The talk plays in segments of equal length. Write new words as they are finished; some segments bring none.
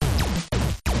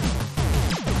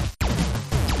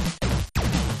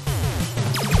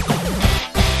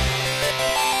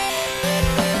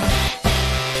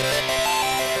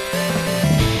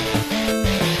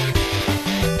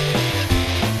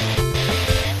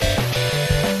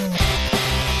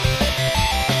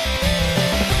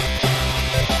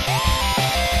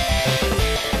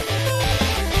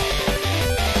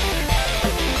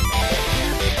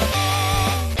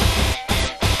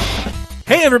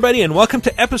Hey everybody, and welcome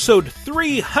to episode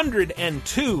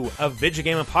 302 of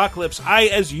Vidjagame Apocalypse. I,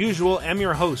 as usual, am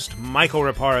your host, Michael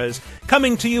Raparez,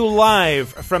 coming to you live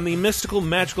from the mystical,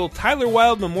 magical Tyler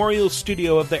Wilde Memorial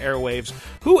Studio of the airwaves.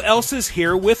 Who else is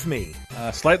here with me?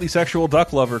 Slightly sexual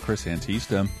duck lover, Chris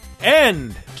Antista.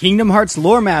 And Kingdom Hearts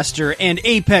lore master and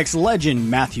Apex legend,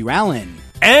 Matthew Allen.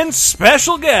 And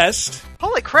special guest...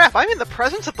 Holy crap, I'm in the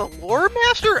presence of the lore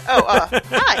master?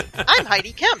 Hi, I'm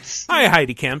Heidi Kemps. Hi,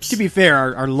 Heidi Kemps. To be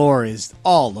fair, our lore is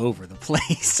all over the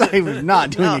place. I was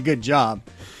not doing a good job.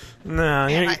 No,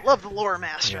 Man, I love the lore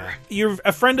master. Yeah. You're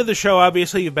a friend of the show,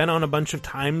 obviously. You've been on a bunch of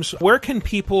times. Where can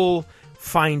people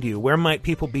find you? Where might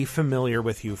people be familiar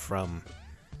with you from?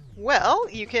 Well,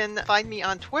 you can find me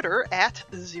on Twitter at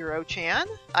ZeroChan.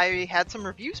 I had some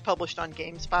reviews published on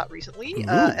GameSpot recently,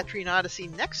 Etrian Odyssey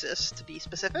Nexus, to be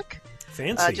specific.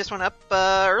 Fancy. Just went up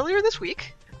earlier this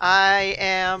week. I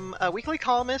am a weekly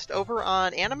columnist over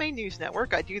on Anime News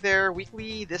Network. I do their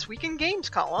weekly This Week in Games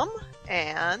column.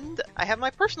 And I have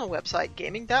my personal website,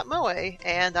 gaming.moe,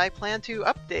 and I plan to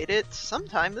update it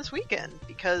sometime this weekend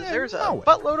because there's a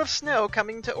buttload of snow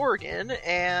coming to Oregon,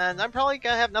 and I'm probably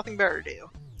going to have nothing better to do.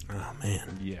 Oh,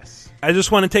 man. Yes. I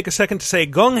just want to take a second to say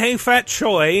Gong Hei Fat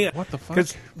Choi. What the fuck?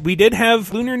 Because we did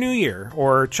have Lunar New Year,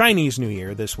 or Chinese New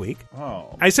Year, this week.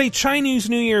 Oh. I say Chinese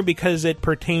New Year because it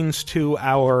pertains to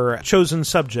our chosen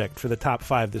subject for the top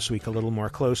 5 this week a little more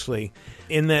closely,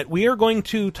 in that we are going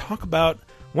to talk about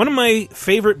one of my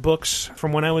favorite books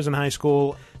from when I was in high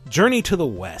school, Journey to the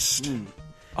West.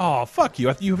 Oh, fuck you.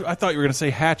 I thought you were going to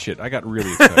say Hatchet. I got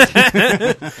really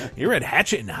excited. You read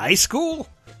Hatchet in high school?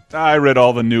 I read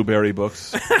all the Newbery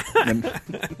books in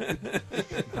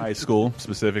high school,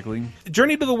 specifically.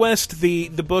 Journey to the West, the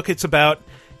book, it's about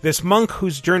this monk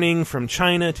who's journeying from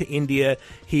China to India.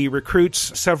 He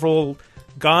recruits several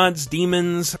gods,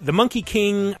 demons, the Monkey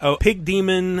King, a pig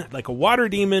demon, like a water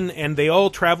demon, and they all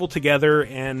travel together,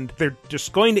 and they're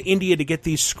just going to India to get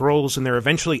these scrolls, and they're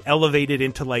eventually elevated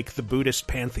into, like, the Buddhist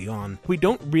pantheon. We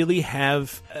don't really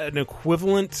have an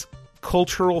equivalent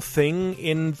cultural thing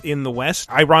in the West,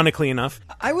 ironically enough.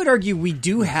 I would argue we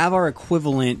do have our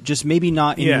equivalent, just maybe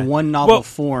not in one novel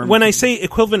form. When I say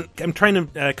equivalent, I'm trying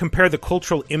to compare the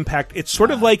cultural impact. It's sort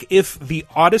of like if the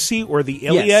Odyssey or the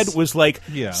Iliad was like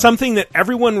something that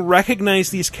everyone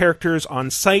recognized these characters on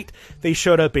sight. They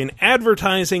showed up in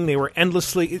advertising. They were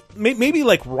endlessly... Maybe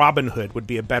like Robin Hood would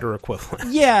be a better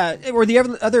equivalent. Yeah, or the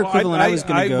other equivalent I was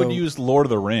going to go... I would use Lord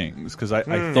of the Rings, because I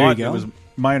thought it was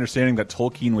my understanding that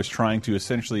Tolkien was trying to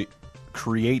essentially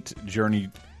create Journey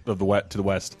of the to the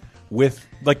West with,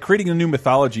 like, creating a new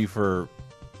mythology for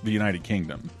the United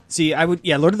Kingdom. See, Lord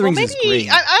of the Rings is great.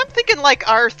 I'm thinking like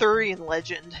Arthurian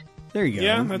legend. There you go.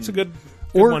 Yeah, that's a good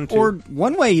or, one, too. Or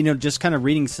one way, just kind of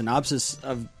reading synopsis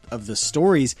of the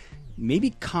stories,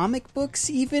 maybe comic books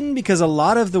even, because a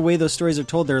lot of the way those stories are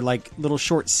told, they're like little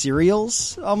short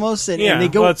serials almost. And they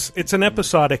go, it's an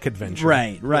episodic adventure.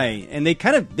 Right. And they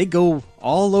go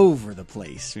all over the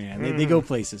place, man. They go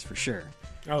places for sure.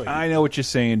 Oh, yeah. I know what you're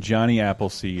saying. Johnny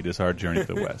Appleseed is our Journey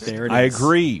to the West. There it is. I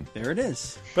agree. There it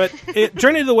is. But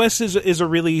Journey to the West is a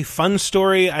really fun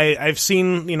story. I've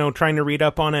seen, trying to read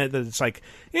up on it, that it's like,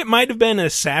 it might have been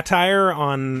a satire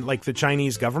on, like, the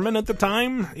Chinese government at the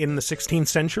time in the 16th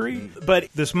century. But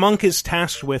this monk is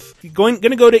tasked with going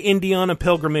to go to India on a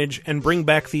pilgrimage and bring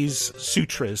back these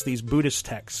sutras, these Buddhist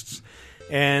texts.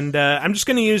 And I'm just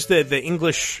going to use the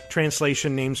English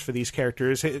translation names for these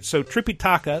characters. So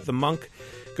Tripitaka, the monk,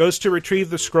 goes to retrieve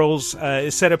the scrolls,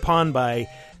 is set upon by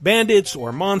bandits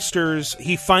or monsters.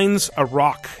 He finds a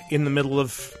rock in the middle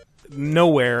of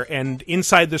nowhere, and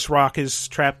inside this rock is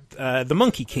trapped the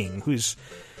Monkey King, who's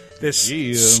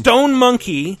this stone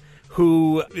monkey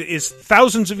who is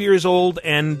thousands of years old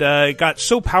and got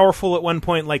so powerful at one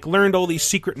point, like learned all these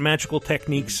secret magical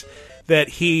techniques, that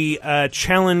he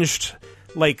challenged,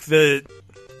 like, the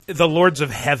Lords of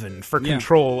Heaven for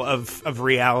control of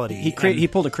reality. He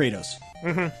pulled a Kratos.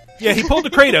 Mm-hmm. Yeah, he pulled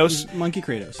a Kratos. Monkey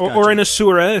Kratos. Gotcha. Or an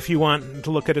Asura, if you want to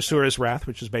look at Asura's Wrath,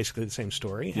 which is basically the same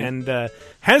story, and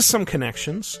has some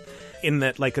connections in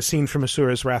that, like, a scene from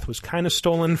Asura's Wrath was kind of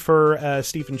stolen for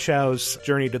Stephen Chow's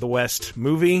Journey to the West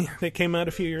movie that came out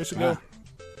a few years ago.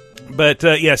 But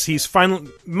yes,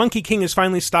 Monkey King is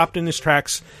finally stopped in his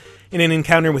tracks in an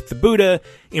encounter with the Buddha,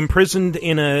 imprisoned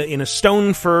in a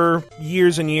stone for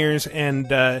years and years,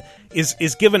 and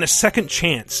is given a second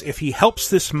chance if he helps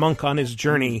this monk on his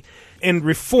journey and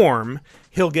reform.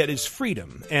 he'll get his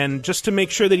freedom. And just to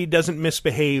make sure that he doesn't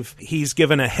misbehave, he's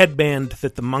given a headband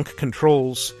that the monk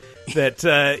controls, that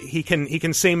he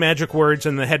can say magic words,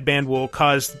 and the headband will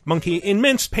cause Monkey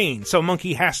immense pain. So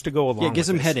Monkey has to go along. Yeah, it gives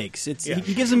with him this. headaches.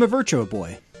 He gives him a virtual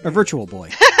boy.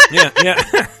 Yeah.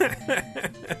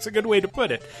 That's a good way to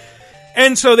put it.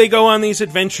 And so they go on these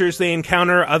adventures. They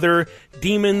encounter other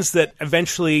demons that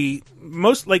eventually,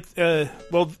 the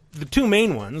two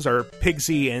main ones are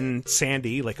Pigsy and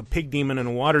Sandy, like a pig demon and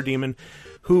a water demon,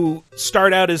 who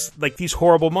start out as like these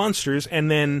horrible monsters, and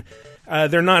then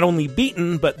they're not only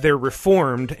beaten, but they're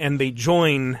reformed, and they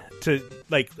join to,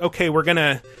 like, okay, we're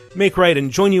gonna make right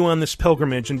and join you on this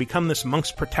pilgrimage and become this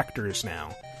monk's protectors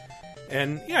now.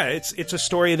 And yeah, it's a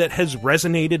story that has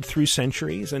resonated through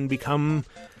centuries and become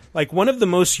like one of the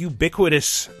most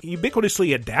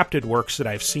ubiquitously adapted works that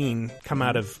I've seen come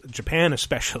out of Japan,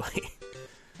 especially.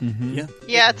 Mm-hmm.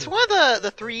 Yeah, it's one of the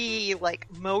three like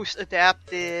most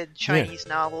adapted Chinese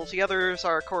novels. The others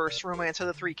are, of course, Romance of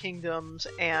the Three Kingdoms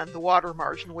and The Water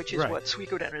Margin, which is what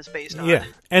Suikoden is based on. Yeah,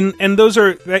 and those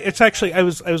are. It's actually I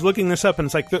was looking this up, and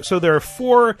it's like so there are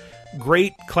 4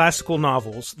 great classical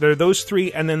novels. There are those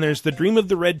 3, and then there's The Dream of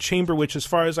the Red Chamber, which, as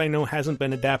far as I know, hasn't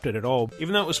been adapted at all,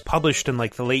 even though it was published in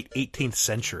like the late 18th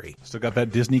century. Still got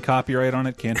that Disney copyright on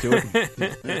it. Can't do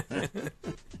it.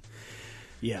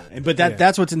 Yeah, but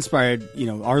that's what's inspired,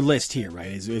 our list here, right?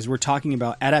 Is we're talking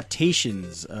about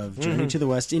adaptations of Journey to the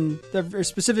West,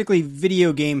 specifically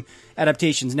video game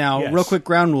adaptations. Now, real quick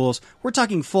ground rules, we're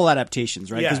talking full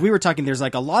adaptations, right? Because we were talking, there's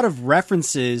like a lot of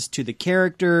references to the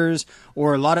characters,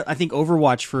 or a lot of, I think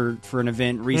Overwatch for an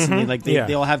event recently, like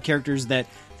they all have characters that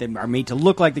are made to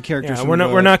look like the characters. Yeah,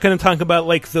 we're not going to talk about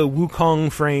like the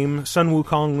Wukong frame. Sun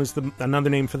Wukong was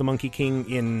another name for the Monkey King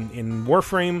in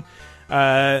Warframe.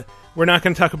 We're not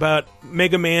going to talk about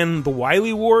Mega Man: The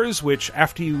Wily Wars, which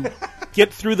after you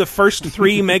get through the first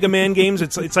 3 Mega Man games,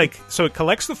 it's like, so it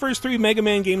collects the first 3 Mega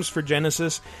Man games for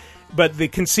Genesis, but the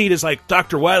conceit is like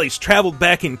Dr. Wily's traveled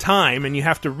back in time, and you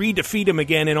have to re-defeat him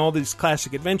again in all these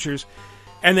classic adventures.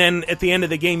 And then at the end of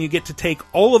the game, you get to take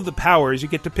all of the powers. You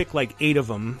get to pick like 8 of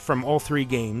them from all 3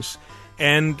 games,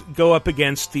 and go up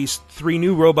against these 3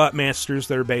 new robot masters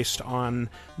that are based on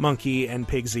Monkey and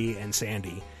Pigsy and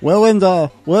Sandy. We're in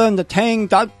the Tang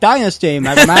Dynasty,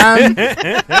 Mega Man.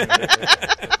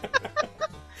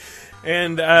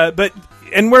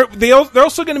 They're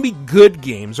also going to be good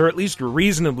games, or at least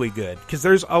reasonably good, because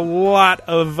there's a lot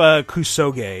of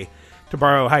kusoge, to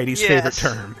borrow Heidi's favorite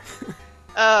term.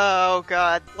 Oh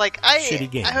god! Like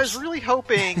Shitty games. I was really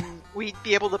hoping we'd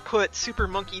be able to put Super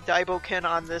Monkey Daiboken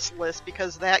on this list,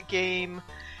 because that game.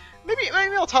 Maybe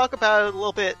I'll talk about it a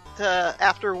little bit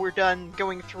after we're done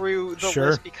going through the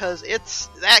list, because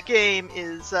that game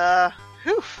is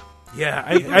oof. Yeah,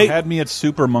 I had me at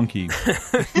Super Monkey.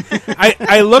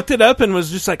 I looked it up and was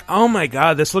just like, oh my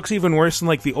god, this looks even worse than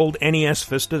like the old NES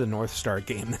Fist of the North Star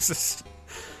game. This is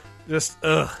just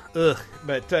ugh.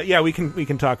 But yeah, we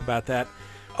can talk about that.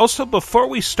 Also, before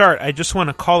we start, I just want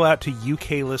to call out to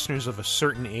UK listeners of a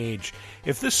certain age.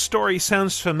 If this story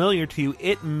sounds familiar to you,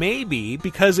 it may be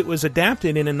because it was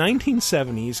adapted in a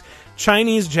 1970s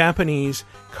Chinese-Japanese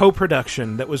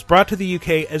co-production that was brought to the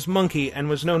UK as Monkey and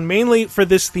was known mainly for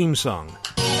this theme song.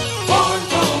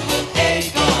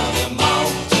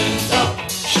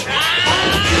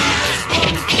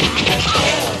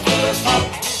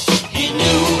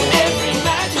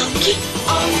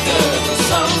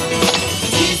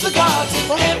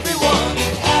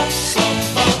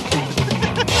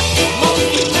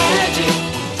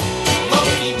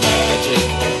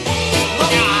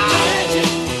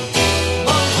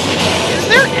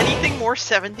 More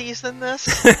 70s than this?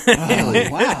 Oh,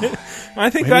 wow. I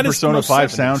think maybe that is Persona 5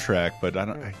 70s. soundtrack, but I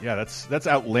don't. Yeah, that's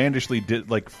outlandishly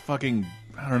like fucking,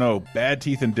 I don't know, Bad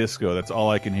Teeth and Disco. That's all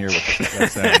I can hear with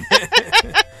that sound.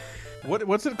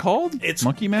 What's it called? It's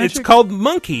Monkey Magic. It's called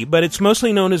Monkey, but it's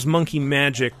mostly known as Monkey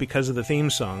Magic because of the theme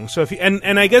song. So if you,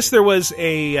 and I guess there was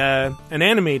an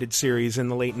animated series in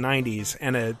the late 90s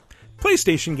and a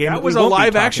PlayStation game that was a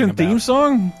live action theme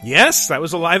song. Yes, that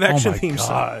was a live action theme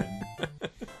song.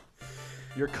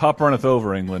 Your cup runneth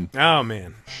over, England. Oh,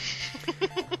 man.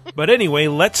 But anyway,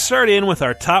 let's start in with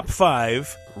our top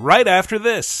 5 right after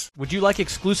this. Would you like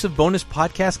exclusive bonus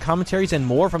podcast commentaries and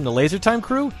more from the LaserTime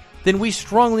crew? Then we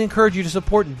strongly encourage you to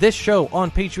support this show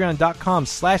on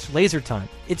patreon.com/lasertime.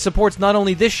 It supports not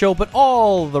only this show, but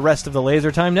all the rest of the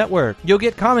LaserTime network. You'll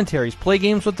get commentaries, play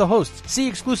games with the hosts, see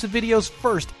exclusive videos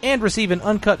first, and receive an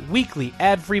uncut weekly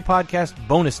ad-free podcast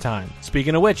bonus time.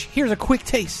 Speaking of which, here's a quick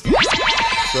taste.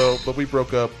 But we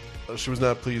broke up. She was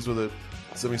not pleased with it.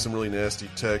 Sent me some really nasty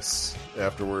texts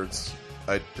afterwards.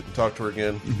 I didn't talk to her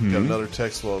again. Got another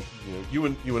text. Well, you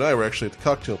and I were actually at the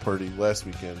cocktail party last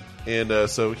weekend, and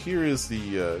so here's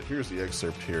the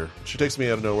excerpt here. She texted me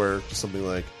out of nowhere, just something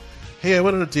like, "Hey, I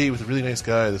went on a date with a really nice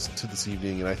guy this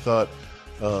evening, and I thought,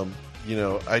 I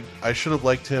should have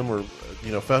liked him or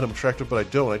found him attractive, but I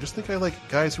don't. I just think I like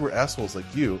guys who are assholes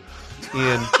like you,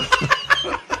 and."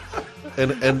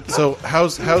 And so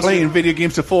how's playing video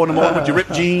games till 4 in the morning with your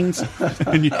ripped jeans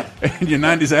and your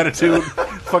 90s attitude?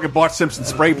 Fucking Bart Simpson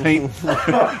spray paint.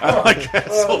 I like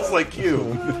assholes like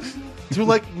you. Do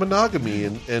like monogamy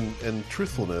and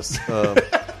truthfulness. Then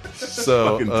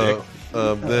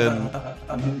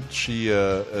she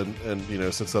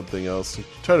said something else.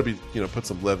 Try to be put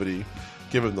some levity.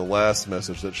 Given the last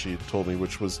message that she told me,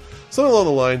 which was something along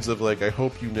the lines of like, I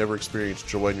hope you never experience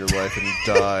joy in your life and you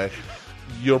die.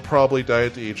 You'll probably die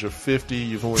at the age of 50.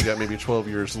 You've only got maybe 12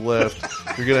 years left.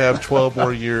 You're going to have 12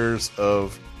 more years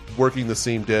of working the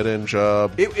same dead-end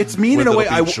job. It's mean in a way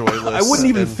I wouldn't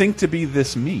even think to be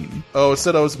this mean. Oh, it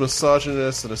said I was a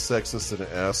misogynist and a sexist and an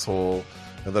asshole,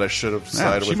 and that I should have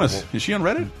sided with him. Is she on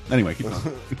Reddit? Anyway, keep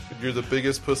on. You're the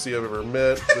biggest pussy I've ever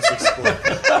met. This explains...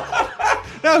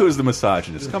 Now who's the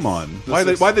misogynist? Come on. Why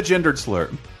the gendered slur?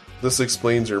 This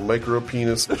explains your micro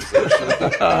penis just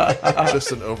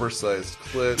an oversized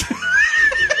clit.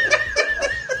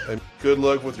 And good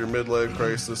luck with your midlife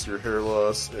crisis, your hair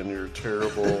loss, and your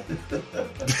terrible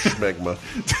schmegma.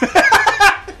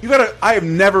 I have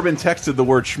never been texted the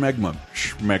word schmegma.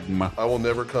 Schmegma. I will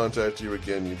never contact you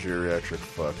again, you geriatric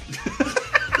fuck.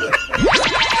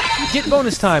 Get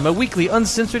Bonus Time, a weekly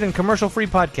uncensored and commercial-free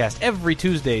podcast every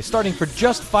Tuesday, starting for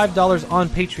just $5 on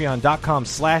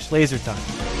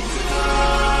patreon.com/lasertime.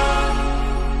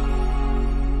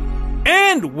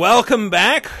 And welcome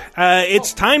back.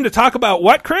 It's time to talk about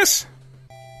what, Chris?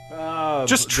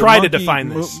 Just try to define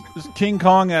this. King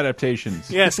Kong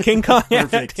adaptations. Yes, King Kong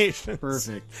adaptations.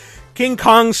 Perfect. King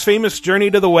Kong's famous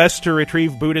journey to the West to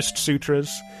retrieve Buddhist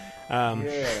sutras. I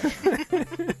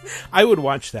would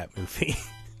watch that movie.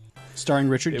 Starring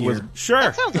Richard Gere. Sure.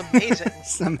 That sounds amazing.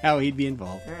 Somehow he'd be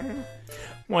involved.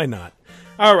 Why not?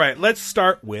 All right, let's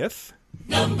start with...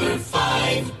 Number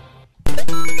 5.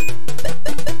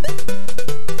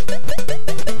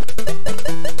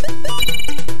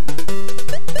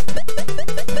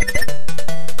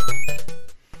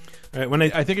 All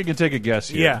right, I think I can take a guess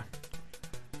here. Yeah.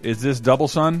 Is this Double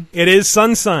Sun? It is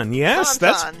Sun. Yes,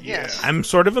 Sun, yes. I'm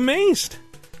sort of amazed.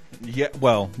 Yeah,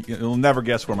 well, you'll never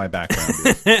guess where my background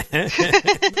is.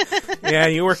 Yeah,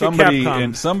 you work at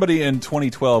Capcom. Somebody in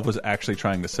 2012 was actually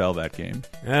trying to sell that game.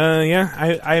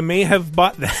 Yeah, I may have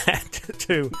bought that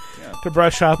to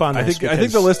brush up on this. I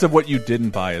think the list of what you didn't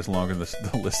buy is longer than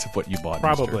the list of what you bought.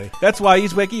 Probably. Mister. That's why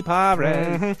he's Wiki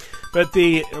Pirate. Mm-hmm. But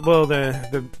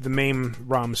the main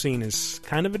ROM scene is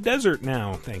kind of a desert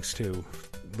now, thanks to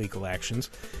legal actions.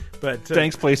 But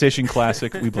thanks, PlayStation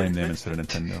Classic. We blame them instead of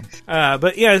Nintendo.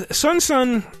 But yeah,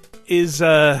 Sun is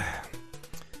well.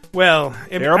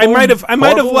 Terrible? I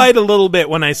might have lied a little bit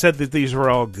when I said that these were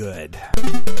all good.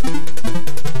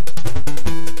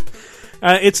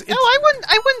 It's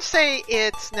I wouldn't say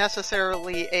it's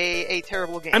necessarily a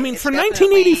terrible game. I mean, it's for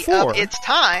 1984, its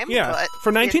time. Yeah, but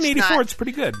for 1984, it's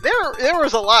pretty good. There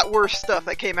was a lot worse stuff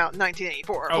that came out in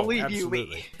 1984. Believe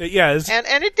absolutely. you me. Yeah,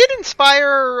 and it did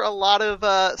inspire a lot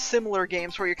of similar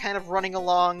games where you're kind of running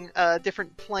along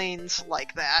different planes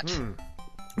like that.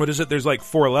 What is it? There's like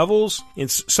 4 levels.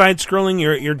 It's side-scrolling.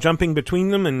 You're jumping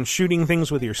between them and shooting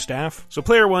things with your staff. So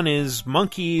player 1 is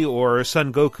Monkey or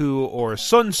Son Goku or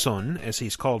Sun, as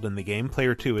he's called in the game.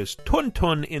 Player 2 is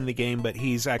Tun in the game, but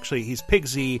he's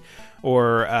Pigsy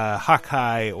or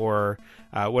Hakai or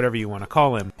whatever you want to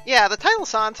call him. Yeah, the title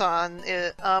San,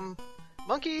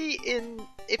 Monkey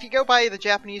if you go by the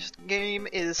Japanese game,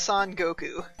 is Son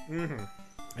Goku. Mm-hmm.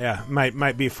 Yeah,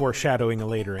 might be foreshadowing a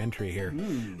later entry here.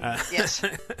 Yes.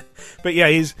 But yeah,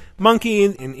 he's Monkey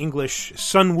in English,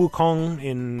 Sun Wukong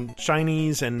in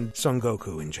Chinese, and Son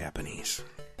Goku in Japanese.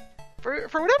 For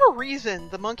whatever reason,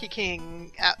 the Monkey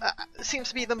King seems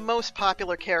to be the most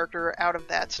popular character out of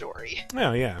that story.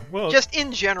 Oh yeah, well, just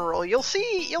in general, you'll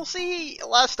see a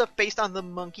lot of stuff based on the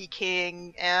Monkey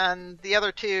King, and the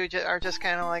other two are just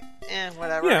kind of like,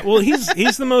 whatever. Yeah, well,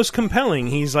 he's the most compelling.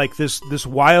 He's like this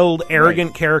wild,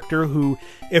 arrogant character who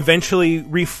eventually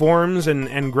reforms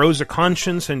and grows a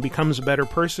conscience and becomes a better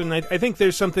person. I think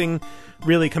there's something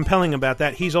really compelling about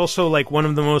that. He's also like one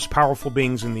of the most powerful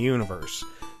beings in the universe.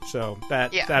 So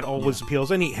that always appeals,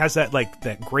 and he has that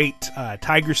great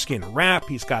tiger skin wrap.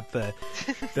 He's got the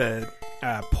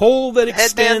pole that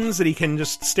extends that he can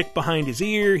just stick behind his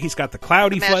ear. He's got the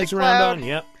cloud he flies around on.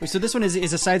 Yep. So this one is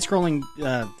a side-scrolling.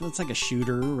 It's like a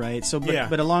shooter, right? So,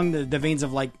 but along the veins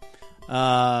of like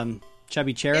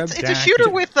Chubby Cherub. It's a shooter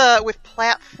with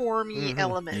platformy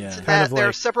elements. Yeah. That there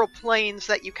are several planes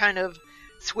that you kind of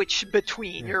switch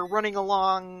between. You're running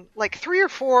along like 3 or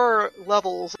 4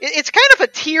 levels. It's kind of a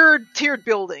tiered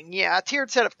building. Yeah, a tiered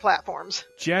set of platforms.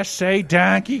 Just say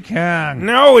Donkey Kong.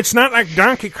 No, it's not like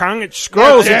Donkey Kong. It's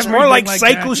Scrolls. It's more like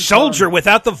Psycho Soldier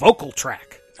without the vocal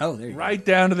track. Oh, there you go. Right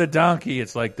down to the donkey.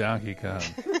 It's like Donkey Kong.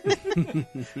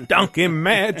 Donkey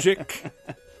magic.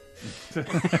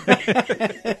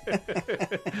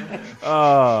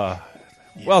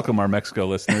 Welcome, our Mexico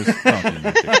listeners.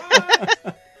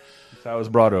 That's how it was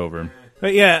brought over.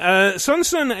 But yeah, Sun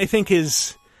Sun, I think,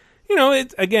 is,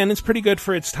 it's pretty good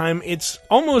for its time. It's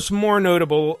almost more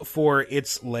notable for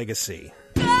its legacy.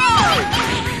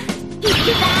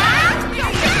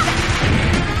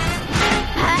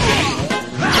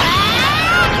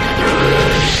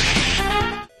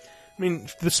 I mean,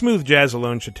 the smooth jazz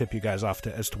alone should tip you guys off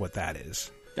as to what that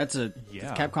is. That's a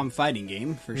Capcom fighting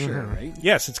game for sure, right?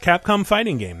 Yes, it's Capcom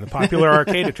fighting game, the popular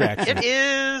arcade attraction. It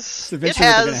is. It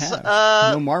has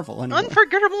no Marvel anymore.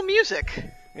 Unforgettable music.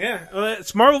 Yeah,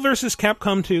 it's Marvel vs.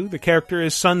 Capcom 2. The character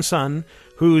is Sun Sun,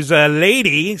 who's a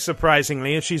lady,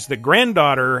 surprisingly. She's the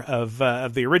granddaughter of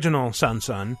the original Sun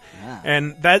Sun. Yeah.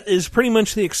 And that is pretty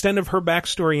much the extent of her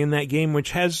backstory in that game,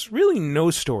 which has really no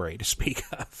story to speak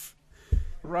of.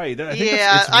 Right.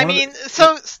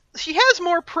 So she has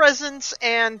more presence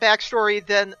and backstory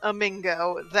than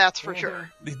Amingo, that's for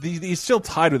sure. He's still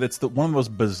tied with it's one of the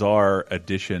most bizarre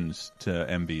additions to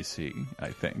MVC, I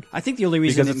think. I think the only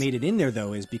reason it made it in there,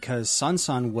 though, is because Sun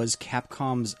Sun was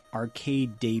Capcom's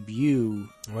arcade debut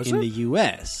in the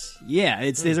U.S.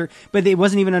 Yeah, but it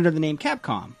wasn't even under the name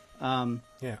Capcom.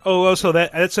 Yeah. Oh, so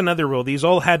that's another rule. These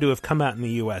all had to have come out in the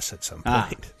U.S. at some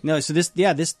point. No, so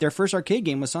their first arcade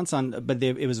game was Sun Sun, but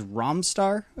it was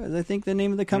Romstar, I think, the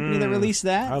name of the company that released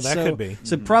that. Oh, that could be.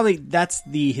 So probably that's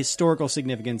the historical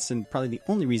significance, and probably the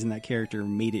only reason that character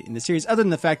made it in the series, other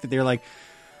than the fact that they're like,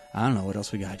 I don't know what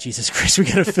else we got. Jesus Christ, we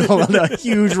got to fill out a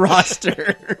huge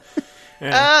roster.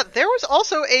 Yeah. There was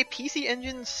also a PC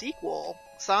Engine sequel,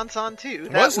 San San 2.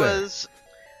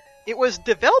 It was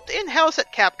developed in-house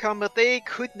at Capcom, but they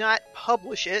could not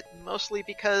publish it, mostly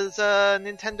because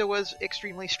Nintendo was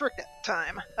extremely strict at the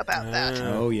time about that.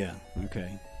 Oh, yeah.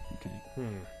 Okay.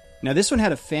 Now, this one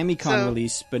had a Famicom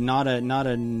release, but not a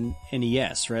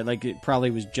NES, right? Like, it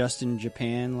probably was just in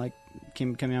Japan, like,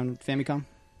 coming out on Famicom?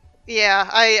 Yeah,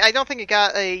 I don't think it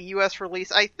got a U.S.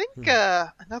 release. I think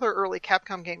another early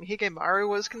Capcom game, Higemaru,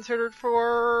 was considered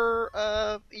for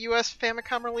a U.S.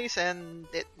 Famicom release, and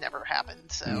it never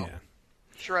happened, so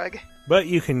shrug. But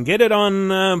you can get it on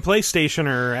PlayStation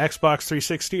or Xbox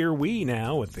 360 or Wii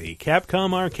now with the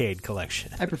Capcom Arcade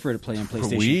Collection. I prefer to play on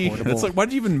PlayStation Portable. It's like, why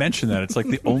did you even mention that? It's like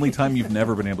the only time you've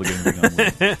never been able to get anything on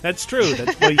Wii. That's true.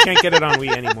 You can't get it on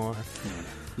Wii anymore.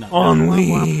 No, on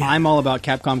Wii. I'm all about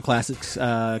Capcom Classics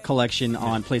collection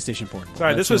on PlayStation Portable.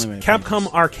 Sorry, this was Capcom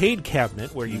Arcade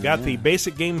Cabinet, where you got the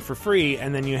basic game for free,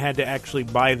 and then you had to actually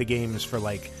buy the games for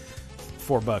like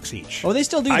 $4 each. Oh, they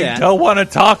still do that. I don't want to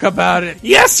talk about it.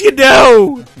 Yes, you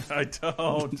do! I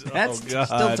don't. That's still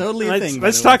totally a thing.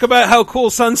 Let's talk about how cool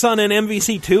Sun Sun in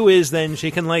MVC2 is then. She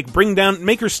can like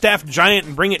make her staff giant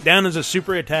and bring it down as a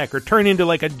super attack, or turn into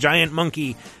like a giant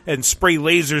monkey and spray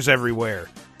lasers everywhere.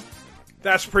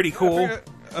 That's pretty cool.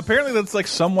 Apparently, that's like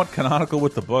somewhat canonical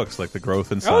with the books, like the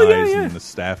growth in size and the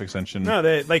staff extension. No,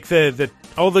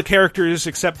 all the characters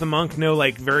except the monk know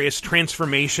like various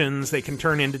transformations. They can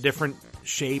turn into different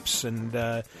shapes, and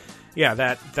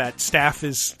that staff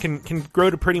can grow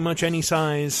to pretty much any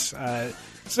size.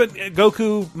 So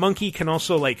Goku Monkey can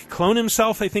also like clone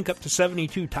himself, I think, up to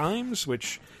 72 times,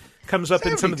 which comes up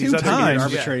in some of these other games.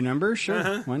 Arbitrary number,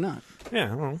 sure. Why not?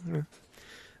 Yeah, well. Yeah.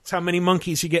 It's how many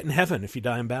monkeys you get in heaven if you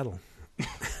die in battle.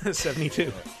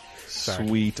 72.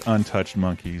 Sweet, untouched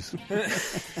monkeys.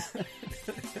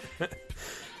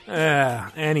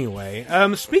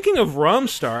 Anyway, speaking of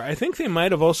Romstar, I think they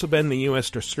might have also been the U.S.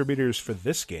 distributors for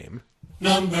this game.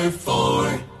 Number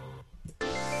 4.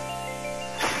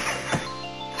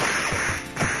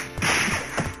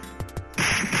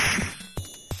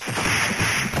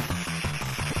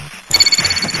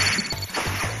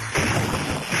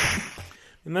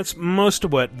 And that's most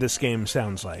of what this game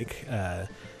sounds like.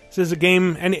 This is a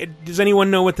game, and does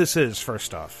anyone know what this is,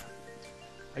 first off?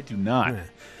 I do not.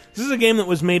 This is a game that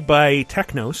was made by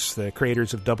Technos, the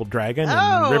creators of Double Dragon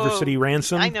and River City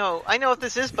Ransom. I know what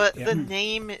this is, but the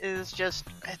name is just,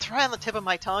 it's right on the tip of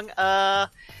my tongue.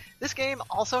 This game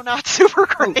also not super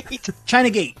great. China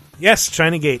Gate. Yes,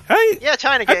 China Gate.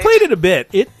 China Gate. I played it a bit.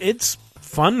 It's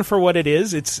fun for what it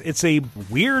is. It's a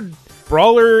weird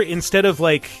brawler instead of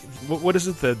like what is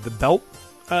it, the belt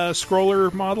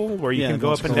scroller model where you can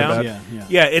go up and down.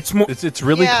 Yeah, it's more. It's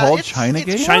really called China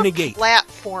Gate. China Gate.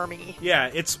 Platformy.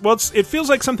 Yeah, it feels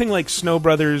like something like Snow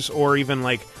Brothers or even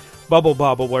like Bubble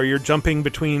Bobble, where you're jumping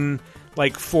between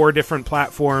like 4 different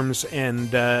platforms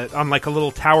and on like a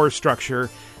little tower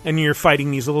structure, and you're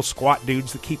fighting these little squat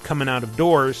dudes that keep coming out of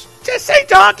doors. Just say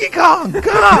Donkey Kong!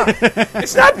 God!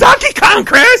 It's not Donkey Kong,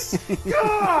 Chris!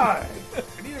 God!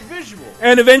 I need a visual.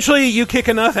 And eventually you kick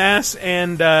enough ass,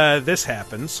 and this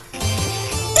happens.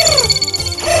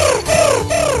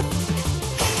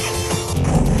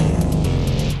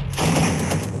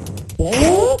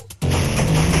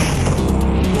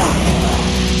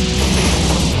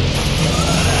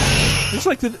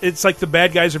 It's like the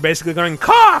bad guys are basically going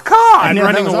caw and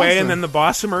running away, awesome. And then the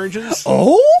boss emerges.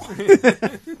 Oh,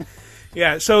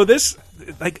 yeah. So this,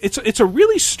 like, it's a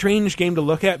really strange game to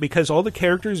look at because all the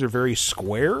characters are very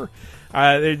square.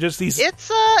 They're just these. It's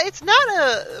not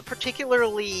a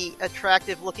particularly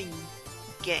attractive looking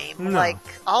game. No. Like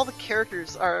all the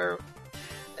characters are.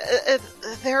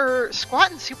 They're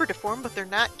squat and super deformed, but they're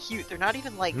not cute. They're not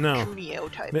even like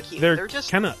Kunio type cute. They're just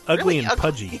kind of ugly really and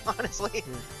pudgy. Honestly,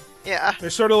 yeah. They're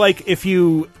sort of like if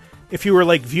you were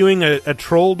like viewing a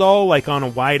troll doll like on a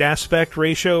wide aspect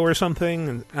ratio or something.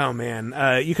 And, oh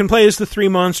man, you can play as the 3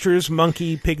 monsters: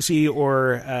 Monkey, Pigsy,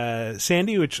 or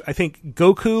Sandy. Which I think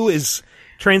Goku is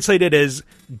translated as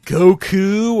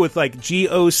Goku with like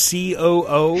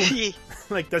Gocoo.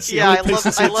 Like that's the only place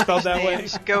to see it spelled that way.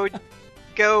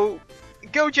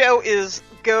 Gojo is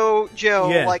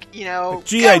Gojo, like, you know,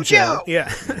 G.I. Gojo! Joe. Yeah.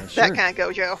 That kind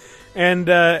of Gojo. And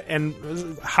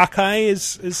Hakai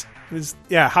is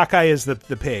Hakai is the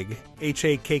pig.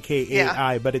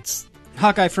 Hakkai, but it's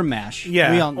Hawkeye from MASH.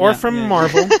 Yeah, from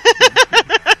Marvel.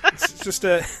 It's just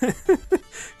a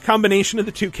combination of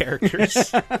the 2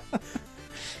 characters.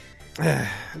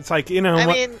 It's like, you know. I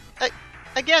mean,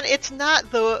 again, it's not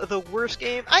the worst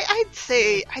game. I'd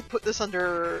say I'd put this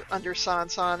under San.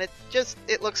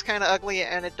 It looks kind of ugly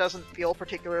and it doesn't feel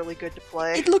particularly good to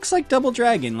play. It looks like Double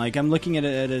Dragon. Like I'm looking at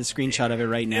a screenshot of it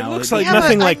right now. It looks like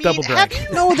nothing like Double Dragon.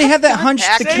 No, they have that hunched.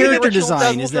 The character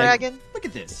design is that. Look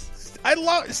at this.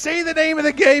 Say the name of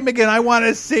the game again. I want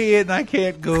to see it and I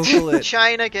can't Google it.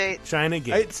 China Gate.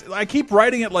 I keep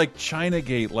writing it like China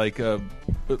Gate, like a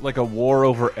war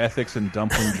over ethics and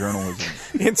dumpling journalism.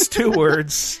 It's 2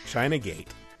 words. China Gate.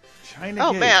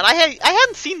 Oh man, I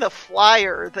hadn't seen the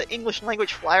flyer, the English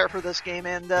language flyer for this game,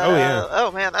 and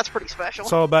oh man, that's pretty special.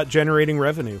 It's all about generating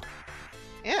revenue.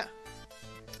 Yeah.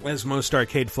 As most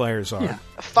arcade flyers are. Yeah.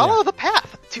 Follow the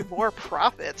path to more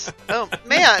profits. Oh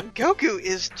man, Goku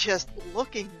is just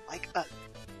looking like a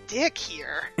dick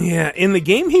here. Yeah, in the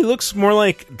game he looks more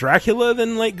like Dracula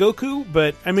than like Goku,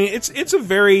 but I mean it's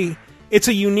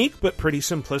a unique but pretty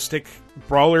simplistic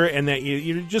brawler, and that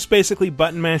you're just basically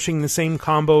button mashing the same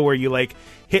combo where you like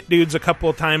hit dudes a couple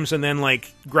of times and then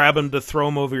like grab them to throw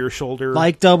them over your shoulder.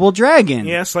 Like Double Dragon.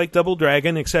 Yes, like Double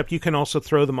Dragon, except you can also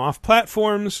throw them off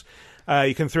platforms.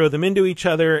 You can throw them into each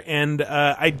other, and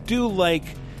I do like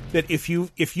that if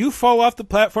you fall off the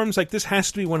platforms, like this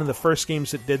has to be one of the first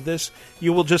games that did this,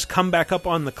 you will just come back up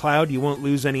on the cloud. You won't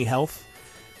lose any health.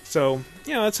 So,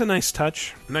 yeah, that's a nice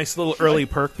touch. Nice little early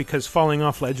perk because falling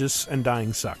off ledges and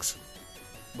dying sucks.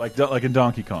 Like in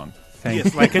Donkey Kong.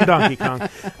 Yes, like in Donkey Kong.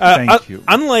 Thank you.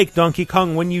 Unlike Donkey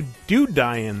Kong, when you do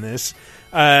die in this,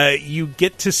 you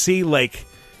get to see like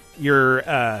your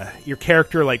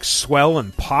character like swell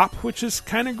and pop, which is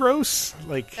kind of gross.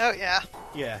 Like, oh yeah,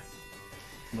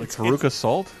 like Haruka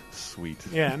Salt. Sweet.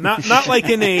 Yeah, not like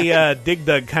in a Dig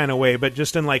Dug kind of way, but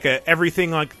just in like everything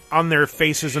like on their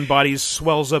faces and bodies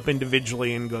swells up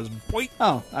individually and goes boink.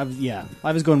 Oh,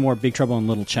 I was going more Big Trouble in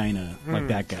Little China, like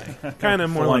that guy. Kind of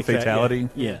more like fatality.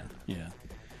 That, yeah.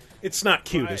 It's not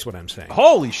cute, is what I'm saying.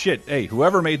 Holy shit! Hey,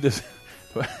 whoever made this,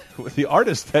 the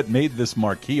artist that made this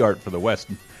marquee art for the West,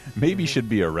 maybe should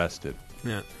be arrested.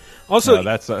 Yeah. Also,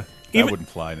 that wouldn't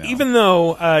fly now. Even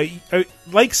though,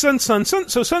 like Sun,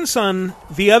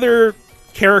 the other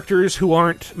characters who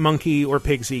aren't Monkey or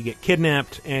Pigsy get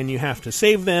kidnapped, and you have to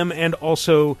save them, and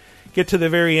also get to the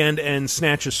very end and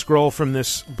snatch a scroll from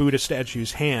this Buddha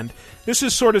statue's hand. This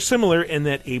is sort of similar in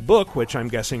that a book, which I'm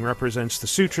guessing represents the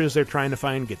sutras they're trying to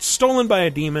find, gets stolen by a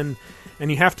demon,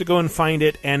 and you have to go and find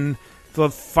it, and the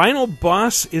final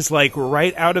boss is like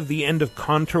right out of the end of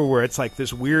Contour, where it's like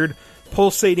this weird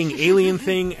pulsating alien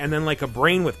thing, and then like a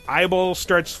brain with eyeballs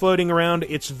starts floating around.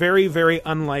 It's very, very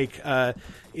unlike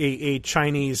a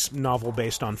Chinese novel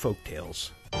based on folk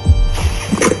tales.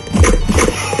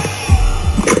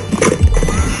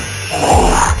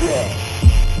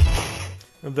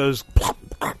 Those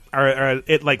are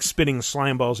it like spitting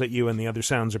slime balls at you, and the other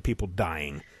sounds are people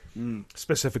dying.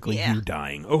 Specifically, you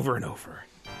dying over and over.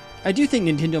 I do think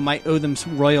Nintendo might owe them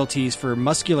some royalties for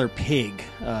muscular pig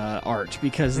art,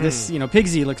 because this,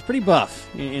 Pigsy looks pretty buff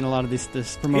in a lot of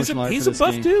this promotional art. He's for a this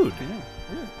buff game. dude.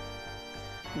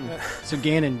 Yeah. So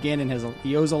Ganon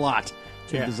he owes a lot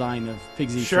to the design of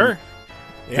Pigsy. Sure.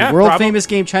 The world famous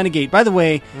game Chinagate. By the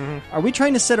way, are we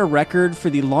trying to set a record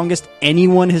for the longest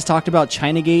anyone has talked about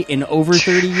Chinagate in over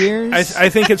 30 years? I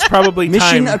think it's probably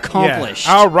mission time. accomplished.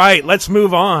 Yeah. All right, let's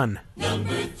move on.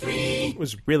 Number 3. It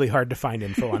was really hard to find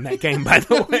info on that game, by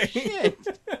the way.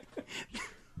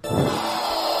 Oh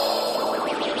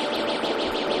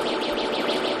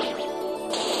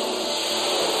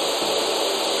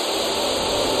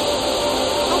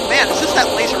man, is this that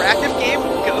laser active game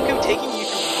with Goku taking you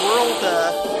to world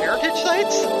heritage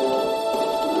sites?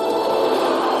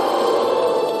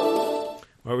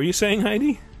 What were you saying,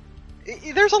 Heidi?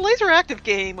 There's a laser active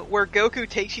game where Goku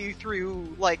takes you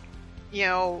through,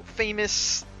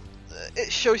 famous...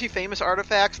 it shows you famous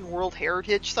artifacts and world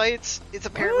heritage sites. It's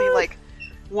apparently,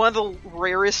 one of the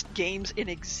rarest games in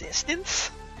existence.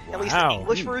 At least the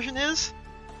English version is.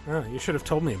 Oh, you should have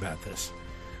told me about this.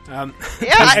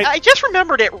 I just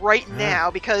remembered it right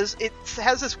now because it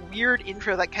has this weird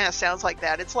intro that kind of sounds like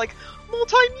that. It's like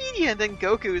multimedia, and then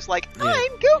Goku's like,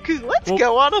 "I'm Goku. Let's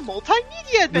go on a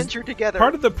multimedia adventure together."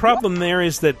 Part of the problem there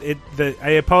is that I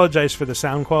apologize for the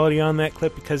sound quality on that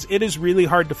clip, because it is really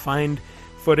hard to find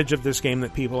footage of this game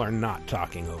that people are not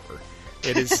talking over.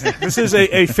 It is. This is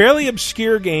a fairly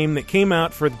obscure game that came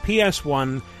out for the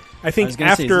PS1. I think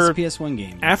after a PS1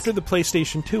 game. After the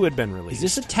PlayStation 2 had been released.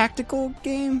 Is this a tactical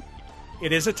game?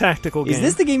 It is a tactical game. Is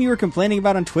this the game you were complaining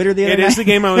about on Twitter the other night? It is the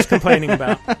game I was complaining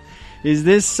about. Is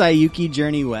this Sayuki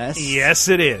Journey West? Yes,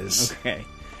 it is. Okay.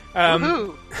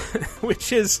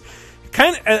 Which is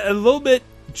kind of a little bit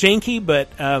janky, but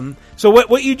so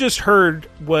what you just heard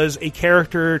was a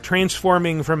character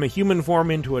transforming from a human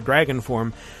form into a dragon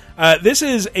form. This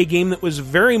is a game that was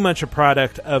very much a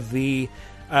product of the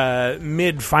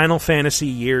mid Final Fantasy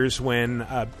years, when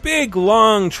big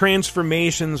long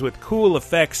transformations with cool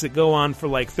effects that go on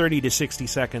for 30 to 60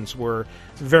 seconds were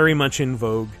very much in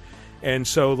vogue. And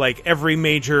so every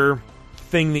major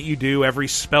thing that you do, every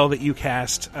spell that you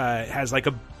cast has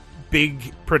a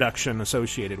big production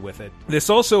associated with it. This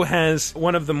also has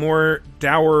one of the more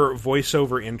dour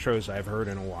voiceover intros I've heard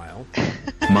in a while.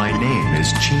 My name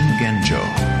is Chin Genjo.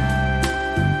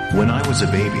 When I was a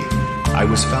baby, I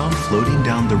was found floating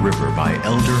down the river by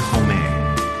Elder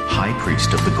Homei, High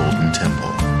Priest of the Golden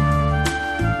Temple.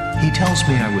 He tells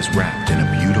me I was wrapped in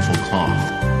a beautiful cloth.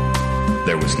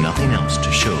 There was nothing else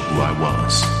to show who I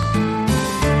was.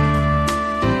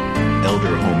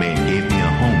 Elder Homei gave me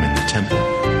a home in the temple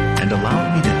and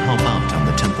allowed me to help out on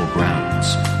the temple grounds.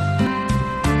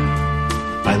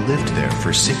 I lived there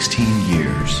for 16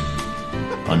 years,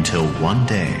 until one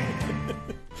day...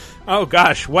 Oh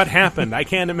gosh, what happened? I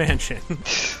can't imagine.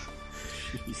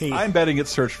 I'm betting it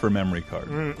searched for memory card.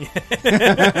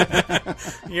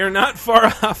 You're not far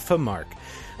off the mark.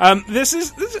 This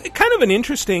is kind of an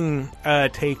interesting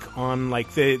take on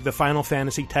the Final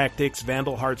Fantasy Tactics,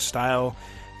 Vandal Hearts style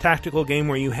tactical game,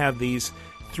 where you have these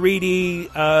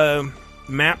 3D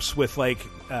maps with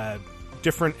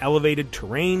different elevated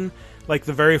terrain. Like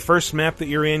the very first map that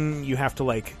you're in, you have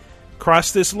to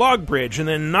cross this log bridge and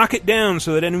then knock it down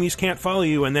so that enemies can't follow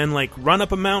you, and then run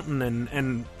up a mountain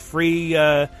and free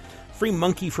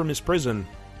Monkey from his prison.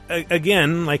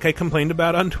 Again, like I complained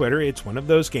about on Twitter, it's one of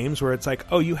those games where it's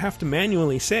you have to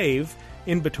manually save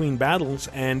in between battles,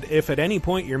 and if at any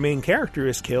point your main character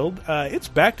is killed, it's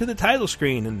back to the title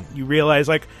screen, and you realize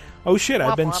oh shit,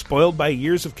 I've been spoiled by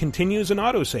years of continues and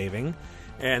autosaving,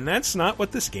 and that's not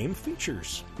what this game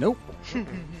features. Nope.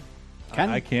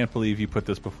 I can't believe you put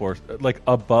this before.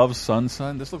 Above Sun.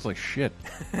 This looks like shit.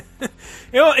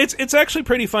 It's actually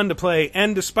pretty fun to play,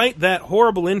 and despite that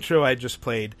horrible intro I just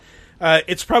played,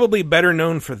 it's probably better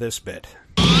known for this bit.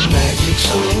 Magic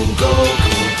Soul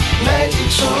Goku,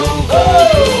 Magic Soul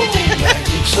Goku,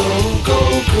 Magic Soul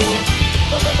Goku,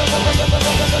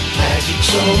 Magic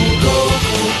Soul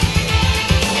Goku.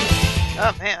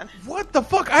 Oh man. What the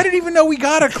fuck? I didn't even know we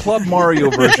got a Club Mario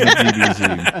version of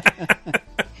DBZ.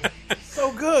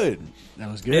 So good.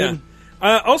 That was good.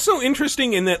 Yeah. Also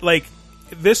interesting in that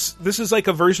this is a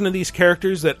version of these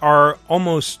characters that are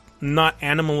almost not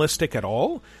animalistic at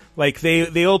all.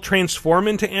 They all transform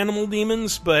into animal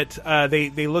demons, but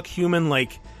they look human.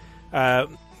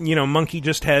 Monkey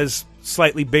just has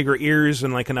slightly bigger ears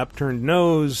and like an upturned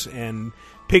nose, and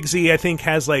Pigsy, I think,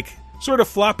 has like sort of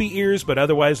floppy ears, but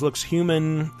otherwise looks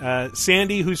human.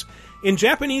 Sandy, who's in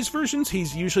Japanese versions,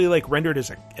 he's usually like rendered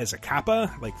as a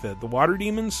kappa, like the water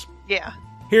demons. Yeah.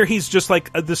 Here, he's just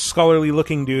like this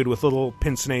scholarly-looking dude with little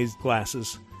pince-nez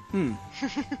glasses.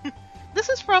 This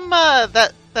is from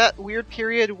that weird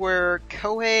period where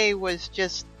Koei was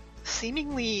just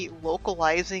seemingly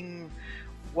localizing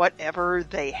whatever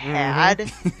they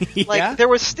had. Yeah. Like there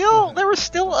was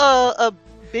still a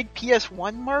big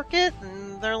PS1 market,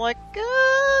 and they're like,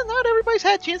 not everybody's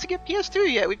had a chance to get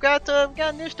PS2 yet. We've got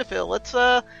a niche to fill. Let's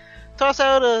toss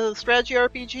out a strategy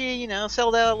RPG,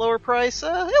 sell that at a lower price.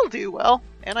 It'll do well,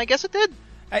 and I guess it did.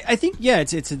 I think, yeah,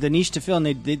 it's the niche to fill, and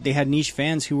they had niche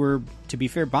fans who were, to be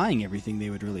fair, buying everything they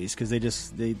would release because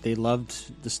they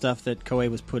loved the stuff that Koei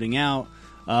was putting out.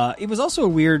 It was also a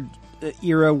weird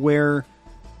era where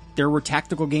there were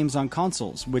tactical games on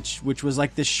consoles, which was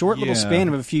like this short little span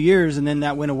of a few years, and then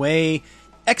that went away.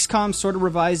 XCOM sort of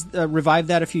revived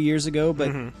that a few years ago,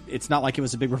 but it's not like it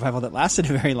was a big revival that lasted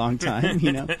a very long time.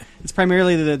 It's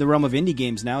primarily the realm of indie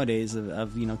games nowadays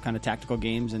of kind of tactical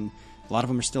games, and a lot of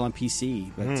them are still on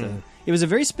PC. But it was a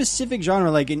very specific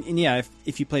genre. Like, and yeah,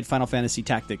 if you played Final Fantasy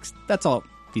Tactics, that's all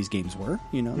these games were.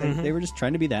 They were just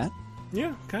trying to be that.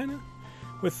 Yeah, kind of.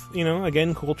 With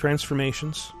again, cool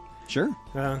transformations. Sure.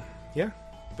 Yeah,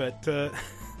 but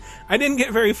I didn't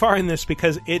get very far in this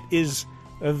because it is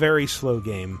a very slow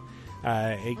game.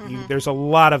 There's a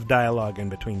lot of dialogue in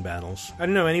between battles. I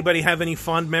don't know. Anybody have any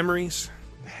fond memories?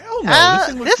 Hell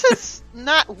no. This is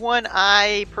not one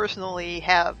I personally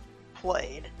have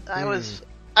played. I was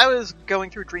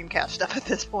going through Dreamcast stuff at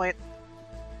this point.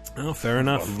 Oh, fair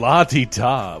enough.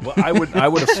 La-di-da. Well, I would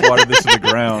have swatted this to the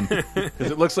ground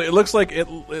because it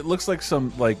looks like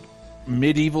some like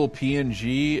medieval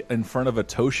PNG in front of a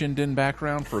Toshinden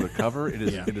background for the cover. It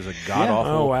is a god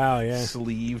awful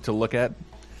sleeve to look at.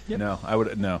 Yep.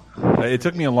 No. It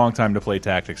took me a long time to play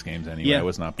tactics games anyway. Yeah. I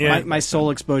was not playing. My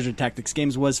sole exposure to tactics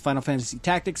games was Final Fantasy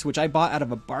Tactics, which I bought out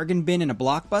of a bargain bin in a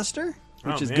Blockbuster,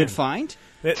 which is a good find.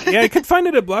 I could find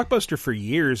it at Blockbuster for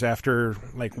years after,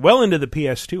 like, well into the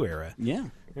PS2 era. Yeah.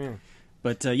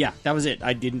 But, that was it.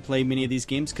 I didn't play many of these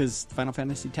games because Final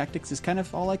Fantasy Tactics is kind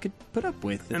of all I could put up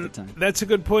with at the time. That's a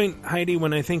good point, Heidi.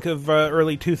 When I think of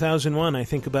early 2001, I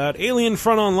think about Alien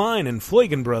Front Online and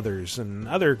Floygan Brothers and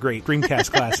other great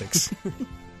Dreamcast classics.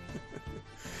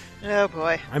 Oh,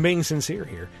 boy. I'm being sincere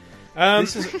here.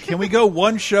 Can we go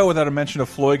one show without a mention of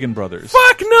Floygan Brothers?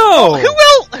 Fuck no!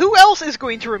 Who else is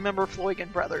going to remember Floygan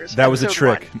Brothers? That was a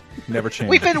trick. Never changed.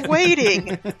 We've been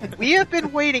waiting. We have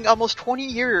been waiting almost 20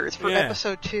 years for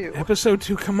episode 2. Episode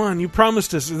 2, come on. You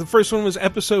promised us. The first one was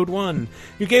episode 1.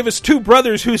 You gave us two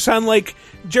brothers who sound like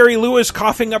Jerry Lewis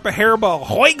coughing up a hairball.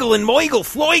 Hoigel and Moigel,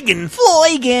 Floygan.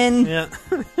 Floygan! Yeah.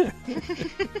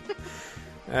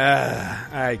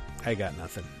 I got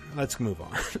nothing. Let's move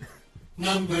on.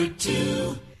 Number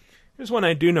 2. Here's one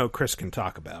I do know Chris can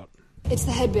talk about. It's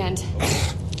the headband.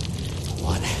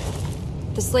 What?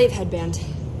 The slave headband.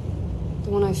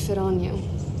 The one I fit on you.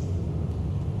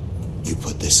 You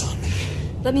put this on me.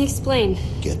 Let me explain.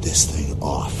 Get this thing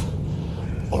off,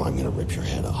 or I'm gonna rip your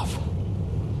head off.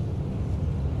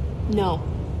 No.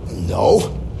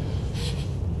 No?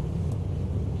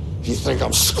 You think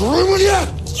I'm screwing with you?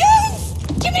 Yes!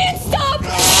 Give me and stop!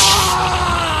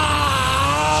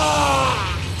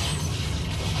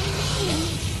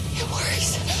 It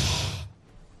works.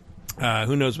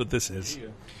 Who knows what this is?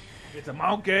 It's a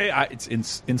monkey. It's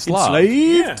enslaved. Enslaved?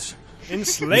 Yeah.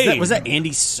 Enslaved. Was that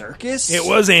Andy Serkis? It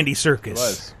was Andy Serkis. It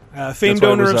was. Famed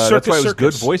owner of Circus That's why it was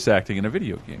Circus. good voice acting in a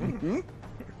video game.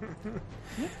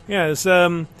 Yeah, it's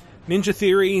Ninja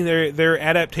Theory. Their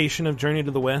adaptation of Journey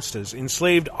to the West is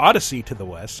Enslaved Odyssey to the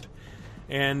West.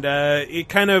 And it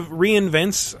kind of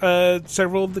reinvents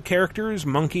several of the characters.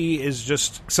 Monkey is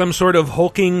just some sort of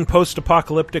hulking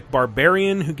post-apocalyptic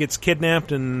barbarian who gets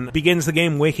kidnapped and begins the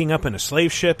game waking up in a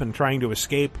slave ship and trying to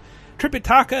escape.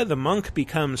 Tripitaka, the monk,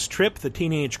 becomes Trip, the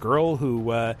teenage girl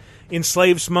who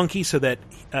enslaves Monkey so that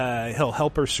he'll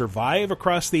help her survive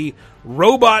across the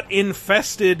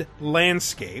robot-infested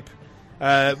landscape.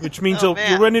 Which means you'll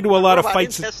run into a lot of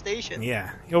fights. Infestation.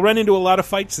 Yeah, you'll run into a lot of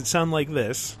fights that sound like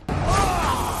this.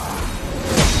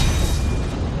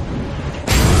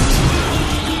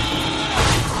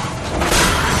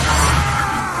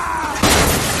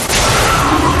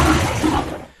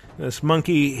 This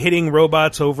monkey hitting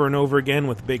robots over and over again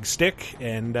with a big stick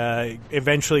and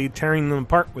eventually tearing them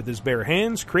apart with his bare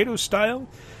hands, Kratos style.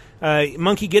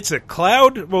 Monkey gets a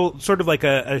cloud, well, sort of like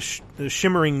a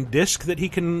shimmering disc that he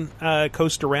can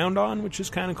coast around on, which is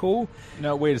kind of cool.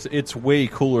 No, wait, it's way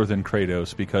cooler than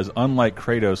Kratos, because unlike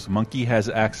Kratos, Monkey has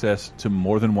access to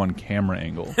more than one camera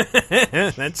angle.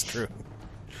 That's true.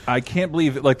 I can't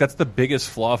believe it. Like, that's the biggest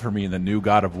flaw for me in the new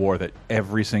God of War, that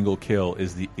every single kill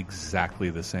is exactly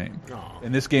the same. Aww.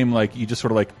 In this game, like, you just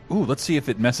sort of like, ooh, let's see if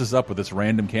it messes up with this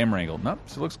random camera angle. Nope,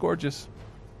 it looks gorgeous.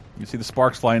 You see the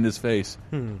sparks fly into his face.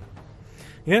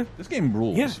 Yeah, this game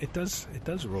rules. Yeah, it does. It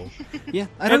does rule. Yeah,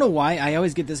 I don't know why I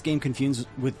always get this game confused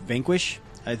with Vanquish.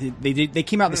 I think they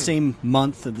came out the same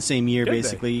month of the same year, Did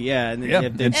basically. They? Yeah,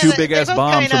 and two big ass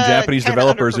bombs from Japanese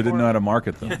developers who didn't know how to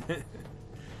market them.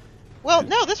 Well,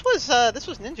 no, this was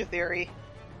Ninja Theory.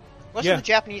 Wasn't the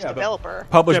Japanese developer?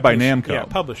 Published by Namco. Yeah,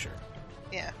 publisher.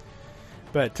 Yeah.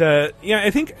 But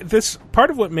I think this part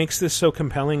of what makes this so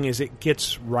compelling is it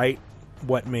gets right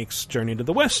what makes Journey to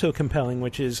the West so compelling,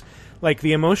 which is like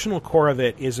the emotional core of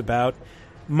it is about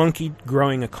Monkey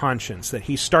growing a conscience, that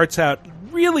he starts out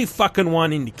really fucking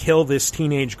wanting to kill this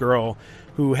teenage girl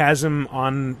who has him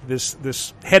on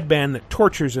this headband that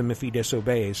tortures him if he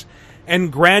disobeys.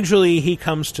 And gradually he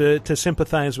comes to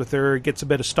sympathize with her, gets a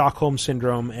bit of Stockholm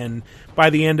Syndrome, and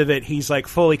by the end of it he's like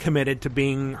fully committed to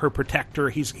being her protector.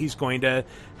 He's going to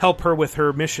help her with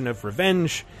her mission of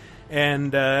revenge.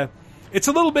 And it's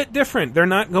a little bit different. They're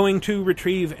not going to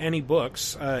retrieve any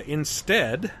books.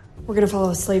 Instead, we're going to follow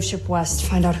a slave ship west,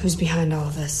 find out who's behind all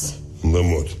of this.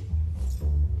 Then what?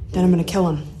 Then I'm going to kill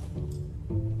him.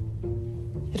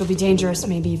 It'll be dangerous,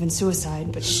 maybe even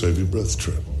suicide, but... Save your breath,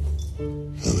 Trip.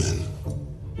 I'm in.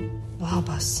 It'll help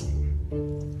us.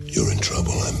 You're in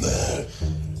trouble, I'm there.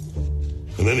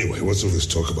 And anyway, what's all this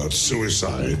talk about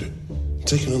suicide?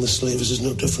 Taking on the slavers is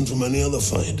no different from any other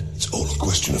fight. It's all a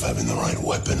question of having the right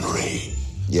weaponry.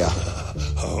 Yeah.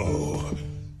 Oh.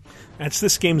 That's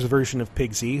this game's version of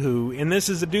Pigsy, who, in this,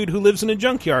 is a dude who lives in a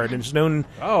junkyard and has known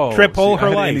Trip all her I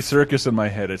had life. Andy Serkis in my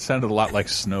head. It sounded a lot like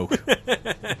Snoke.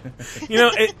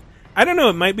 I don't know.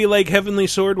 It might be like Heavenly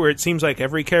Sword, where it seems like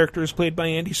every character is played by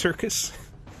Andy Serkis.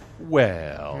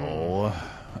 Well,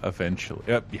 eventually.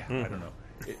 I don't know.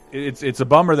 It's a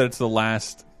bummer that it's the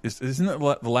last... Isn't it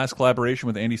the last collaboration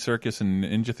with Andy Serkis and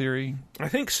Ninja Theory? I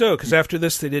think so, because after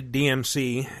this they did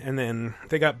DMC, and then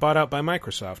they got bought out by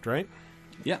Microsoft, right?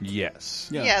 Yeah. Yes.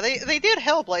 Yeah, they did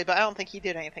Hellblade, but I don't think he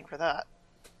did anything for that.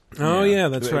 Oh, yeah,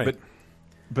 that's right.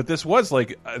 But this was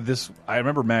like this. I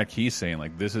remember Matt Key saying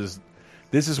like this is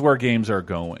where games are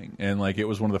going, and like it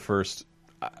was one of the first.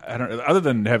 I don't other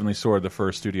than Heavenly Sword, the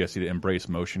first studio I see to embrace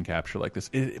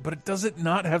does it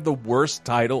not have the worst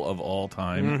title of all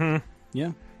time? Mm-hmm.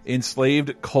 Yeah.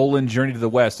 Enslaved: Journey to the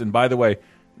West. And by the way,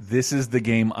 this is the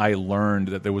game I learned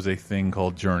that there was a thing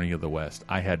called Journey of the West.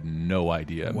 I had no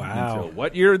idea. Wow. Until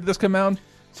what year did this come out?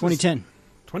 2010.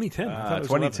 2010.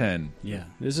 2010. Yeah.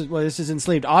 This is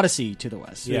Enslaved: Odyssey to the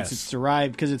West. Yes. It's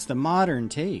derived because it's the modern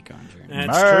take on Journey.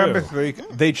 That's true.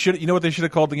 They should. You know what they should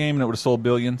have called the game, and it would have sold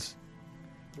billions.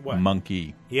 What?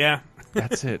 Monkey. Yeah.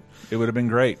 That's it. It would have been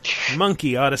great.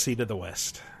 Monkey Odyssey to the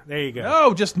West. There you go.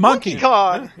 No, just Monkey.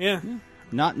 Kong. Yeah.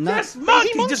 Not Just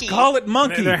Monkey. Just call it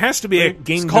Monkey. There has to be a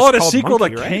game. Call it a called sequel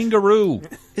Monkey, to right? Kangaroo.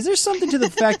 Is there something to the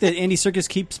fact that Andy Serkis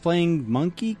keeps playing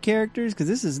monkey characters? Because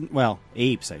this is,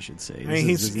 apes, I should say. I mean,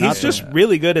 he's just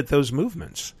really good at those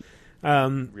movements.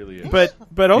 Really is.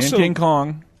 But also and King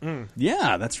Kong.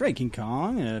 Yeah, that's right. King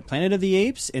Kong, Planet of the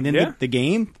Apes, and then the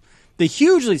game, the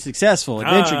hugely successful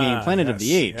adventure game, Planet of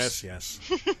the Apes. Yes.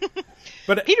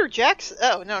 But Peter Jackson.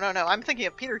 Oh no! I'm thinking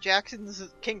of Peter Jackson's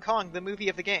King Kong, the movie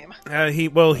of the game.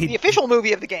 The official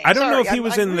movie of the game. I don't know if he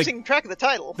was I'm in losing track of the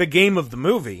title. The game of the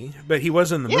movie, but he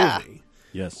was in the movie.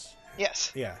 Yes.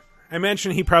 Yes. Yeah. I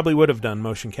imagine he probably would have done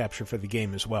motion capture for the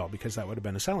game as well, because that would have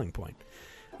been a selling point.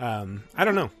 I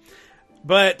don't know,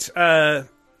 but I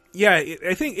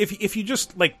think if you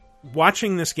just like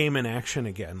watching this game in action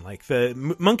again, like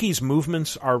the Monkey's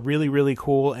movements are really, really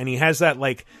cool, and he has that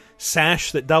like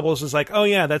sash that doubles as like, oh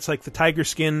yeah, that's like the tiger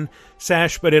skin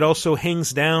sash, but it also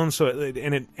hangs down, so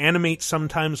it animates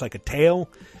sometimes like a tail,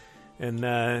 and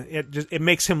it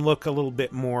makes him look a little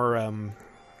bit more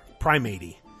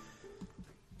primate-y.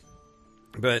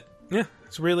 But yeah,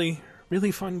 it's a really, really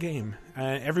fun game.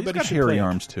 Everybody He's got should hairy play it.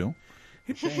 arms too.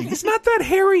 He's not that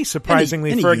hairy,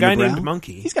 surprisingly, for a guy named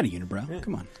Monkey. He's got a unibrow. Yeah.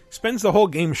 Come on. Spends the whole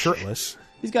game shirtless.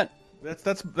 He's got...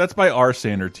 That's by our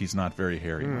standards, he's not very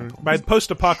hairy. By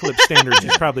post-apocalypse standards,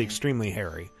 he's probably extremely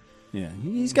hairy. Yeah,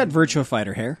 he's got Virtua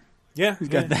Fighter hair. Yeah. He's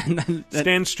got that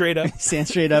Stand straight up. Stand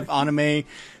straight up, anime.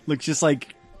 Looks just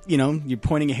like, you're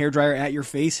pointing a hairdryer at your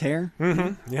face hair.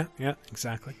 Mm-hmm. Yeah,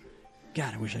 exactly.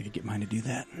 God, I wish I could get mine to do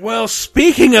that. Well,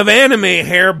 speaking of anime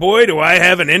hair, boy, do I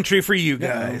have an entry for you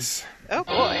guys. Oh,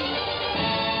 boy.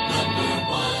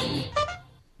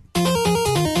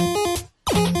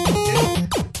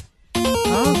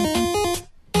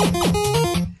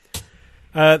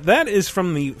 That is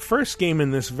from the first game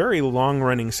in this very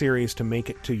long-running series to make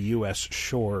it to U.S.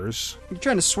 shores. You're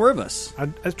trying to swerve us. I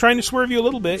was trying to swerve you a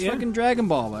little bit, It's yeah. fucking Dragon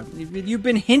Ball. You've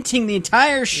been hinting the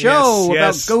entire show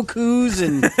about Gokus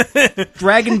and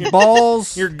Dragon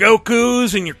Balls. Your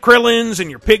Gokus and your Krillins and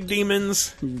your Pig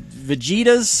Demons.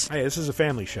 Vegetas. Hey, this is a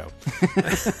family show.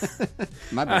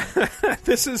 My bad.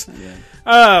 This is...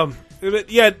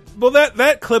 Yeah, well,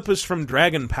 that clip was from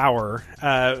Dragon Power,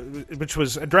 which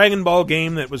was a Dragon Ball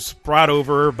game that was brought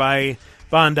over by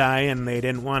Bandai, and they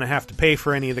didn't want to have to pay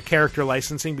for any of the character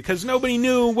licensing because nobody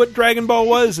knew what Dragon Ball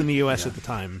was in the U.S. at the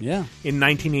time. Yeah. In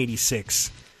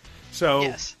 1986. So,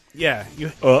 Yes. yeah.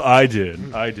 I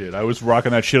did. I was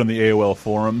rocking that shit on the AOL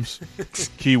forums.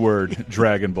 Keyword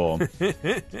Dragon Ball.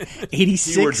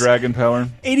 86. Keyword Dragon Power.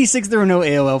 86, there were no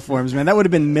AOL forums, man. That would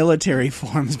have been military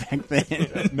forums back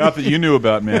then. Not that you knew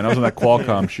about, man. I was on that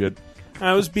Qualcomm shit.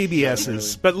 I was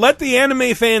BBS's. But let the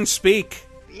anime fans speak.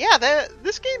 Yeah,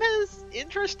 this game is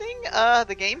interesting.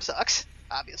 The game sucks,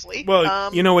 obviously.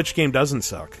 Well, you know which game doesn't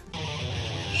suck.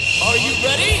 Are you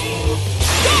ready?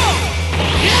 Go!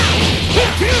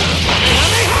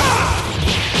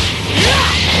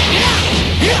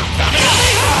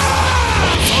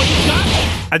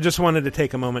 I just wanted to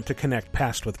take a moment to connect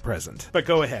past with present. But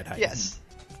go ahead, Heidi. Yes.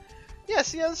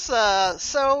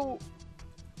 So,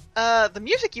 the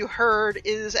music you heard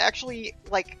is actually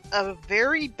like a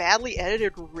very badly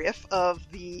edited riff of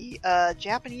the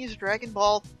Japanese Dragon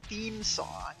Ball theme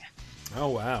song. Oh,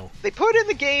 wow. They put it in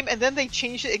the game, and then they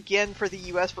changed it again for the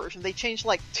US version. They changed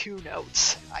like 2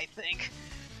 notes, I think.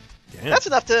 Damn. That's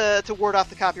enough to ward off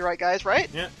the copyright guys, right?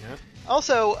 Yeah.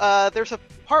 Also, there's a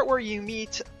part where you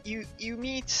meet,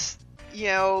 Master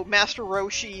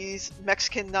Roshi's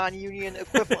Mexican non-union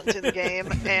equivalent in the game,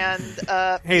 and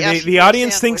hey, the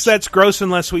audience thinks that's gross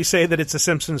unless we say that it's a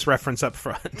Simpsons reference up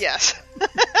front. Yes.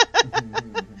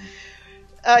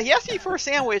 He asked you for a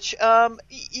sandwich.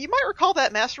 You might recall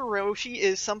that Master Roshi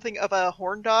is something of a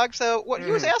horn dog, so what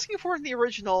he was asking for in the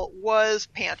original was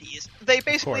panties. They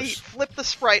basically flipped the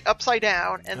sprite upside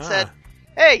down and said,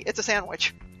 hey, it's a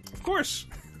sandwich. Of course.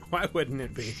 Why wouldn't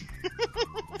it be?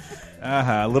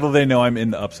 Little they know I'm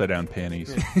in the upside down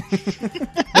panties.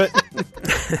 But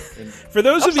for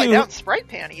those of you down sprite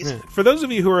panties. For those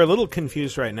of you who are a little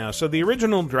confused right now, so the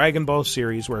original Dragon Ball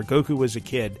series where Goku was a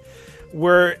kid,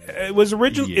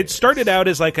 it started out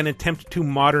as like an attempt to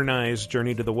modernize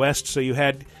Journey to the West. So you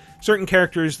had certain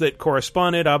characters that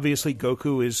corresponded. Obviously,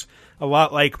 Goku is a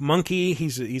lot like Monkey.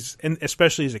 He's and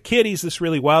especially as a kid, he's this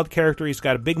really wild character. He's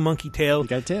got a big monkey tail. He's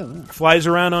got a tail. Yeah. Flies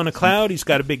around on a cloud. He's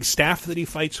got a big staff that he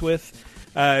fights with.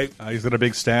 He's got a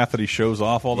big staff that he shows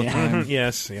off all the time.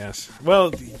 Yes.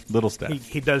 Well, little staff.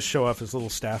 He does show off his little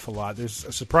staff a lot. There's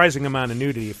a surprising amount of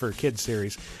nudity for a kid's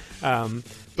series. So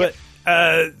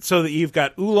that you've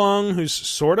got Oolong, who's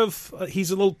sort of he's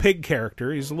a little pig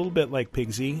character. He's a little bit like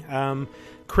Pigsy.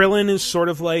 Krillin is sort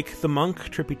of like the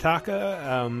monk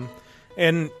Tripitaka,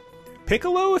 and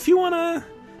Piccolo, if you want to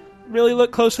really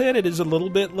look closely at it, is a little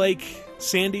bit like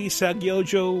Sandy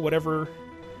Sagyojo, whatever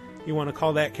you want to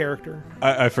call that character.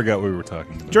 I forgot what we were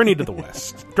talking about. Journey to the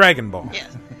West, Dragon Ball. Yeah,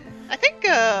 I think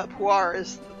Puar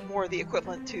is more the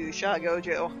equivalent to Shah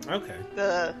Gojo. Okay.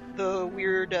 The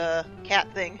weird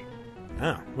cat thing.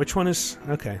 Oh, which one is...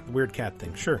 Okay, the weird cat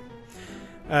thing, sure.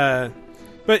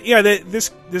 But yeah,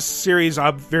 this series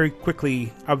very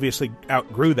quickly, obviously,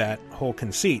 outgrew that whole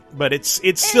conceit. But it's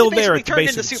still there at the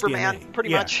base of its Superman, DNA. pretty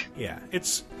much. Yeah,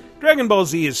 it's... Dragon Ball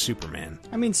Z is Superman.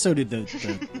 I mean, so did the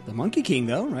Monkey King,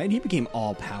 though, right? He became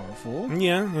all-powerful.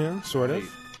 Yeah, sort of.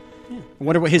 Yeah. I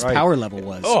wonder what his power level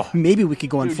was. Oh, maybe we could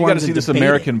go on forums. You got to see this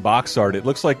American it. box art. It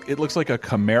looks like a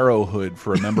Camaro hood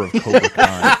for a member of Cobra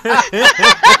Kai.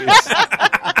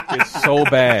 it's so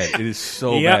bad. It is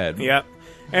so bad. Yep.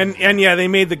 And yeah, they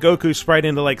made the Goku sprite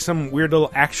into like some weird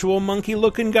little actual monkey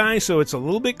looking guy, so it's a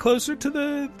little bit closer to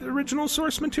the original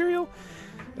source material.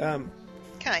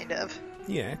 Kind of.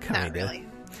 Yeah, kind of. Not really.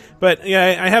 But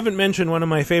yeah, I haven't mentioned one of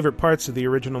my favorite parts of the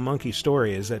original Monkey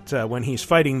story is that when he's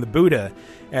fighting the Buddha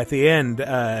at the end,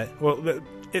 at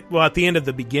the end of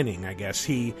the beginning, I guess,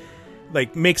 he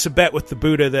like makes a bet with the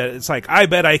Buddha that it's like, I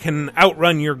bet I can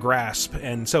outrun your grasp.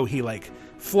 And so he like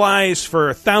flies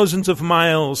for thousands of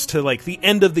miles to like the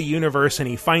end of the universe and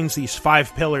he finds these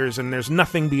 5 pillars and there's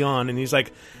nothing beyond. And he's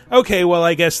like, okay, well,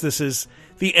 I guess this is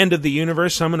the end of the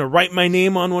universe, so I'm going to write my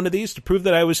name on one of these to prove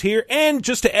that I was here, and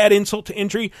just to add insult to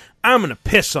injury, I'm going to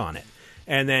piss on it.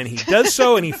 And then he does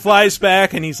so, and he flies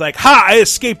back, and he's like, ha, I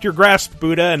escaped your grasp,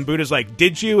 Buddha. And Buddha's like,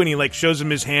 did you? And he like shows him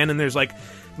his hand, and there's like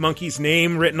Monkey's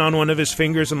name written on one of his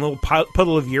fingers and a little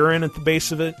puddle of urine at the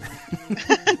base of it.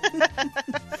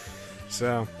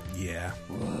 So, yeah.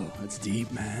 Whoa, that's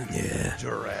deep, man. Yeah.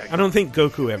 I don't think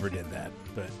Goku ever did that,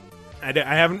 but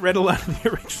I haven't read a lot of the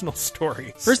original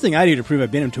stories. First thing I do to prove I've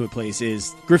been to a place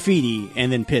is graffiti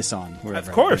and then piss on wherever.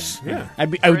 Of course, yeah. I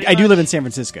do live in San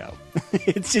Francisco.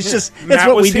 It's just that's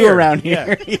what we do around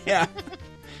here. Yeah.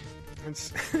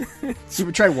 You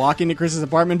ever tried walking to Chris's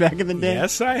apartment back in the day?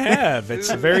 Yes, I have. It's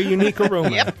a very unique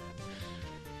aroma. Yep.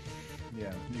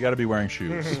 Yeah, you got to be wearing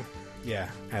shoes. Yeah,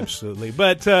 absolutely.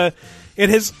 But it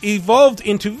has evolved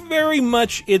into very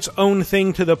much its own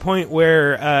thing to the point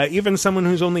where even someone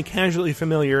who's only casually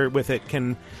familiar with it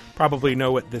can probably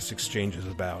know what this exchange is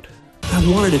about. I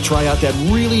wanted to try out that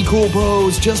really cool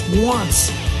pose just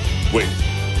once. Wait,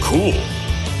 cool?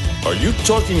 Are you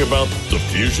talking about the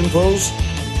fusion pose?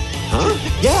 Huh?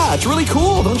 Yeah, it's really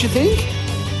cool, don't you think?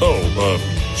 Oh,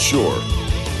 sure.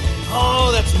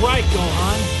 Oh, that's right,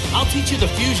 Gohan. I'll teach you the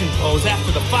fusion pose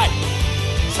after the fight.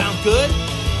 Sound good?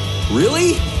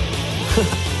 Really?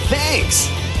 Thanks.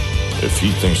 If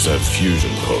he thinks that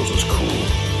fusion pose is cool,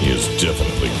 he is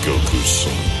definitely Goku's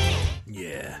son.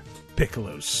 Yeah,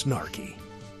 Piccolo's snarky.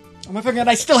 Oh my fucking god,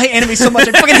 I still hate anime so much.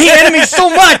 I fucking hate anime so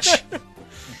much!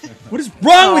 What is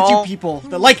wrong with you people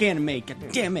that like anime? God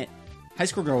damn it. High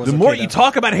School Girl was The more you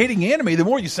talk about hating anime, the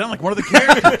more you sound like one of the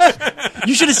characters.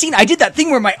 You should have seen. I did that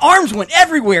thing where my arms went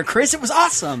everywhere, Chris. It was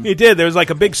awesome. He did. There was like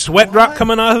a big sweat drop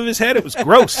coming off of his head. It was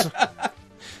gross.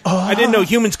 I didn't know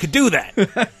humans could do that.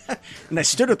 And I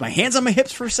stood with my hands on my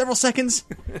hips for several seconds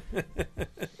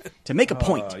to make a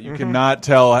point. You cannot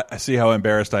see how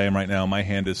embarrassed I am right now. My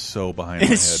hand is so behind my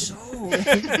head.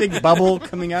 So big bubble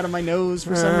coming out of my nose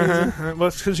for some reason. Well,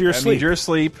 it's because you're asleep. You're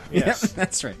asleep. Yes. Yep,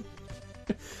 that's right.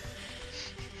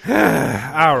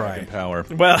 All right. Power.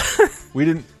 Well, we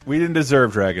didn't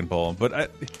deserve Dragon Ball,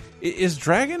 but is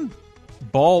Dragon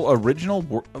Ball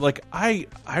original? Like I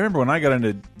remember when I got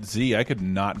into Z, I could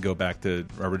not go back to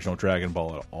original Dragon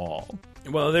Ball at all.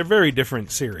 Well, they're very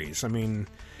different series. I mean,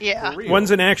 Yeah.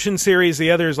 one's an action series, the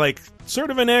other's like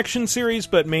sort of an action series,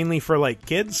 but mainly for like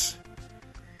kids.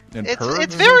 And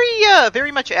It's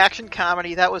very much action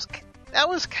comedy. That was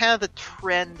kind of the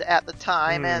trend at the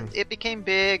time, and it became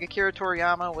big. Akira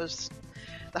Toriyama was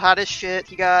the hottest shit.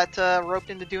 He got roped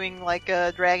into doing like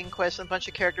Dragon Quest and a bunch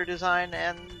of character design,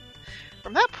 and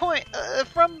from that point,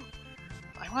 from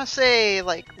I want to say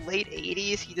like late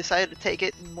 80s, he decided to take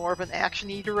it in more of an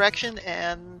action-y direction,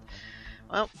 and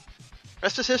well,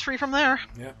 rest is history from there.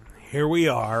 Yeah, here we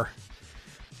are.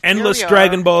 Endless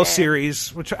Dragon Ball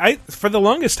series, which for the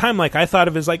longest time, like I thought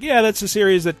of as like, yeah, that's a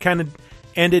series that kind of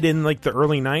ended in like the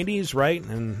early 90s, right?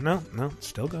 And no, it's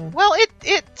still going. Well, it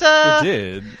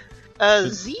did.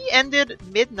 Z ended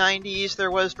mid 90s. There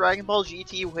was Dragon Ball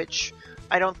GT, which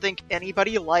I don't think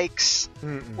anybody likes,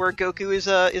 where Goku is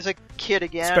a kid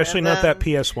again. Especially and not that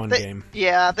PS1 game.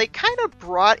 Yeah, they kind of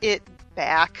brought it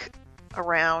back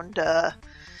around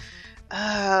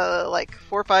like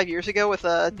 4 or 5 years ago with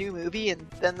a new movie, and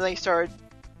then they started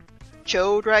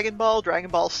Dragon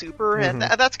Ball Super, and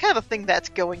that's kind of a thing that's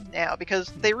going now, because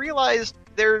they realized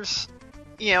there's,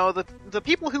 the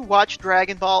people who watch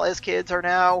Dragon Ball as kids are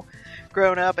now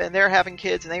grown up, and they're having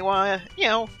kids, and they want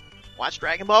to, watch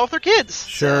Dragon Ball with their kids.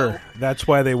 Sure, so, that's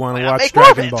why they want to watch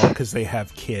Dragon Ball, because they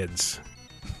have kids.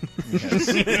 Yes.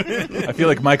 I feel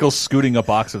like Michael's scooting a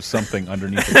box of something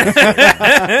underneath it.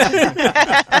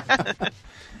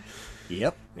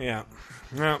 Yep. Yeah.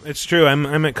 No, it's true.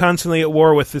 I'm constantly at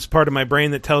war with this part of my brain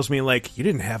that tells me, like, you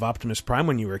didn't have Optimus Prime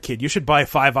when you were a kid. You should buy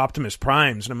 5 Optimus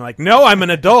Primes. And I'm like, no, I'm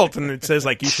an adult. And it says,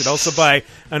 like, you should also buy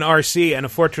an RC and a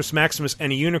Fortress Maximus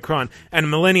and a Unicron and a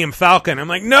Millennium Falcon. I'm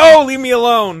like, no, leave me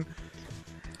alone.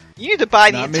 You need to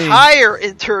buy the entire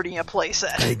Eternia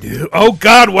playset. I do. Oh,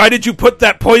 God, why did you put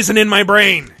that poison in my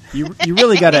brain? You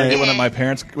really got to... When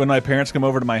my parents come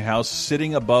over to my house,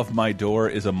 sitting above my door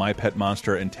is a My Pet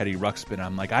Monster and Teddy Ruxpin.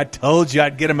 I'm like, I told you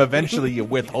I'd get him eventually, you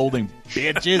withholding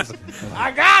bitches.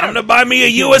 I got him to buy me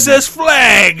a USS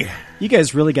Flag. You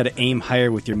guys really got to aim higher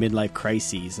with your midlife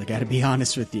crises. I got to be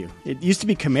honest with you. It used to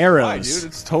be Camaros. Why, dude?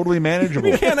 It's totally manageable.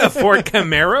 You can't afford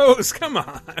Camaros. Come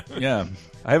on. Yeah.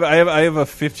 I have a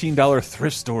 $15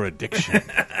 thrift store addiction.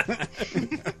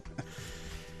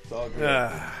 It's all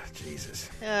good. Jesus.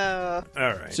 All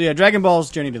right. So yeah, Dragon Ball's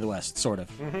Journey to the West, sort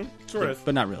of. Sort of.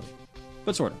 But not really.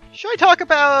 But sort of. Should I talk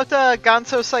about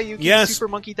Gonzo Sayuki's Yes. Super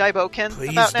Monkey Daiboken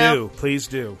Please about now? Please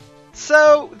do.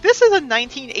 So, this is a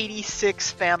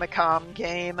 1986 Famicom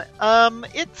game.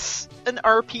 It's an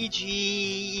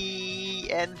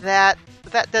RPG, and that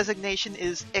designation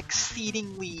is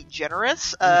exceedingly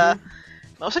generous.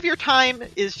 Most of your time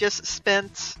is just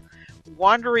spent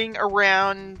wandering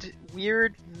around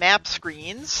weird map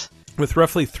screens. With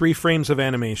roughly 3 frames of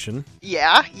animation.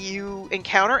 Yeah, you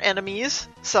encounter enemies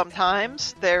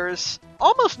sometimes. There's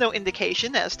almost no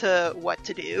indication as to what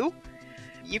to do.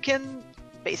 You can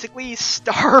basically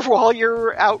starve while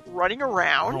you're out running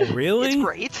around. Oh, really? It's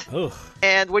great. Ugh.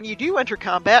 And when you do enter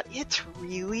combat, it's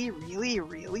really, really,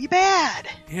 really bad.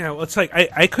 Yeah, well, it's like,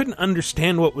 I couldn't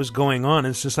understand what was going on.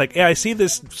 It's just like, yeah, I see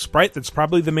this sprite that's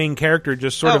probably the main character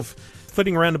just sort of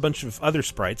flitting around a bunch of other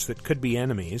sprites that could be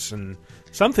enemies, and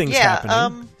something's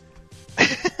happening.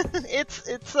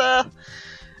 It's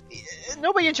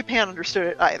nobody in Japan understood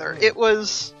it either. It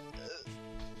was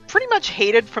pretty much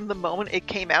hated from the moment it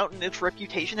came out, and its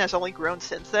reputation has only grown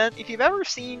since then. If you've ever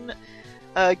seen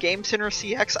Game Center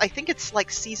CX, I think it's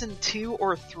like season 2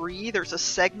 or 3, there's a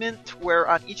segment where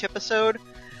on each episode,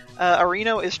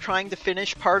 Arino is trying to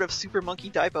finish part of Super Monkey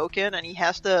Daiboken, and he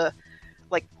has to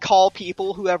call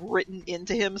people who have written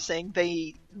into him saying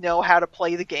they know how to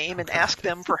play the game and ask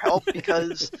them for help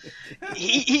because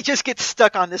he just gets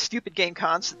stuck on this stupid game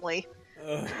constantly.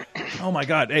 Oh my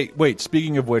god. Hey, wait,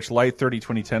 speaking of which, Light 30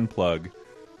 2010 plug,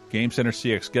 Game Center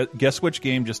CX. Guess which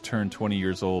game just turned 20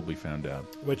 years old, we found out.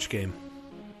 Which game?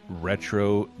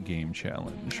 Retro Game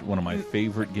Challenge. One of my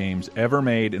favorite games ever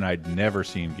made, and I'd never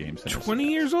seen Game Center 20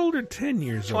 years old or 10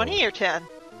 years 20 old? 20 or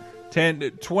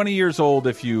 10? 20 years old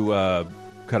if you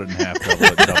cut it in half.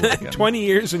 Double it again. 20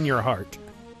 years in your heart.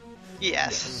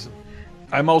 Yes.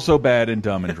 I'm also bad and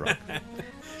dumb and drunk.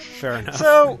 Fair enough.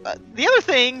 So, the other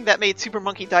thing that made Super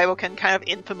Monkey Daiboken kind of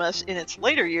infamous in its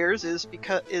later years is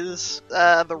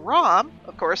the ROM,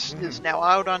 of course, is now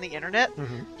out on the internet.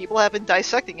 People have been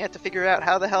dissecting it to figure out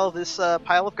how the hell this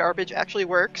pile of garbage actually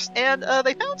works, and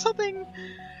they found something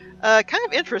kind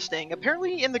of interesting.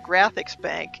 Apparently in the graphics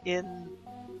bank, in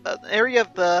an area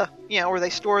of the, where they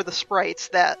store the sprites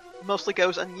that mostly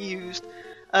goes unused,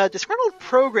 a disgruntled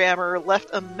programmer left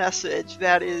a message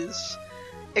that is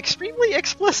extremely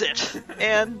explicit,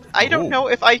 and I don't know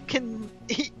if I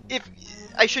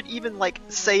should even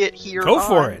say it here. Go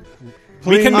for it.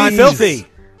 We can be filthy.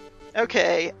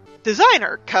 Okay.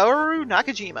 Designer Kaoru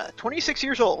Nakajima, 26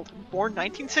 years old, born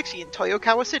 1960 in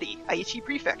Toyokawa City, Aichi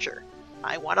Prefecture.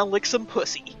 I want to lick some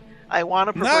pussy. I want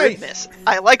to prefer miss.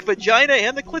 I like vagina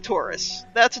and the clitoris.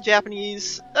 That's a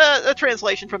Japanese, a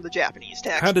translation from the Japanese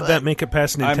text. How did that make it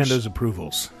past Nintendo's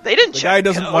approvals? They didn't. The guy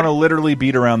doesn't want to literally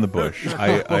beat around the bush.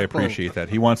 I appreciate that.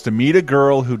 He wants to meet a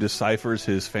girl who deciphers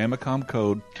his Famicom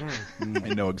code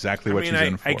and know exactly what she's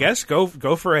in for. I guess go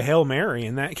for a Hail Mary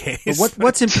in that case. But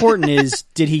what's important is,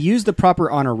 did he use the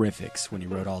proper honorifics when he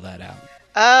wrote all that out?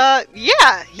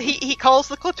 Yeah, he calls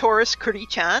the clitoris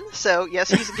Kuri-chan, so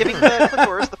yes, he's giving the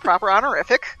clitoris the proper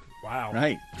honorific. Wow.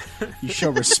 Right. You show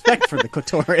respect for the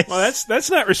clitoris. Well, that's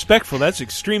not respectful, that's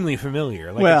extremely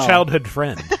familiar, like a childhood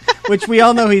friend. Which we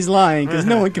all know he's lying, because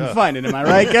no one can find it, am I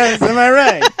right, guys? Am I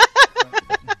right?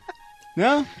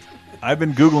 No? I've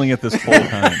been Googling it this whole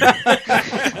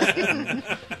time.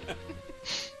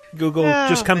 Google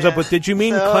just comes up with, did you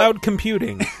mean cloud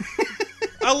computing?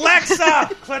 Alexa,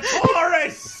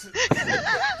 clitoris!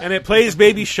 And it plays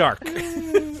Baby Shark.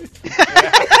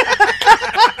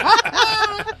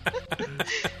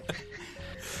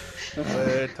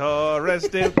 Clitoris,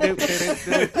 clitoris,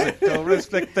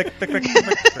 flick, flick, flick, flick.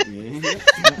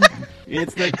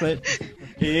 It's the clit.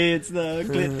 It's the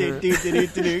clit.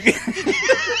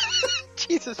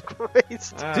 Jesus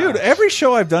Christ. Dude, every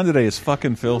show I've done today is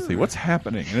fucking filthy. What's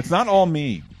happening? And it's not all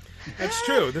me. That's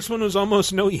true. This one was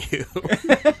almost no you. What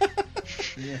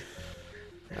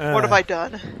have I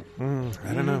done?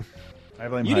 I don't know. I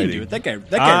blame You Heidi. didn't do it. That guy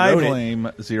wrote it. I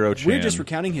blame Zero Chan. We're just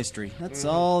recounting history. That's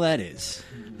all that is.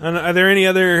 And are there any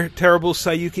other terrible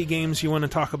Sayuki games you want to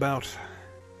talk about?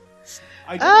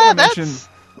 I did want to mention...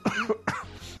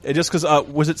 just because...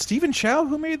 was it Stephen Chow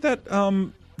who made that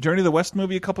Journey to the West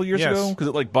movie a couple years ago? Because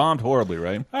it bombed horribly,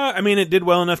 right? I mean, it did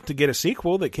well enough to get a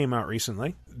sequel that came out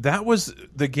recently. That was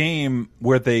the game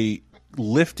where they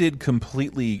lifted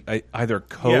completely either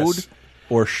code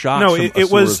or shots from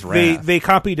it was Asura's Wrath. they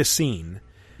copied a scene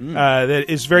that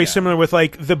is very similar with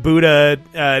the Buddha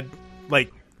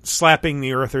slapping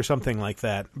the earth or something like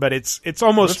that. But it's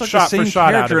almost it's shot the same for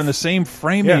shot character out of and the same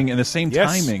framing and the same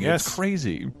timing. Yes. It's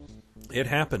crazy. It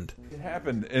happened.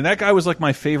 And that guy was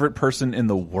my favorite person in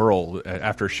the world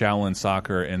after Shaolin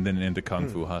Soccer and then into Kung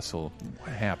Fu Hustle.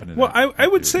 What happened? I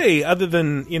would say, other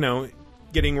than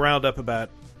getting riled up about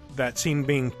that scene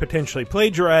being potentially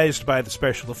plagiarized by the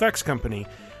special effects company,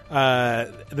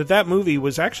 that movie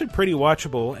was actually pretty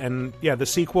watchable. And yeah, the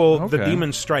sequel, The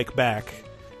Demons Strike Back,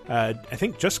 I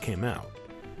think just came out.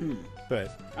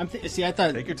 But I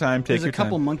thought take your time. There's a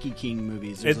couple Monkey King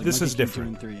movies. This Monkey is King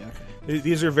different. 2 and 3. Okay.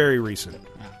 These are very recent.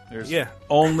 There's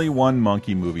only one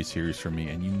monkey movie series for me,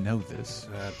 and you know this.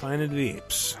 Planet of the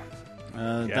Apes.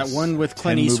 That one with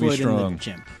Clint Eastwood and the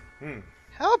chimp.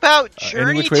 How about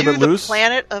Journey to the Loose?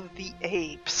 Planet of the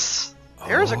Apes?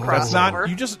 There's a crossover.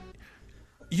 That's not.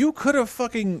 You could have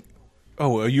fucking.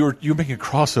 Oh, you're making a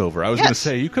crossover. I was going to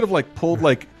say you could have pulled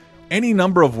any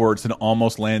number of words and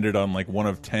almost landed on one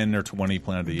of 10 or 20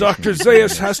 Planet of the Apes. Dr.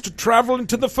 Zaius has to travel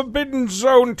into the Forbidden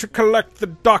Zone to collect the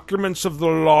documents of the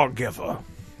lawgiver.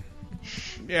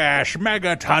 Yes,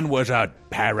 Megaton was a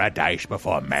paradise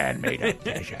before man made a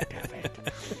desert of it.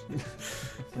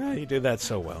 You do that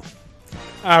so well.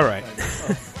 All right.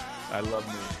 I love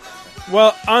movies.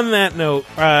 Well, on that note,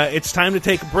 it's time to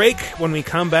take a break. When we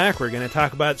come back, we're going to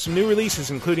talk about some new releases,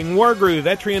 including Wargroove,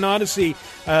 Etrian Odyssey,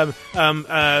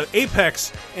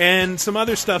 Apex, and some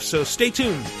other stuff, so stay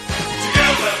tuned.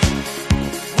 Together,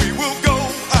 we will go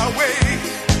our way.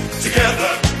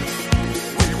 Together,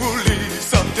 we will lead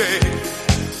someday.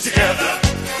 Together,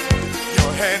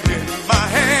 your hand in my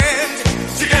hand.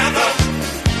 Together,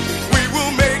 we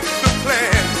will make the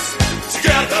plans.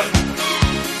 Together,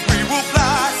 we will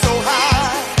fly so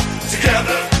high.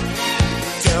 Together,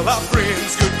 tell our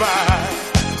friends goodbye.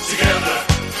 Together,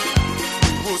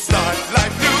 we will start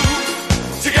life new.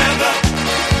 Together,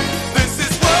 this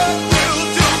is what we'll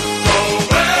do. Go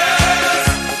west,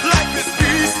 life is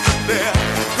peace there.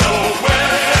 Go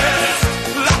west,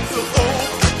 lots of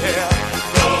hope there.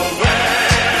 Go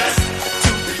west,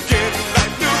 to begin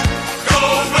life new. Go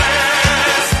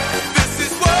west, this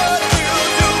is what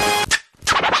we'll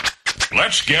do.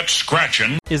 Let's get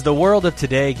scratching. Is the world of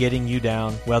today getting you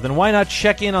down? Well, then why not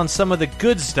check in on some of the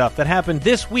good stuff that happened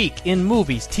this week in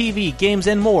movies, TV, games,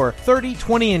 and more 30,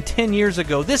 20, and 10 years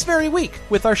ago this very week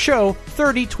with our show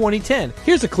 30, 20, 10.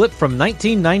 Here's a clip from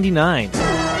 1999.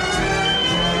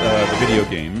 The video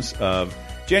games of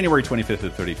January 25th to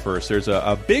 31st. There's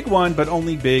a big one, but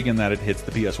only big in that it hits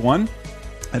the PS1.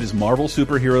 That is Marvel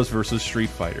Superheroes versus Street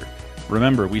Fighter.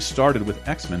 Remember, we started with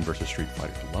X-Men versus Street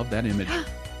Fighter. Love that image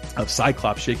of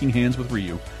Cyclops shaking hands with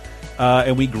Ryu.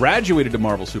 And we graduated to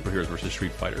Marvel Superheroes versus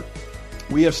Street Fighter.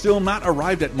 We have still not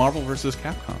arrived at Marvel versus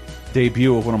Capcom.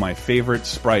 Debut of one of my favorite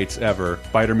sprites ever.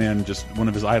 Spider-Man, just one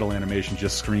of his idle animations,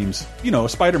 just screams, a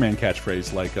Spider-Man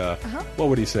catchphrase like, what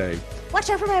would he say? Watch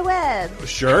out for my web.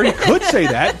 Sure, he could say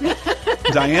that.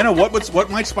 Diana, what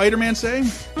might Spider-Man say?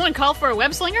 Someone call for a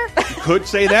web slinger? He could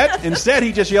say that. Instead,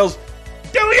 he just yells,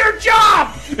 "Do your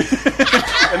job!"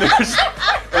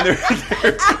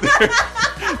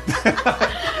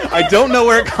 I don't know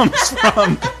where it comes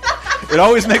from. It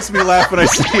always makes me laugh when I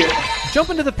see it. Jump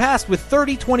into the past with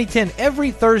 30, 20, 10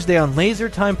 every Thursday on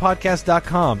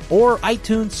LaserTimePodcast.com or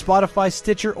iTunes, Spotify,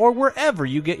 Stitcher, or wherever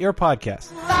you get your podcasts.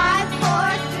 5,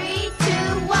 4, 3, 2,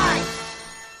 1.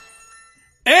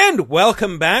 And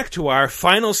welcome back to our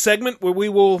final segment where we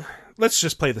will... Let's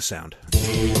just play the sound.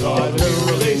 These are the new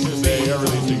releases, they are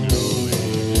releasing new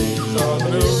releases. These are the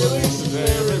new releases,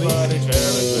 everybody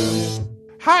challenge them.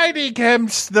 Heidi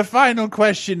Kemps, the final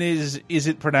question is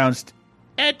it pronounced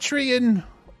Etrian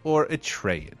or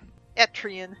Atrean?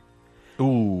 Etrian.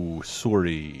 Ooh,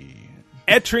 sorry.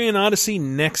 Etrian Odyssey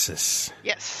Nexus.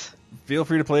 Yes. Feel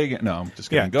free to play again. No, I'm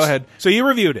just kidding. Go ahead. So you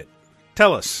reviewed it.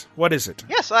 Tell us, what is it?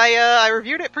 Yes, I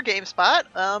reviewed it for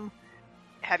GameSpot.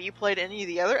 Have you played any of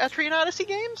the other Etrian Odyssey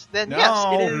games? Then No, yes,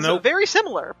 it is nope. very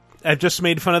similar. I've just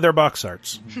made fun of their box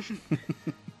arts.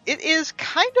 It is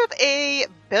kind of a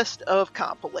best of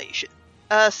compilation.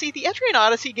 See, the Etrian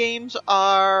Odyssey games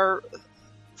are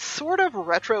sort of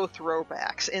retro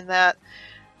throwbacks in that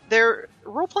they're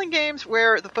role-playing games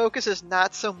where the focus is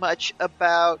not so much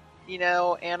about,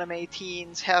 anime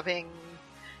teens having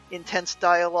intense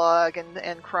dialogue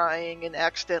and crying and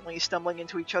accidentally stumbling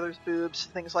into each other's boobs,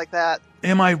 things like that.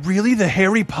 Am I really the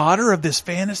Harry Potter of this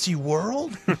fantasy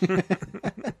world?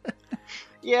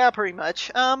 Yeah, pretty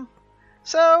much.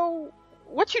 So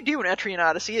what you do in Etrian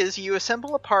Odyssey is you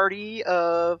assemble a party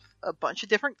of a bunch of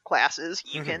different classes.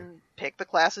 You can pick the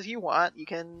classes you want. You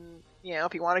can,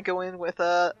 if you want to go in with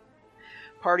a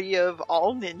party of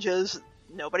all ninjas,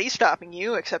 nobody's stopping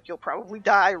you, except you'll probably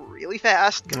die really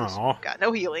fast because you've got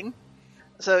no healing.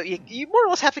 So you more or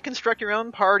less have to construct your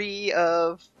own party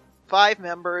of 5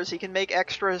 members. You can make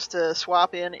extras to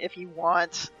swap in if you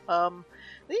want. Then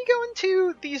you go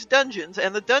into these dungeons,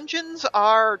 and the dungeons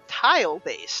are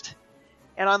tile-based.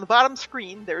 And on the bottom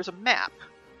screen, there's a map.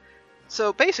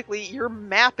 So basically, you're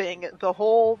mapping the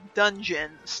whole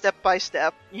dungeon step by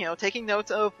step, taking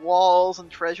notes of walls and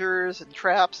treasures and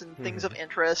traps and things of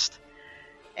interest.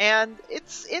 And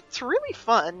it's really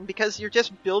fun because you're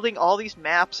just building all these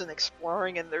maps and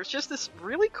exploring, and there's just this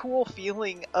really cool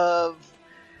feeling of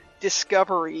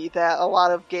discovery that a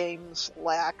lot of games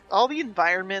lack. All the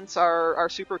environments are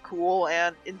super cool,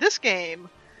 and in this game,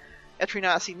 Etrian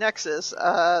Odyssey Nexus,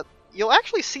 you'll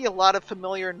actually see a lot of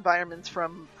familiar environments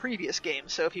from previous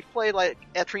games. So if you've played like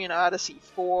Etrian Odyssey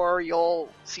 4, you'll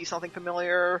see something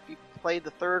familiar. If you've played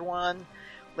the third one,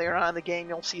 later on in the game,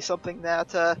 you'll see something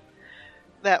that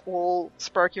will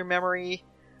spark your memory.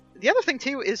 The other thing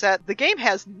too is that the game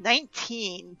has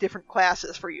 19 different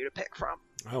classes for you to pick from.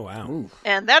 Oh wow. Ooh.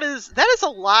 And that is a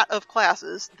lot of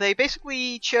classes. They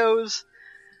basically chose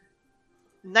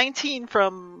 19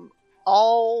 from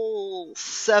all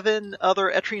 7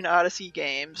 other Etrian Odyssey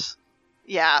games.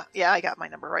 Yeah, I got my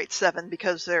number right, 7,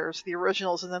 because there's the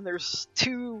originals and then there's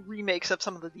 2 remakes of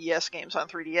some of the DS games on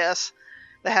 3DS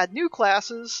that had new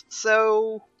classes.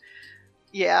 So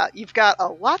yeah, you've got a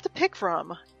lot to pick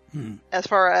from as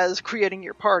far as creating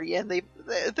your party, and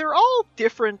they're all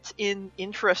different in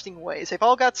interesting ways. They've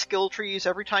all got skill trees.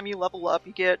 Every time you level up,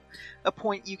 you get a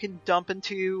point you can dump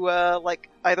into like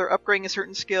either upgrading a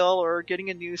certain skill or getting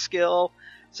a new skill.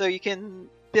 So you can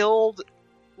build,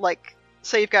 like,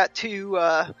 say you've got two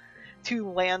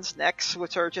Land's Necks,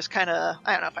 which are just kind of,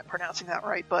 I don't know if I'm pronouncing that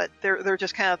right, but they're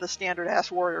just kind of the standard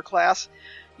ass warrior class.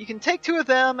 You can take 2 of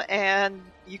them and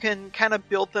you can kind of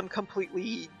build them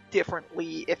completely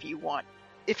differently if you want.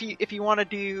 If you want to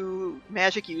do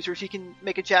magic users, you can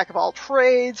make a jack of all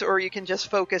trades, or you can just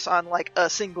focus on like a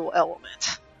single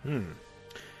element.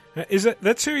 Is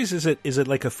that series? Is it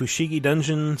like a Fushigi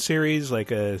Dungeon series?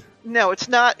 Like a No, it's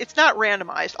not. It's not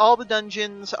randomized. All the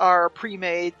dungeons are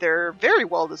pre-made. They're very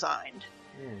well designed.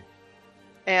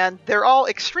 And they're all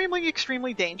extremely,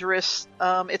 extremely dangerous.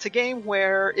 It's a game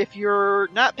where if you're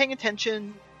not paying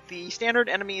attention, the standard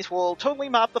enemies will totally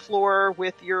mop the floor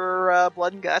with your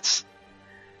blood and guts.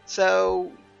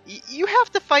 So you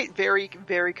have to fight very,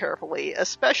 very carefully,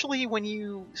 especially when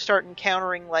you start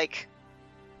encountering, like,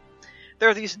 there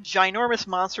are these ginormous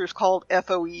monsters called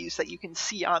FOEs that you can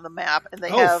see on the map, and they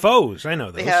have foes. I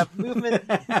know those. They have movement.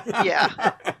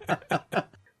 Yeah.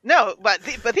 No, but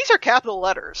these are capital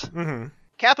letters. Mm-hmm.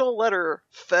 Capital letter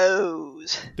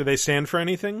foes. Do they stand for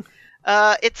anything?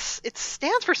 It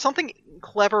stands for something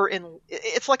clever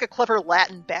it's like a clever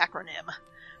Latin backronym,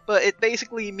 but it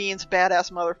basically means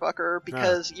badass motherfucker,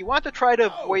 because you want to try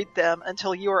to avoid them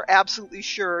until you are absolutely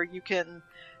sure you can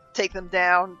take them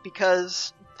down,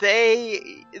 because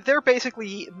they're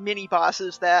basically mini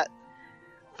bosses that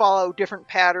follow different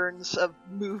patterns of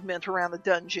movement around the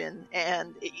dungeon,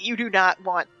 and you do not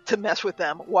want to mess with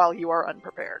them while you are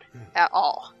unprepared at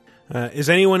all. Is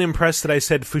anyone impressed that I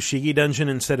said Fushigi Dungeon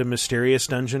instead of Mysterious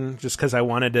Dungeon, just because I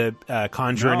wanted to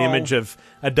conjure an image of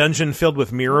a dungeon filled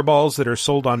with mirror balls that are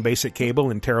sold on basic cable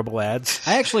in terrible ads?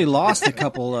 I actually lost a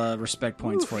couple respect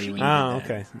points for you when you did that.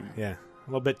 Okay. Yeah. A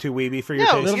little bit too weeby for your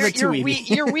taste.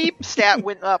 Your weeb stat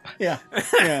went up. Yeah.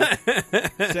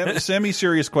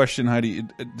 Semi-serious question, Heidi.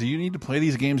 Do you need to play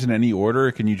these games in any order,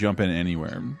 or can you jump in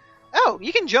anywhere? Oh,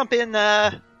 you can jump in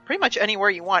pretty much anywhere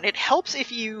you want. It helps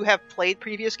if you have played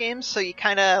previous games, so you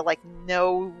kind of like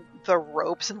know the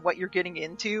ropes and what you're getting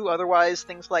into. Otherwise,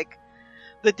 things like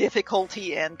the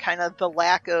difficulty and kind of the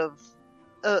lack of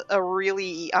a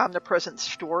really omnipresent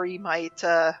story might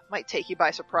take you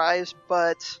by surprise.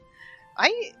 But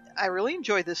I really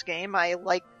enjoyed this game. I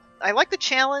like the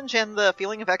challenge and the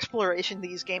feeling of exploration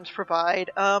these games provide.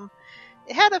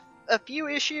 It had a few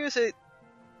issues.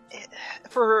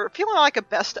 For feeling like a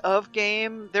best of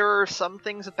game, there are some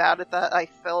things about it that I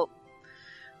felt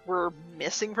were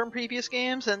missing from previous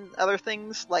games, and other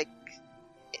things like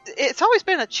it's always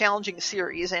been a challenging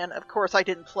series, and of course I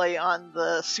didn't play on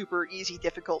the super easy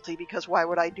difficulty, because why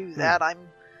would I do that? I'm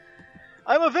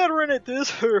a veteran at this.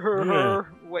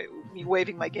 Me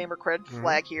waving my gamer cred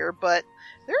flag here, but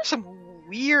there are some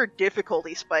weird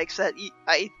difficulty spikes that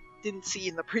I didn't see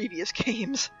in the previous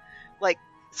games. Like,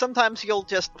 sometimes you'll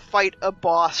just fight a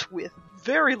boss with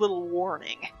very little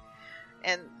warning,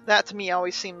 and that to me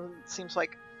always seems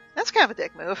like that's kind of a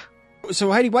dick move.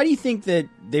 So Heidi, why do you think that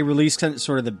they released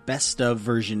sort of the best of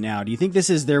version now? Do you think this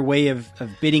is their way of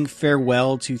bidding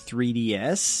farewell to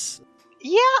 3DS?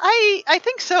 Yeah, I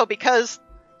think so, because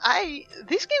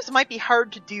these games might be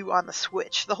hard to do on the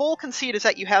Switch. The whole conceit is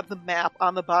that you have the map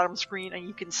on the bottom screen and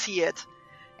you can see it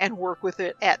and work with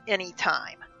it at any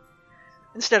time,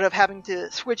 instead of having to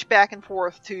switch back and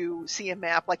forth to see a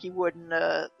map like you would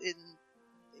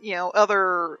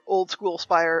other old school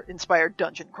inspired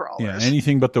dungeon crawlers. Yeah,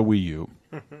 anything but the Wii U.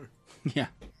 Yeah.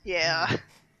 Yeah.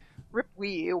 Rip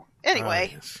Wii U.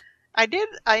 Anyway, yes.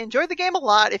 I enjoyed the game a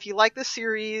lot. If you like this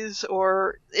series,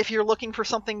 or if you're looking for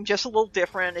something just a little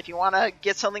different, if you want to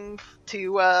get something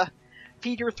to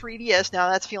feed your 3DS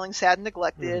now that's feeling sad and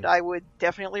neglected, I would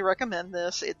definitely recommend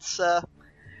this. It's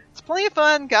plenty of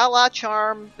fun, got a lot of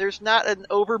charm. There's not an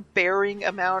overbearing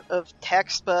amount of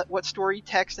text, but what story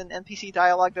text and NPC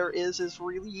dialogue there is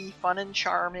really fun and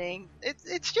charming.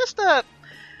 It's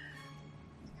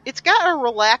got a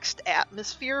relaxed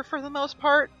atmosphere for the most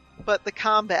part, but the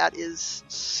combat is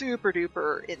super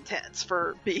duper intense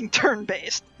for being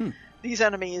turn-based. These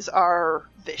enemies are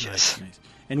vicious. Nice.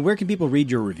 And where can people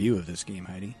read your review of this game,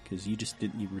 Heidi? Because you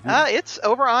reviewed it. It's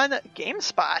over on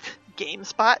GameSpot,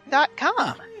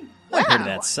 GameSpot.com. I heard of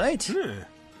that site.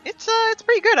 It's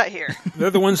pretty good, I hear. They're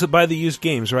the ones that buy the used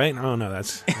games, right? Oh no,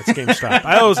 that's GameStop.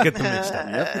 I always get them mixed up.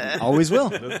 Yep, always will.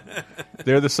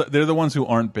 They're the ones who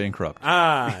aren't bankrupt.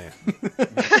 Yeah.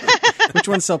 Which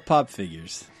ones sell pop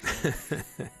figures?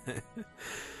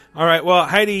 All right, well,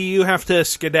 Heidi, you have to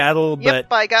skedaddle, but... Yep,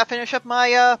 I gotta finish up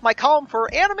my my column for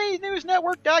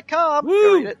AnimeNewsNetwork.com.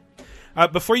 Woo! Read it.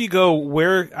 Before you go,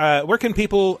 where can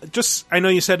people... I know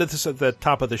you said this at the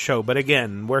top of the show, but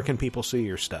again, where can people see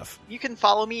your stuff? You can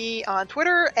follow me on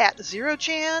Twitter at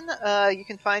ZeroChan. You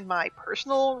can find my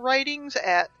personal writings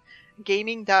at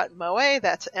gaming.moe,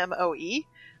 that's M-O-E.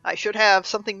 I should have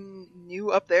something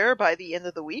new up there by the end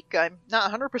of the week. I'm not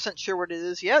 100% sure what it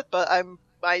is yet, but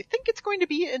I think it's going to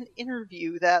be an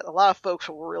interview that a lot of folks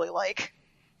will really like.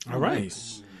 All right.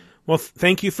 Nice. Well,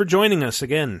 thank you for joining us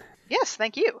again. Yes,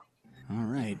 thank you. All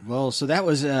right. Well, so that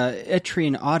was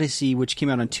Etrian Odyssey, which came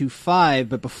out on 2.5.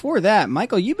 But before that,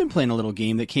 Michael, you've been playing a little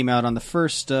game that came out on the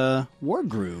first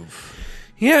Wargroove.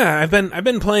 Yeah, I've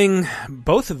been playing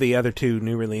both of the other two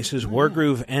new releases,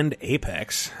 Wargroove and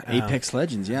Apex. Apex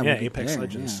Legends, yeah. Yeah, Apex there,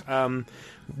 Legends. Yeah.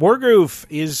 Wargroove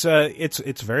is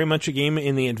it's very much a game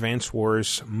in the Advance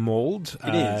Wars mold.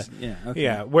 It is, yeah. Okay.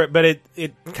 Yeah, but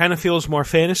it kind of feels more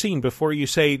fantasy. And before you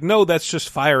say no, that's just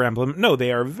Fire Emblem. No,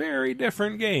 they are very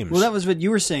different games. Well, that was what you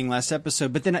were saying last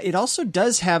episode. But then it also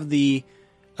does have a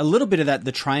little bit of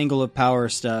the triangle of power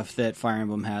stuff that Fire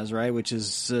Emblem has, right? Which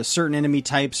is certain enemy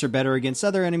types are better against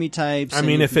other enemy types. I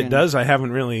mean, if it does, I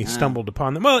haven't really stumbled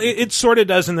upon them. Well, it sort of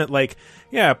does in that, like,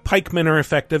 yeah, pikemen are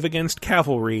effective against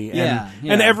cavalry,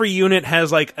 and every unit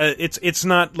has it's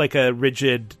not like a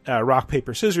rigid rock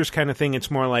paper scissors kind of thing.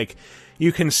 It's more like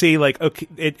you can see, like, okay,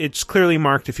 it's clearly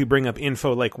marked if you bring up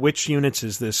info, like which units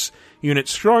is this unit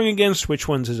strong against, which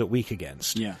ones is it weak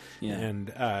against. Yeah.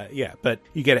 And but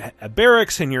you get a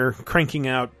barracks and you're cranking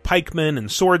out pikemen and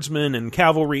swordsmen and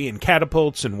cavalry and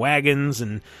catapults and wagons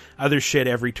and other shit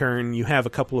every turn. You have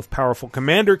a couple of powerful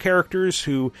commander characters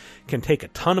who can take a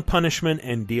ton of punishment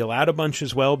and deal out a bunch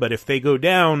as well, but if they go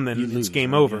down, then it's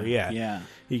game over. Yeah.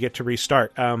 You get to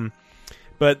restart.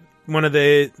 But one of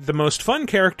the most fun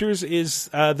characters is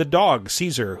the dog,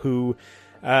 Caesar, who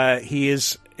he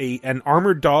is an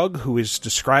armored dog who is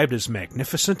described as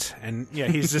magnificent. And yeah,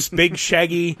 he's this big,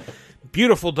 shaggy,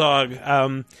 beautiful dog.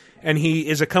 And he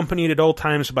is accompanied at all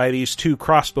times by these two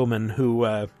crossbowmen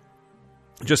who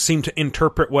just seem to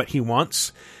interpret what he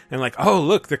wants. And like, oh,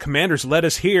 look, the commander's led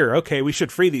us here. Okay, we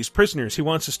should free these prisoners. He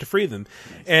wants us to free them.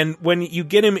 Nice. And when you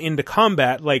get him into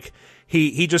combat, like,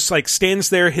 he just like stands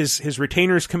there, his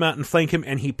retainers come out and flank him,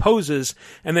 and he poses,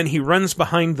 and then he runs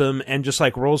behind them and just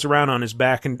like rolls around on his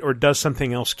back or does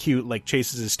something else cute, like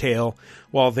chases his tail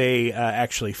while they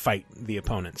actually fight the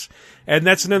opponents. And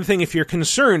that's another thing, if you're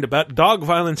concerned about dog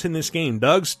violence in this game,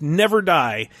 dogs never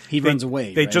die. He runs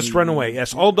away. They just run away.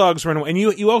 Yes, all dogs run away. And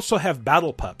you also have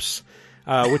battle pups.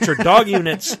 Which are dog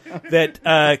units that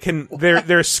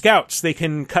they're scouts. They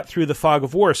can cut through the fog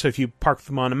of war. So if you park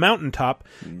them on a mountaintop,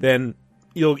 then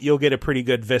you'll get a pretty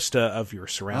good vista of your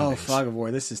surroundings. Oh, fog of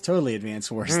war! This is totally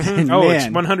Advanced Wars. Mm-hmm. Oh, it's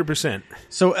 100%.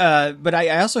 So, but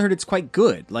I also heard it's quite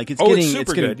good. Like it's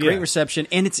getting great reception,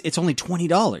 and it's only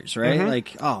 $20, right? Mm-hmm.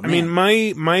 Like, oh man. I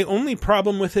mean, my only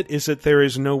problem with it is that there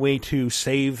is no way to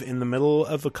save in the middle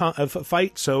of a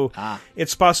fight. So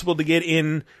it's possible to get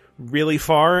in really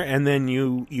far, and then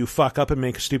you fuck up and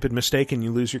make a stupid mistake and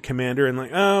you lose your commander, and like,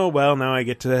 oh well, now I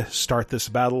get to start this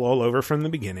battle all over from the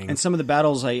beginning. And some of the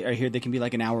battles I hear they can be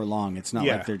like an hour long. It's not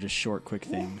like they're just short, quick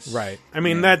things. Right. I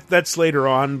mean that's later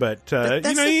on, but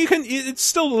it's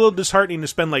still a little disheartening to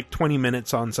spend like 20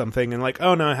 minutes on something and like,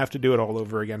 oh no, I have to do it all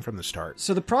over again from the start.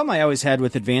 So the problem I always had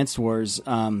with Advanced Wars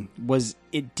was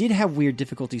it did have weird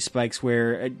difficulty spikes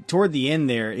where toward the end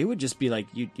there, it would just be like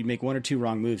you'd make one or two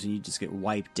wrong moves and you just get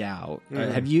wiped out.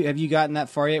 Have you gotten that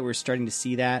far yet? We're starting to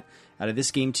see that out of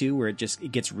this game too, where it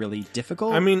gets really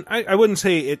difficult. I mean, I wouldn't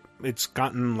say it's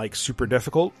gotten like super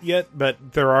difficult yet, but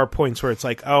there are points where it's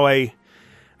like, oh, I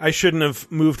shouldn't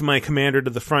have moved my commander to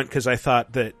the front because I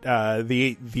thought that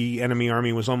the enemy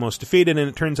army was almost defeated, and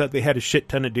it turns out they had a shit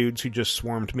ton of dudes who just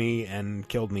swarmed me and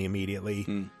killed me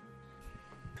immediately.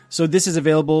 So this is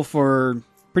available for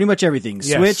pretty much everything: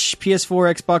 Yes. Switch,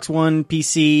 PS4, Xbox One,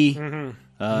 PC.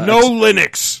 No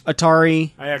Linux.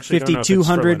 Atari, I actually don't know if it's for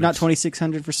 5200, not Linux.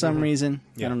 2600 for some reason.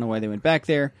 Yeah. I don't know why they went back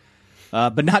there.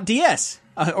 But not DS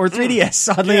or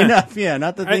 3DS, oddly enough. Yeah,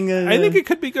 not the thing. I think it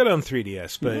could be good on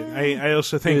 3DS, but I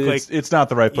also think it's not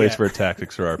the right place for a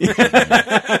tactics or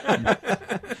RPG.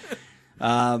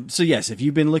 So yes, if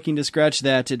you've been looking to scratch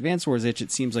that Advance Wars itch,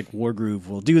 it seems like Wargroove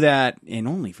will do that, and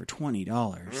only for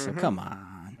 $20. So come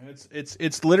on.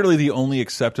 It's literally the only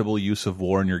acceptable use of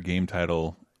war in your game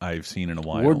title I've seen in a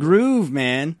while. Wargroove,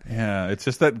 man. Yeah, it's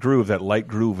just that groove, that light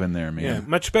groove in there, man. Yeah,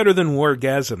 much better than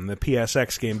Wargasm, the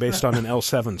PSX game based on an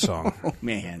L7 song. Oh,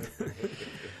 man.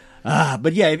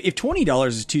 But yeah, if $20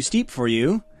 is too steep for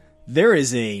you, there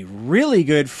is a really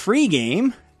good free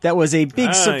game that was a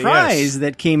big surprise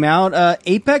that came out,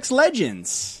 Apex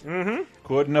Legends.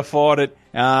 Couldn't afford it.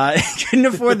 Couldn't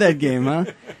afford that game, huh?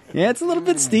 Yeah, it's a little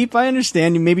bit steep. I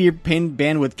understand. Maybe you're paying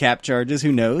bandwidth cap charges.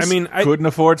 Who knows? I mean, couldn't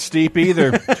afford steep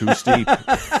either. Too steep,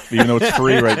 even though it's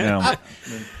free right now.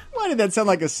 Why did that sound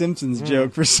like a Simpsons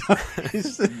joke for some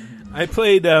reason? I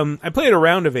played a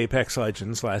round of Apex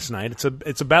Legends last night.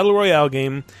 It's a battle royale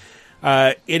game.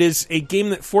 It is a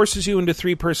game that forces you into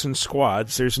 3-person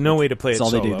squads. There's no way to play That's it all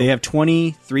solo. they do. They have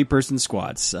 20 3-person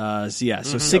squads. So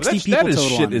 60 people that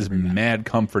total. Shit is mad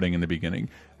comforting in the beginning.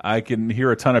 I can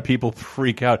hear a ton of people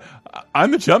freak out.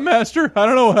 I'm the jump master. I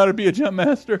don't know how to be a jump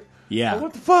master. Yeah.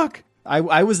 What the fuck?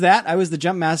 I was that. I was the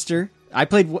jump master. I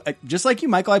played, just like you,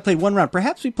 Michael, I played one round.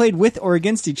 Perhaps we played with or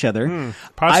against each other.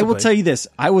 Possibly. I will tell you this.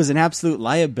 I was an absolute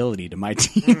liability to my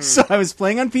team. So I was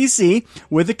playing on PC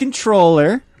with a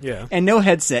controller and no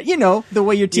headset. You know, the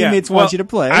way your teammates want you to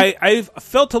play. I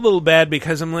felt a little bad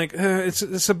because I'm like,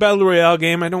 it's a battle royale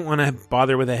game. I don't want to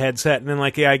bother with a headset. And then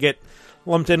I get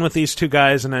lumped in with these two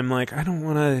guys, and I'm like, I don't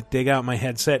want to dig out my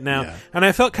headset now. Yeah. And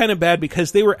I felt kind of bad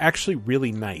because they were actually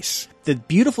really nice. The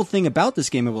beautiful thing about this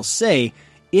game, I will say,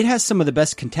 it has some of the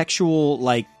best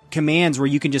contextual, commands where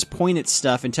you can just point at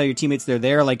stuff and tell your teammates they're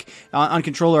there. Like, on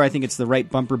controller, I think it's the right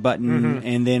bumper button,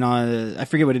 and then on, I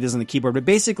forget what it is on the keyboard, but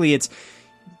basically it's,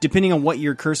 depending on what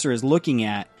your cursor is looking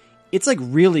at, it's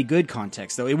really good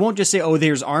context, though. It won't just say, oh,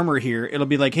 there's armor here. It'll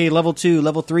be like, hey, level 2,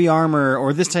 level 3 armor,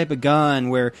 or this type of gun,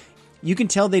 where you can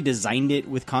tell they designed it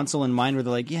with console in mind, where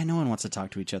they're like, yeah, no one wants to talk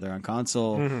to each other on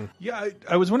console. Yeah,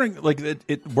 I was wondering,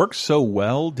 it works so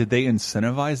well. Did they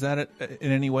incentivize that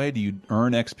in any way? Do you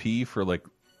earn XP for,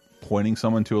 pointing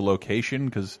someone to a location?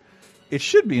 Because it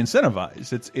should be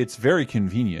incentivized. It's very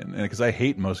convenient, because I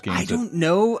hate most games. I don't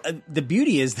know. The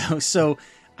beauty is, though, so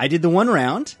I did the one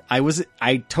round.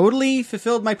 I totally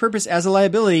fulfilled my purpose as a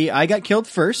liability. I got killed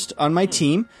first on my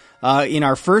team. In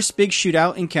our first big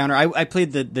shootout encounter, I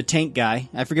played the tank guy.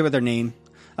 I forget what their name.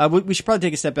 We should probably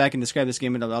take a step back and describe this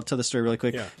game, and I'll tell the story really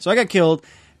quick. Yeah. So I got killed,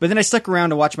 but then I stuck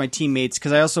around to watch my teammates,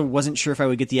 because I also wasn't sure if I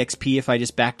would get the XP if I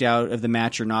just backed out of the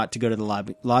match or not to go to the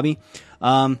lobby.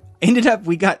 Ended up,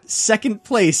 we got second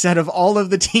place out of all of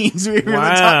the teams we were in the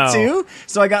top 2.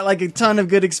 So I got a ton of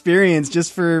good experience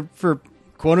just for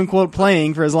quote unquote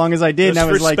playing for as long as I did. Just and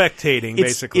I was for spectating,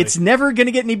 basically. It's never going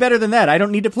to get any better than that. I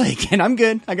don't need to play again. I'm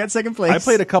good. I got second place. I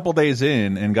played a couple days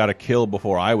in and got a kill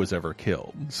before I was ever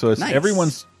killed. So Nice.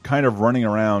 Everyone's kind of running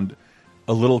around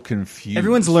a little confused.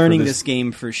 Everyone's learning this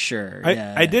game for sure.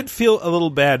 I did feel a little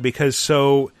bad because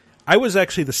I was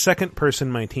actually the second person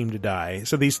in my team to die.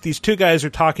 So these two guys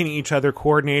are talking to each other,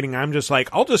 coordinating. I'm just like,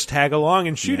 I'll just tag along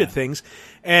and shoot at things.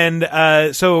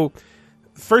 And so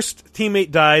first teammate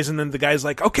dies, and then the guy's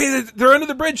like, okay, they're under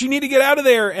the bridge, you need to get out of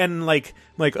there. And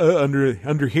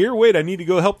under here? Wait, I need to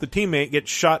go help the teammate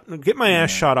get my ass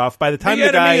shot off. By the time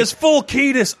the guy is full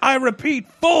Ketis, I repeat,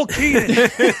 full Ketis.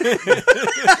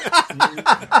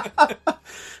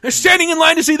 They're standing in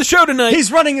line to see the show tonight.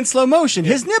 He's running in slow motion.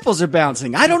 His nipples are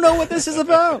bouncing. I don't know what this is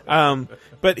about.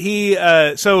 But he,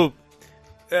 one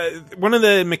of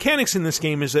the mechanics in this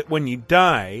game is that when you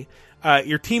die,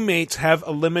 your teammates have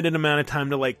a limited amount of time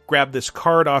to grab this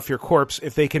card off your corpse.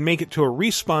 If they can make it to a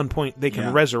respawn point, they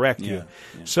can resurrect you. Yeah.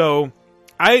 So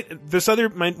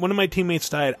one of my teammates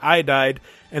died, I died,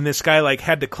 and this guy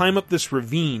had to climb up this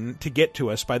ravine to get to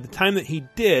us. By the time that he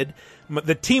did,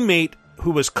 the teammate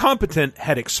who was competent,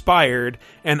 had expired,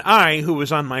 and I, who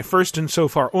was on my first and so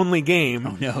far only game...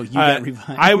 Oh no, you got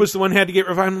revived. I was the one who had to get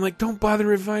revived. I'm like, don't bother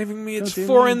reviving me. It's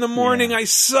 4 in the morning. I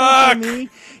suck!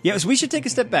 Yeah, so we should take a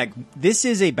step back. This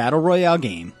is a Battle Royale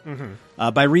game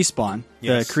by Respawn,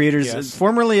 the creators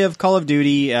formerly of Call of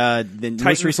Duty, then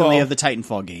most recently of the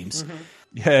Titanfall games.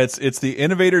 Yeah, it's the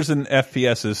innovators in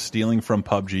FPSs stealing from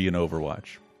PUBG and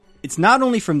Overwatch. It's not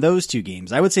only from those two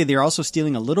games. I would say they're also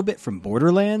stealing a little bit from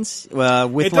Borderlands.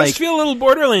 With it does feel a little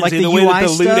Borderlands, like the way UI that the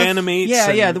loot stuff. animates.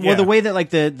 Well, the way that like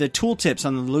the tooltips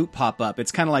on the loot pop up.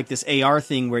 It's kind of like this AR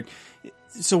thing where.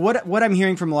 So what I'm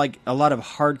hearing from like a lot of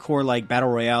hardcore like Battle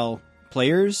Royale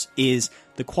players is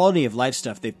the quality of life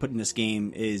stuff they've put in this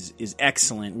game is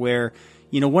excellent. Where,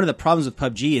 one of the problems with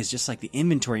PUBG is just like the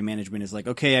inventory management is like,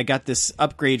 okay, I got this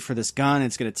upgrade for this gun.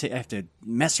 It's going to I have to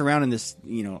mess around in this,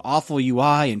 awful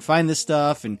UI and find this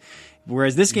stuff. And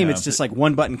whereas this game, it's just like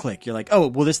one button click. You're like, oh,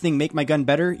 will this thing make my gun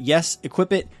better? Yes.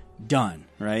 Equip it. Done.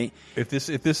 Right. If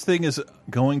this thing is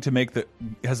going to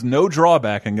has no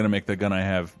drawback and going to make the gun I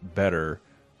have better,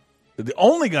 the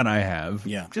only gun I have,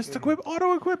 just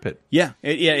auto equip it. Yeah,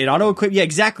 it auto equip. Yeah,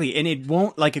 exactly, and it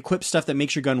won't like equip stuff that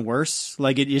makes your gun worse.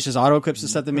 Like it just auto equips the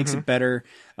stuff that makes it better.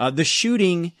 The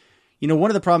shooting, one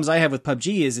of the problems I have with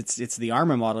PUBG is it's the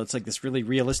armor model. It's like this really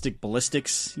realistic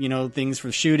ballistics, things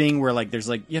for shooting where like there's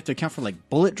like you have to account for like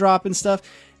bullet drop and stuff.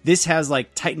 This has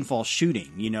like Titanfall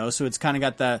shooting, so it's kind of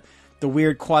got the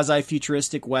weird quasi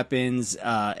futuristic weapons.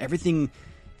 Everything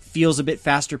feels a bit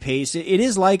faster paced. It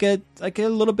is like a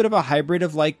little bit of a hybrid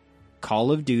of like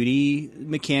Call of Duty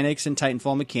mechanics and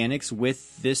Titanfall mechanics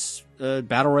with this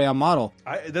Battle Royale model.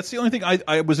 That's the only thing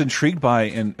I was intrigued by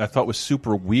and I thought was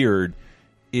super weird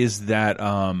is that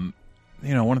one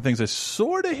of the things I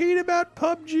sort of hate about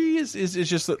PUBG is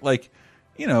just that like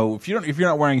if you're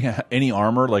not wearing any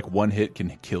armor, like one hit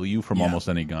can kill you from almost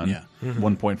any gun. Yeah.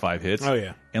 1.5 hits. Oh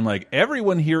yeah. And like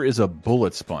everyone here is a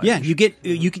bullet sponge. Yeah, you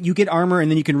get armor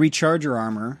and then you can recharge your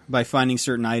armor by finding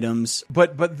certain items.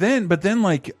 But then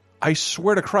like I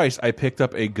swear to Christ, I picked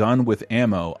up a gun with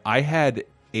ammo. I had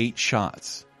 8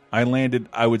 shots. I landed,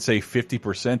 I would say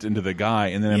 50% into the guy,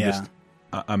 and then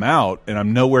I'm out and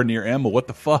I'm nowhere near ammo. What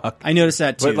the fuck? I noticed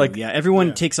that too. But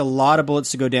everyone takes a lot of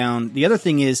bullets to go down. The other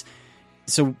thing is,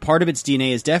 so part of its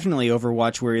DNA is definitely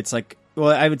Overwatch, where it's like,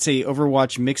 well, I would say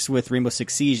Overwatch mixed with Rainbow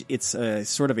Six Siege. It's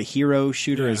sort of a hero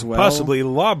shooter as well. Possibly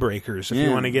Lawbreakers, if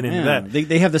you want to get into that.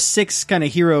 They have the 6 kind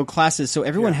of hero classes, so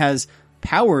everyone has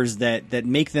powers that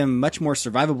make them much more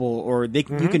survivable, or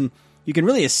you can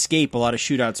really escape a lot of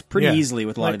shootouts pretty easily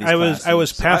with a lot of these classes. I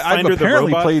was Pathfinder I've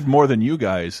apparently the robot. played more than you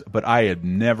guys, but I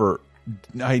never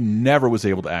was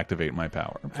able to activate my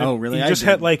power. Oh, really? You just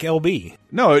had like LB.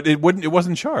 No, it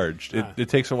wasn't charged. It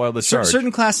takes a while to charge.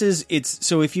 Certain classes,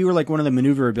 so if you were like one of the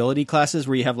maneuverability classes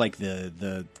where you have like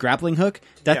the grappling hook,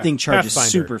 that thing charges Pathfinder.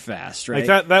 super fast, right?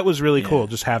 Like that was really cool,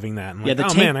 just having that. And like, the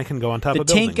tank, man, I can go on top of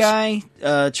buildings. The tank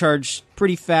guy charged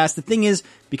pretty fast. The thing is,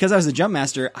 because I was the jump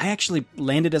master, I actually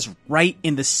landed us right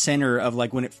in the center of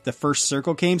like when the first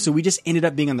circle came. So we just ended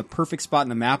up being on the perfect spot in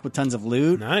the map with tons of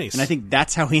loot. Nice. And I think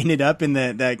that's how we ended up in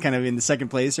that kind of in the second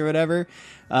place or whatever.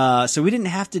 So we didn't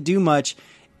have to do much.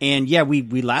 And yeah,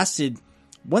 we lasted.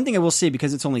 One thing I will say,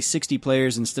 because it's only 60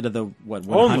 players instead of the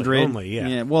 100.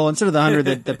 Only. Well, instead of the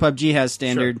 100 that PUBG has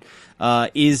standard,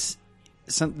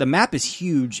 the map is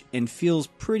huge and feels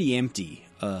pretty empty.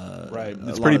 Right,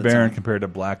 it's pretty barren compared to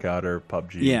Blackout or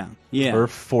PUBG. Yeah, or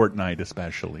Fortnite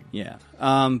especially. Yeah,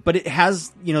 but it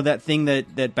has that thing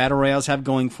that battle royales have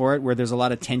going for it, where there's a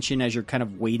lot of tension as you're kind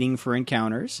of waiting for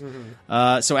encounters.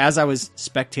 So as I was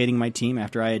spectating my team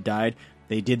after I had died,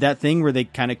 they did that thing where they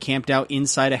kind of camped out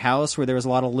inside a house where there was a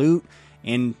lot of loot,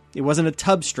 and it wasn't a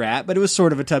tub strat, but it was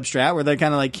sort of a tub strat where they're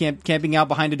kind of like camping out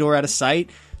behind a door out of sight.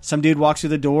 Some dude walks through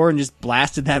the door and just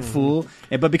blasted that fool.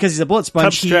 But because he's a bullet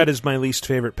sponge... Tub strat is my least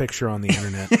favorite picture on the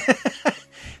internet.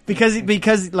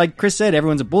 because like Chris said,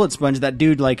 everyone's a bullet sponge. That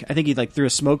dude, like, I think he like threw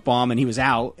a smoke bomb and he was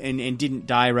out and didn't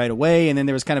die right away. And then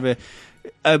there was kind of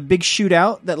a big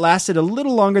shootout that lasted a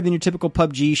little longer than your typical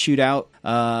PUBG shootout.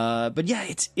 But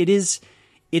yeah,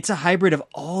 it's a hybrid of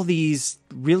all these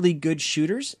really good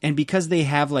shooters. And because they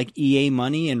have like EA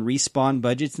money and Respawn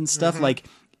budgets and stuff, like...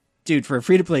 Dude, for a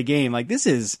free-to-play game, like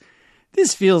this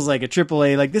feels like a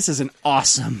AAA. Like this is an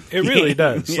awesome. It really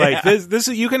does. Yeah. Like this,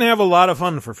 you can have a lot of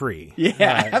fun for free.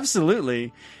 Yeah,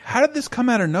 absolutely. How did this come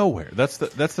out of nowhere? That's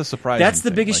the surprise. That's the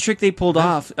biggest trick they pulled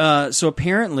off. So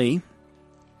apparently,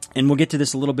 and we'll get to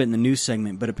this a little bit in the news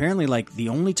segment, but apparently, like, the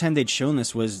only time they'd shown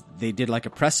this was they did, like, a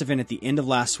press event at the end of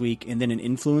last week and then an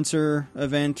influencer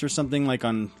event or something, like,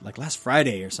 on, like, last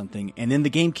Friday or something. And then the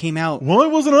game came out. Why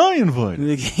wasn't I invited?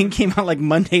 The game came out, like,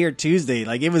 Monday or Tuesday.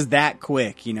 Like, it was that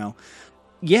quick, you know?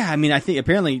 Yeah, I mean, I think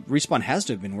apparently Respawn has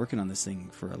to have been working on this thing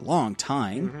for a long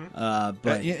time.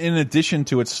 But in addition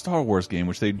to its Star Wars game,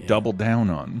 which they doubled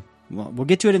down on. Well, we'll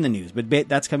get to it in the news, but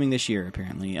that's coming this year,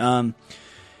 apparently.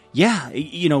 Yeah,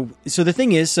 you know, so the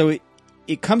thing is, so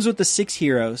it comes with the 6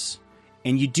 heroes,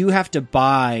 and you do have to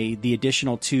buy the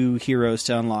additional 2 heroes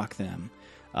to unlock them.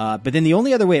 But then the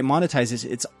only other way it monetizes,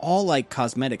 it's all like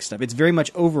cosmetic stuff. It's very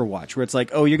much Overwatch, where it's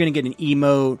like, oh, you're going to get an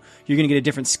emote, you're going to get a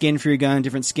different skin for your gun,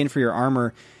 different skin for your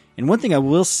armor. And one thing I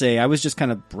will say, I was just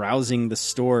kind of browsing the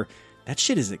store. That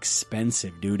shit is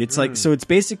expensive, dude. It's like, so it's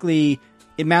basically,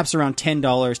 it maps around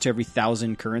 $10 to every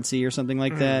 1,000 currency or something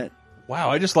like that. Wow,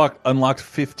 I just unlocked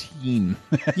 15.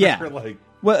 Yeah.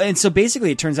 Well, and so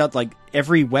basically it turns out like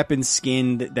every weapon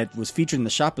skin that was featured in the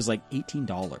shop was like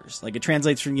 $18. Like it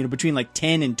translates from, you know, between like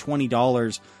 $10 and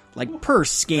 $20 like per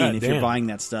skin if you're buying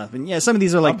that stuff. And yeah, some of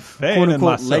these are like quote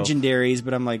unquote legendaries,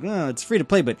 but I'm like, oh, it's free to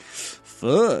play, but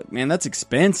fuck, man, that's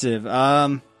expensive.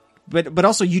 But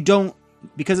also you don't,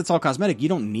 because it's all cosmetic, you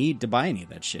don't need to buy any of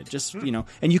that shit. Just, you know,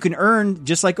 and you can earn,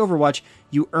 just like Overwatch,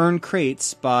 you earn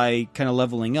crates by kind of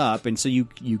leveling up, and so you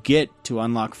get to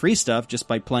unlock free stuff just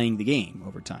by playing the game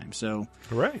over time. So,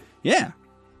 right, yeah,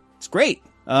 it's great.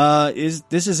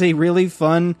 This is a really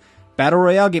fun battle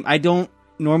royale game. I don't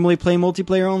normally play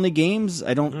multiplayer only games.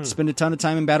 I don't spend a ton of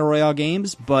time in battle royale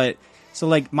games, but so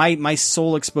like my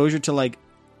sole exposure to like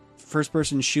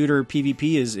first-person shooter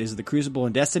PvP is the Crucible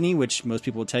and Destiny, which most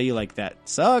people will tell you like that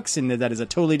sucks and that is a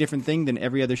totally different thing than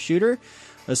every other shooter.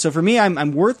 So for me,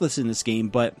 I'm worthless in this game,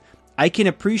 but I can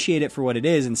appreciate it for what it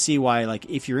is and see why, like,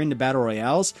 if you're into battle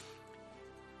royales,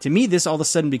 to me, this all of a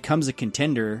sudden becomes a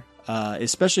contender,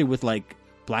 especially with like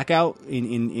Blackout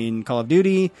in Call of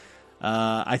Duty.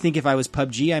 I think if I was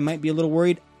PUBG, I might be a little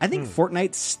worried. I think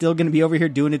Fortnite's still going to be over here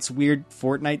doing its weird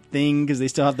Fortnite thing because they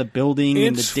still have the building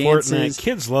and the dances. Fortnite.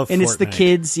 Kids love Fortnite. And it's the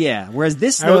kids, yeah. Whereas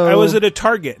this, though... I was at a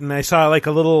Target and I saw like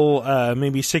a little,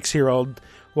 maybe 6-year-old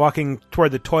walking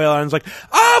toward the toilet and was like,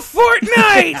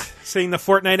 Fortnite! Seeing the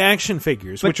Fortnite action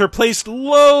figures, which are placed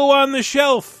low on the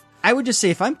shelf. I would just say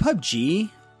if I'm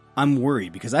PUBG, I'm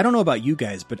worried because I don't know about you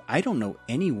guys, but I don't know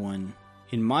anyone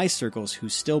in my circles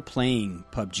who's still playing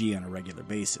PUBG on a regular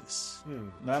basis.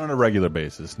 Not on a regular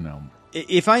basis, no.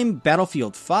 If I'm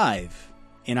Battlefield 5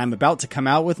 and I'm about to come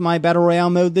out with my Battle Royale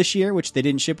mode this year, which they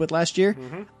didn't ship with last year,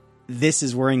 this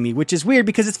is worrying me, which is weird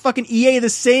because it's fucking EA, the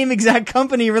same exact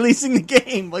company releasing the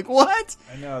game. Like, what?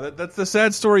 I know. That's the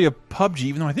sad story of PUBG,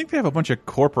 even though I think they have a bunch of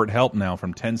corporate help now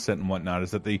from Tencent and whatnot,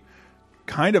 is that they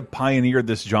kind of pioneered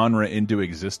this genre into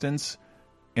existence.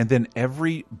 And then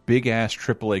every big-ass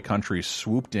AAA country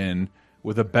swooped in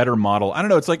with a better model. I don't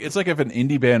know. It's like if an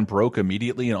indie band broke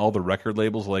immediately and all the record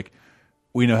labels like,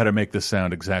 we know how to make this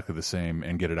sound exactly the same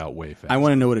and get it out way fast. I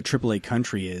want to know what a AAA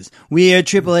country is. We are a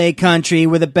AAA country.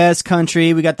 We're the best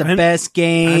country. We got the best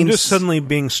games. I'm just suddenly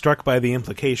being struck by the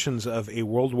implications of a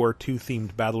World War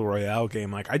II-themed Battle Royale game.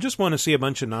 Like, I just want to see a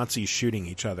bunch of Nazis shooting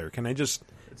each other. Can I just...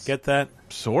 get that?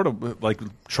 Sort of. Like,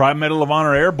 try Medal of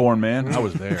Honor Airborne, man. I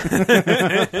was there.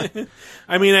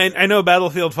 I mean, I know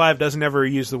Battlefield 5 doesn't ever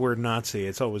use the word Nazi.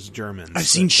 It's always Germans. I've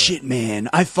seen shit, man.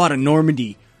 I fought in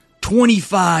Normandy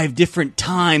 25 different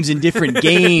times in different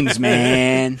games,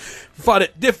 man. Fought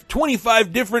at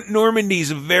 25 different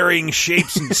Normandies of varying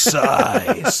shapes and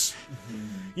size.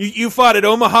 You fought at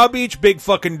Omaha Beach? Big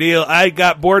fucking deal. I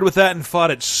got bored with that and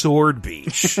fought at Sword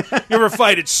Beach. You ever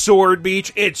fight at Sword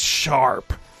Beach? It's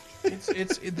sharp.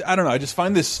 I don't know. I just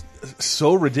find this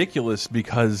so ridiculous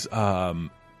because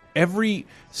every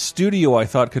studio I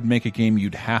thought could make a game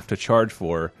you'd have to charge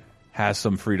for has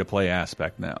some free-to-play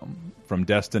aspect now. From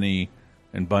Destiny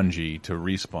and Bungie to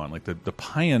Respawn. Like, the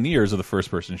pioneers of the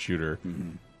first-person shooter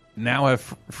now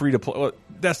have free-to-play. Well,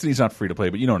 Destiny's not free-to-play,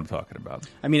 but you know what I'm talking about.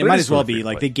 I mean, it might as well be.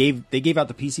 Like, they gave out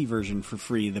the PC version for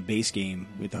free, the base game,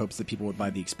 with the hopes that people would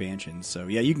buy the expansion. So,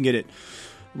 yeah, you can get it.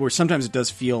 Where sometimes it does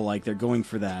feel like they're going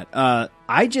for that.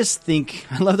 I just think,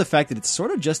 I love the fact that it's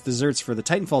sort of just desserts for the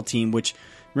Titanfall team, which,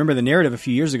 remember the narrative a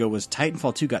few years ago was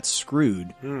Titanfall 2 got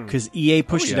screwed because EA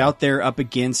pushed it out there up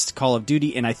against Call of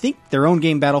Duty, and I think their own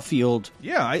game Battlefield.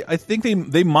 Yeah, I think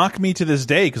they mock me to this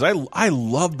day because I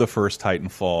love the first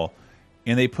Titanfall,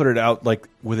 and they put it out like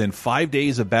within 5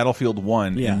 days of Battlefield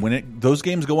 1, and when those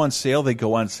games go on sale, they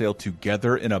go on sale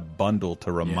together in a bundle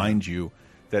to remind you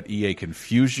that EA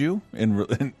confused you and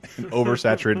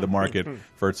oversaturated the market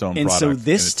for its own product. And so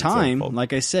this time,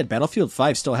 like I said, Battlefield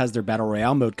 5 still has their Battle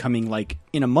Royale mode coming like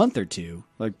in a month or two,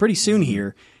 like pretty soon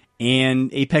here.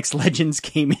 And Apex Legends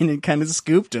came in and kind of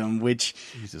scooped them, which...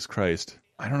 Jesus Christ.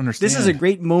 I don't understand. This is a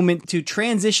great moment to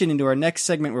transition into our next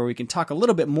segment where we can talk a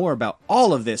little bit more about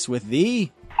all of this with the...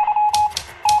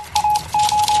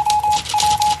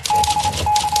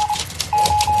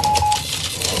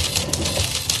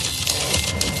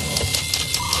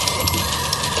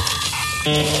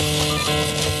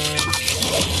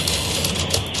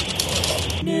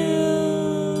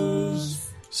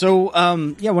 News. So,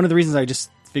 one of the reasons I just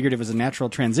figured it was a natural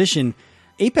transition,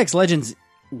 Apex Legends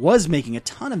was making a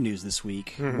ton of news this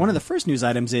week. One of the first news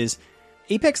items is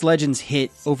Apex Legends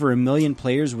hit over 1 million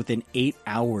players within 8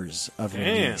 hours of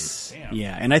release. Damn.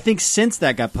 Yeah, and I think since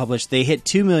that got published, they hit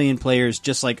 2 million players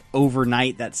just like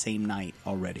overnight that same night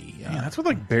already. Yeah, that's with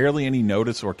like barely any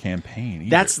notice or campaign either.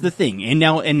 That's the thing. And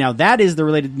now that is the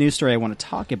related news story I want to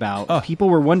talk about. People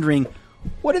were wondering,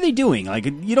 what are they doing? Like,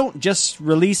 you don't just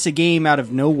release a game out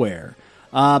of nowhere.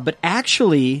 But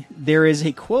actually, there is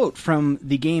a quote from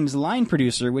the game's line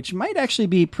producer, which might actually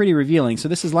be pretty revealing. So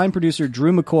this is line producer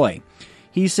Drew McCoy.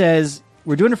 He says,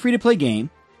 we're doing a free-to-play game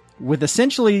with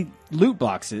essentially loot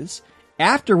boxes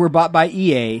after we're bought by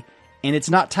EA, and it's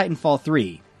not Titanfall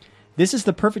 3. This is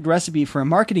the perfect recipe for a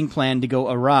marketing plan to go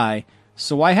awry,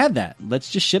 so why have that? Let's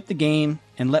just ship the game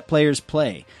and let players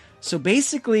play. So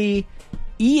basically,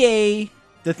 EA,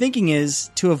 the thinking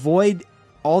is to avoid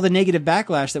all the negative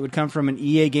backlash that would come from an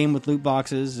EA game with loot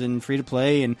boxes and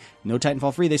free-to-play and no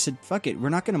Titanfall free. They said, fuck it, we're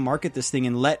not going to market this thing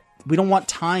and we don't want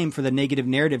time for the negative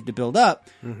narrative to build up.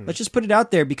 Let's just put it out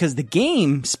there because the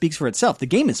game speaks for itself. The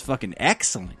game is fucking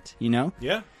excellent, you know?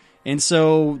 Yeah. And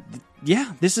so,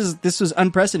 yeah, this was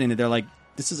unprecedented. They're like,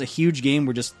 this is a huge game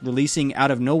we're just releasing out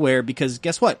of nowhere because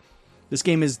guess what? This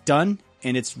game is done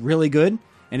and it's really good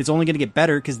and it's only going to get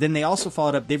better because then they also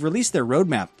followed up. They've released their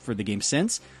roadmap for the game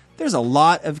since. There's a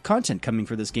lot of content coming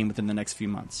for this game within the next few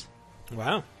months.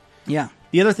 Wow. Yeah.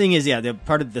 The other thing is,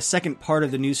 the second part of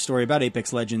the news story about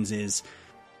Apex Legends is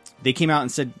they came out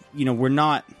and said, we're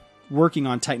not working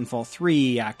on Titanfall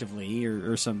 3 actively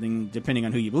or something, depending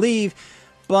on who you believe.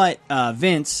 But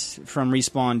Vince from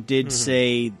Respawn did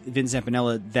say, Vince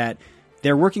Zampanella, that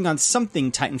they're working on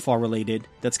something Titanfall related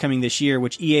that's coming this year,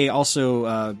 which EA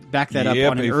also backed that up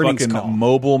on an earnings call.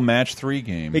 Mobile Match 3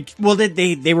 game.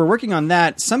 They were working on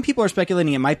that. Some people are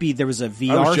speculating it might be there was a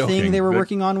VR thing they were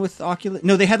working on with Oculus.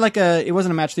 No, they had it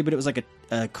wasn't a Match 3, but it was like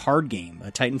a card game,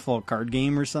 a Titanfall card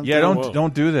game or something. Yeah,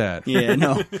 don't do that. Yeah,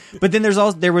 no. But then there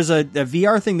was a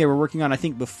VR thing they were working on, I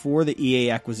think, before the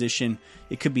EA acquisition.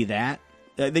 It could be that.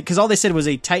 Because all they said was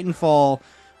a Titanfall...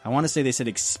 I want to say they said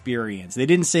experience. They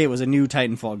didn't say it was a new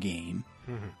Titanfall game.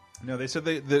 No, they said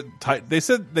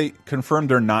they confirmed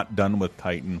they're not done with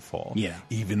Titanfall. Yeah,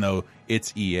 even though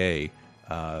it's EA,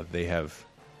 they have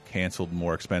canceled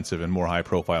more expensive and more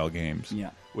high-profile games.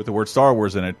 Yeah, with the word Star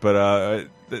Wars in it. But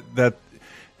that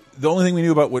the only thing we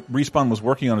knew about what Respawn was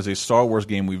working on is a Star Wars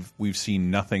game we've seen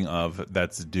nothing of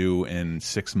that's due in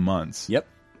 6 months. Yep,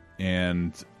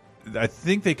 and I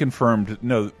think they confirmed.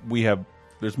 No,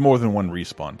 there's more than one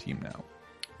Respawn team now.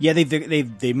 Yeah,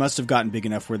 they must have gotten big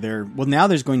enough where now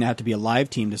there's going to have to be a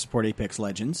live team to support Apex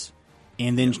Legends,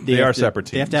 and then they are separate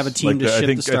teams. They have to have a team to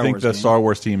ship the Star Wars. I think the Star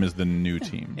Wars team is the new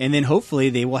team, and then hopefully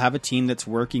they will have a team that's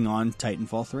working on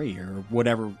Titanfall 3 or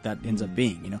whatever that ends up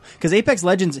being. Because Apex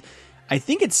Legends, I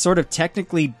think it's sort of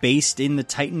technically based in the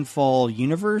Titanfall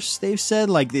universe. They've said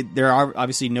there are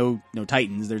obviously no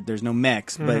Titans, there's no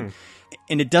mechs, but.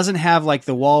 And it doesn't have like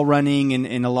the wall running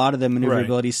and a lot of the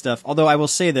maneuverability stuff. Although I will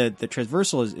say that the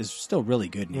traversal is still really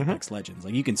good in Apex Legends.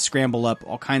 Like you can scramble up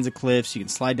all kinds of cliffs, you can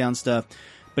slide down stuff,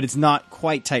 but it's not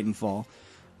quite Titanfall.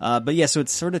 But yeah, so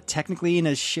it's sort of technically in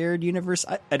a shared universe.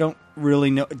 I don't really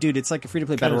know, dude. It's like a free to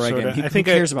play battle royale game. Who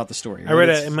cares about the story? Right? I read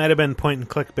it might have been Point and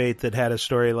Clickbait that had a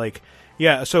story like.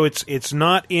 Yeah, so it's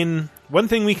not in... One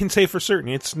thing we can say for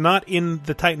certain, it's not in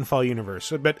the Titanfall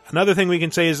universe. But another thing we can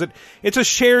say is that it's a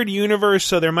shared universe,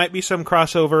 so there might be some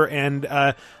crossover,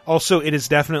 and also it is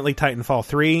definitely Titanfall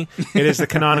 3. It is the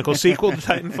canonical sequel to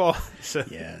Titanfall. So.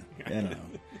 Yeah, I don't know.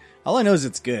 All I know is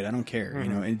it's good. I don't care.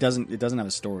 It doesn't have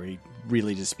a story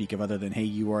really to speak of other than, hey,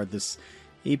 you are this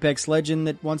Apex legend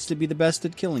that wants to be the best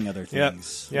at killing other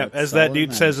things. Yeah, as that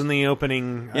dude says in the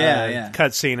opening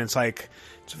cutscene, it's like...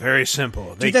 It's very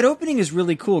simple. Dude, that opening is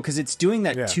really cool because it's doing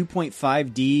that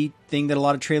 2.5D thing that a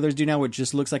lot of trailers do now, which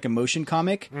just looks like a motion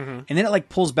comic. And then it like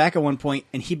pulls back at one point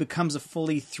and he becomes a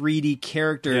fully 3D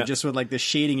character just with like the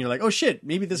shading. You're like, oh shit,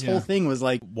 maybe this whole thing was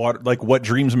like... like what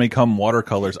dreams may come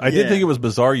watercolors. I did think it was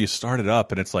bizarre. You start it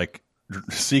up and it's like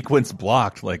sequence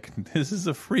blocked. Like, this is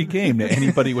a free game to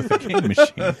anybody with a game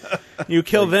machine. You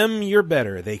kill them, you're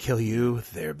better. They kill you,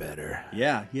 they're better.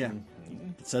 Yeah. It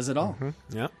says it all.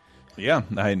 Yeah,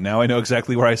 now I know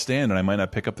exactly where I stand, and I might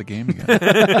not pick up the game again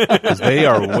because they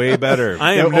are way better.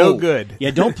 I am no good.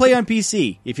 Yeah, don't play on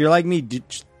PC. If you're like me,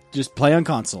 just play on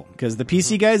console because the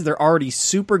PC guys, they're already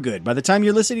super good. By the time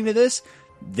you're listening to this,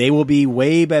 they will be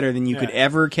way better than you could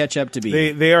ever catch up to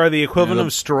be. They are the equivalent of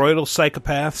steroidal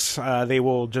psychopaths. They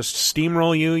will just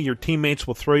steamroll you. Your teammates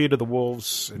will throw you to the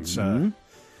wolves. It's I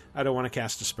don't want to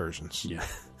cast aspersions. Yeah.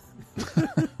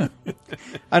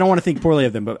 I don't want to think poorly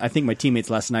of them, but I think my teammates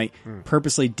last night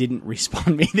purposely didn't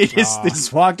respawn me. They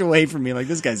just walked away from me like,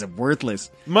 this guy's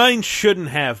worthless. Mine shouldn't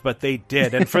have, but they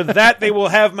did. And for that, they will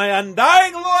have my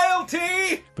undying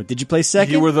loyalty. But did you play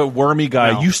second? You were the wormy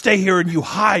guy. No. You stay here and you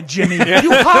hide, Jimmy.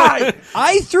 You hide.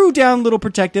 I threw down little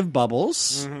protective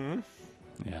bubbles.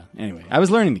 Yeah. Anyway, I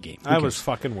was learning the game. I was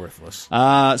fucking worthless.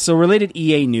 So related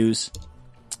EA news,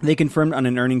 they confirmed on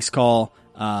an earnings call,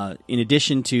 in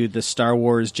addition to the Star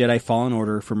Wars Jedi Fallen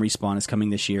Order from Respawn is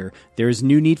coming this year, there is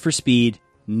new Need for Speed,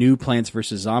 new Plants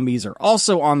vs. Zombies are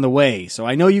also on the way. So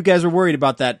I know you guys are worried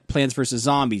about that Plants vs.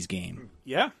 Zombies game.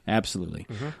 Yeah. Absolutely.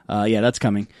 Yeah, that's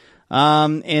coming.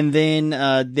 And then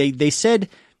they said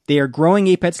they are growing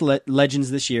Apex Legends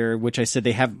this year, which I said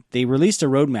they released a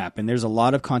roadmap, and there's a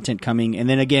lot of content coming. And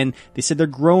then again, they said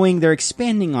they're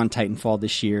expanding on Titanfall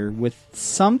this year with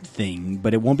something,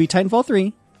 but it won't be Titanfall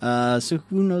 3. So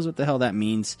who knows what the hell that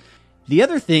means. The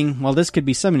other thing, while this could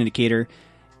be some indicator,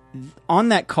 on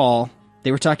that call,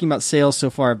 they were talking about sales so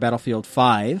far of Battlefield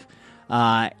 5,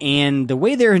 and the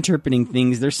way they're interpreting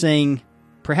things, they're saying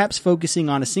perhaps focusing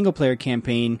on a single-player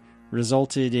campaign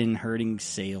resulted in hurting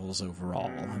sales overall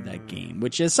of that game,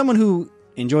 which as someone who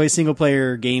enjoys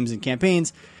single-player games and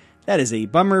campaigns, that is a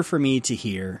bummer for me to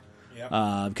hear.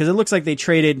 Because it looks like they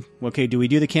traded, okay, do we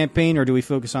do the campaign or do we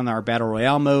focus on our Battle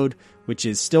Royale mode, which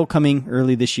is still coming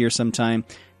early this year sometime.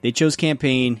 They chose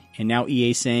campaign, and now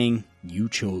EA saying, you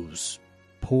chose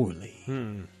poorly. I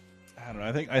don't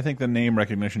know. I think the name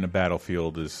recognition of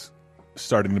Battlefield is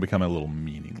starting to become a little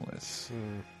meaningless.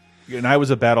 And I was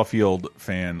a Battlefield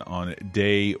fan on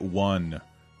day one,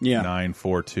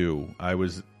 942. I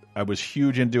was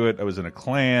huge into it. I was in a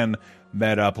clan,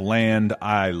 met up, land.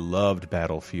 I loved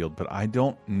Battlefield, but I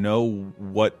don't know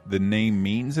what the name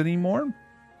means anymore.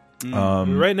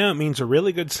 Right now, it means a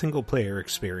really good single-player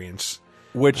experience,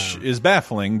 which is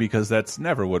baffling because that's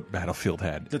never what Battlefield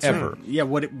had ever. Right. Yeah,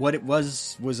 what it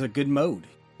was a good mode.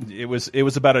 It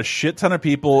was about a shit ton of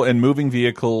people and moving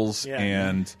vehicles,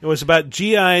 and it was about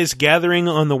GIs gathering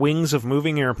on the wings of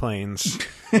moving airplanes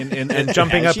and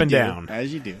jumping up and down,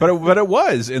 as you do. But it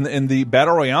was, and the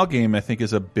Battle Royale game I think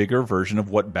is a bigger version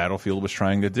of what Battlefield was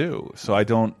trying to do. So I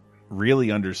don't really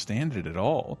understand it at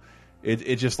all.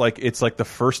 It's like the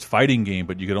first fighting game,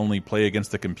 but you could only play against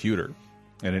the computer,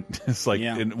 and it's like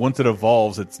and once it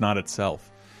evolves, it's not itself.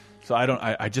 So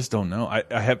I just don't know.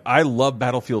 I love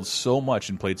Battlefield so much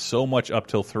and played so much up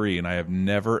till 3, and I have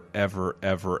never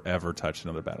ever touched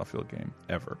another Battlefield game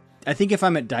ever. I think if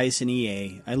I'm at DICE and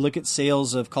EA, I look at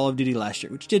sales of Call of Duty last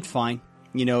year, which did fine,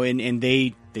 and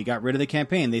they got rid of the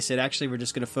campaign. They said actually we're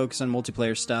just going to focus on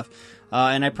multiplayer stuff,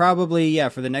 and I probably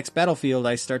for the next Battlefield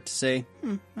I start to say,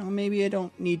 well, maybe I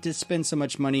don't need to spend so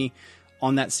much money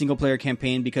on that single player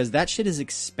campaign because that shit is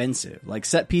expensive. Like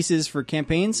set pieces for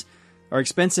campaigns are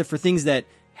expensive for things that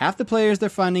half the players they're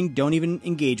funding don't even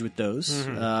engage with those.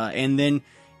 And then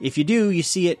if you do, you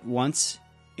see it once,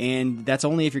 and that's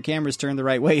only if your camera's turned the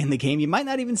right way in the game. You might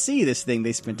not even see this thing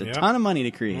they spent a ton of money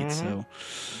to create. So,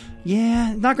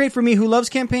 yeah, not great for me who loves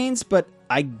campaigns, but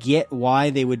I get why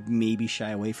they would maybe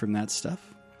shy away from that stuff.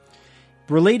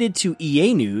 Related to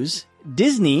EA news,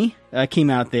 Disney came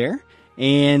out there,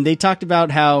 and they talked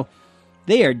about how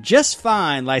they are just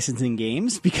fine licensing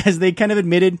games because they kind of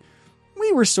admitted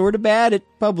we were sort of bad at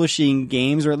publishing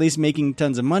games, or at least making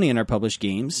tons of money in our published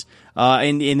games.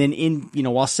 And then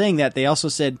while saying that, they also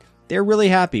said they're really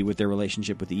happy with their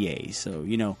relationship with EA. So,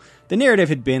 the narrative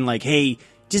had been like, hey,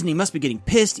 Disney must be getting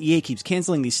pissed. EA keeps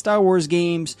canceling these Star Wars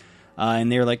games.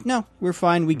 And they were like, no, we're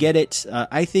fine. We get it.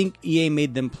 I think EA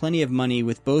made them plenty of money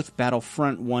with both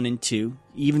Battlefront 1 and 2.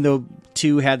 Even though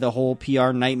 2 had the whole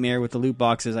PR nightmare with the loot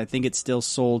boxes, I think it still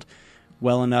sold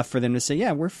well enough for them to say,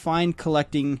 yeah, we're fine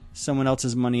collecting someone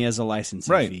else's money as a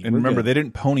licensing fee. And remember, they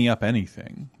didn't pony up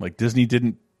anything. Like, Disney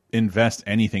didn't invest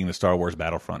anything in the Star Wars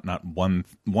Battlefront, not one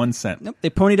cent. Nope, they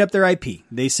ponied up their IP.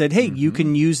 They said, hey, you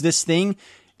can use this thing.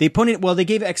 They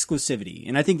gave exclusivity.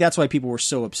 And I think that's why people were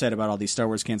so upset about all these Star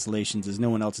Wars cancellations, is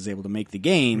no one else is able to make the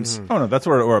games. Oh, no, that's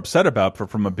what we're upset about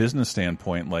from a business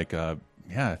standpoint. Like,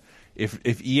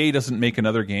 if EA doesn't make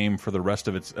another game for the rest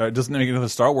of its, doesn't make another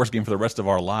Star Wars game for the rest of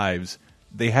our lives,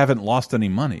 they haven't lost any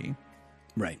money.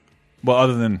 Right. Well,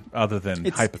 other than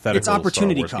hypothetical, it's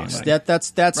opportunity cost.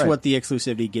 That's right. What the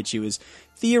exclusivity gets you is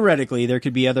theoretically there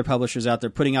could be other publishers out there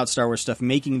putting out Star Wars stuff,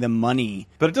 making them money.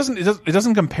 But it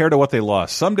doesn't compare to what they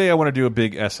lost. Someday I want to do a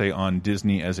big essay on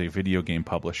Disney as a video game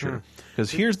publisher, because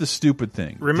here's the stupid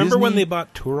thing. Remember when they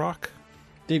bought Turok?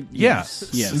 Yes.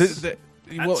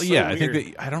 I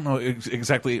think I don't know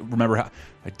exactly. Remember how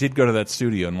I did go to that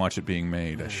studio and watch it being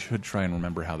made. I should try and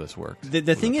remember how this worked.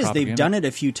 The thing is, they've done it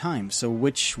a few times. So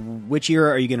which era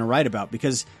are you going to write about?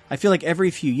 Because I feel like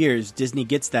every few years Disney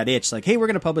gets that itch, like, hey, we're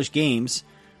going to publish games.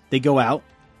 They go out,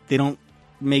 they don't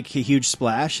make a huge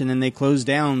splash, and then they close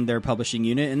down their publishing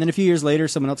unit. And then a few years later,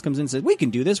 someone else comes in and says, we can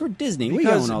do this. We're Disney. We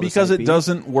own all this because IP. It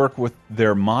doesn't work with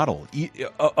their model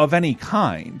of any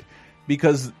kind.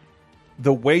 Because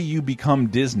the way you become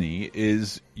Disney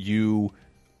is you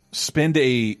spend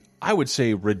I would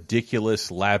say, ridiculous,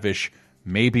 lavish,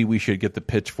 maybe we should get the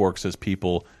pitchforks as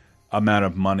people amount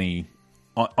of money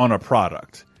on a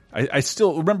product. I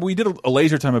still remember we did a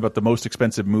laser time about the most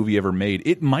expensive movie ever made.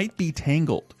 It might be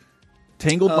Tangled.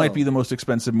 Tangled might be the most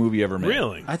expensive movie ever made.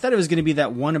 Really? I thought it was going to be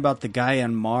that one about the guy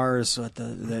on Mars.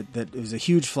 That was a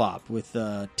huge flop with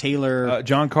Taylor,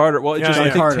 John Carter. Well,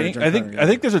 Carter. I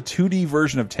think there's a 2D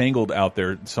version of Tangled out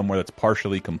there somewhere that's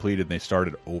partially completed, and they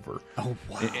started over. Oh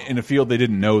wow! In a field they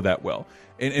didn't know that well.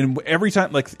 And every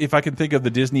time, like, if I can think of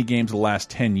the Disney games of the last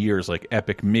 10 years, like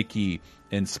Epic Mickey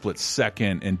and Split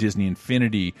Second and Disney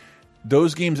Infinity,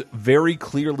 those games very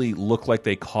clearly look like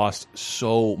they cost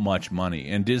so much money.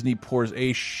 And Disney pours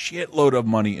a shitload of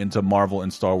money into Marvel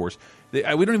and Star Wars. We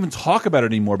don't even talk about it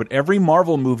anymore, but every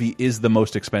Marvel movie is the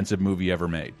most expensive movie ever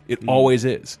made. It always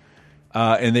is.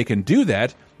 And they can do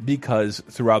that because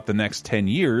throughout the next 10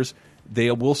 years, they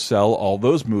will sell all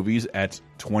those movies at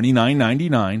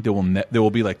 $29.99. There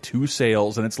will be like 2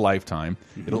 sales in its lifetime.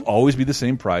 It'll always be the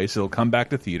same price. It'll come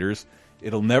back to theaters.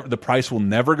 The price will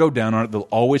never go down on it. They'll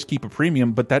always keep a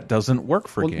premium, but that doesn't work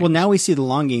for games. Well, now we see the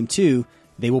long game too.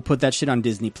 They will put that shit on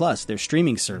Disney Plus, their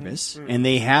streaming service, and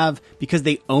they have, because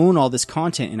they own all this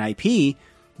content and IP,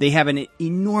 they have an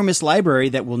enormous library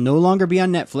that will no longer be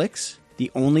on Netflix.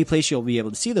 The only place you'll be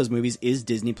able to see those movies is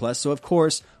Disney Plus. So of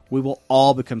course, we will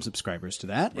all become subscribers to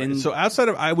that. Right. And so outside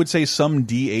of, I would say, some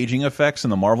de-aging effects in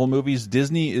the Marvel movies,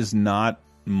 Disney is not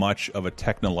much of a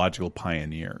technological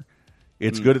pioneer.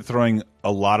 It's good at throwing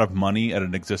a lot of money at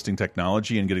an existing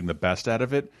technology and getting the best out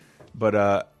of it.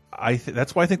 But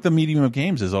that's why I think the medium of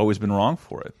games has always been wrong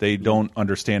for it. They don't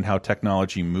understand how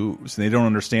technology moves. And they don't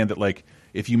understand that, like,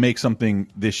 if you make something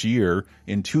this year,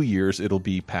 in 2 years it'll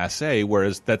be passé,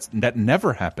 whereas that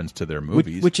never happens to their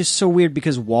movies. Which is so weird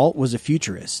because Walt was a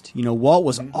futurist. You know, Walt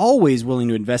was always willing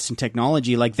to invest in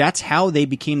technology. Like, that's how they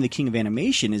became the king of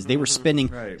animation, is they were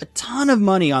spending a ton of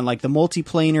money on, like, the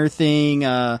multiplanar thing.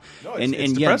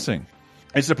 It's depressing. Yeah.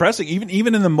 It's depressing,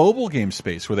 even in the mobile game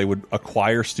space, where they would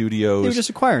acquire studios. They would just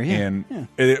acquire,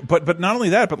 But not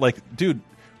only that, but, like, dude,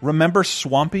 remember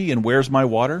Swampy and Where's My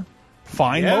Water?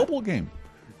 Fine mobile game.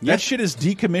 That shit is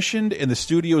decommissioned and the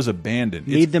studio is abandoned.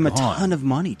 Made them a ton of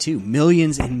money too,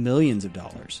 millions and millions of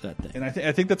dollars. That thing. And I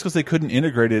think that's because they couldn't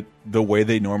integrate it the way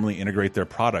they normally integrate their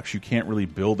products. You can't really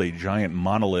build a giant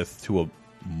monolith to a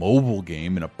mobile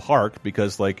game in a park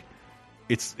because, like,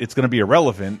 it's going to be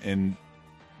irrelevant in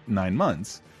 9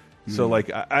 months. So, like,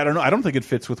 I don't know. I don't think it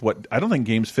fits with I don't think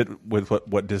games fit with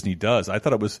what Disney does. I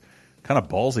thought it was kind of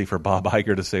ballsy for Bob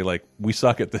Iger to say, like, we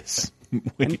suck at this.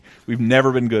 We've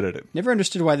never been good at it. Never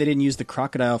understood why they didn't use the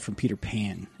crocodile from Peter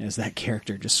Pan as that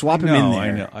character. Just swap him in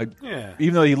there. I know.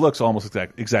 Even though he looks almost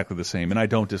exactly the same, and I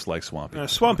don't dislike Swampy.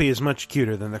 Swampy is much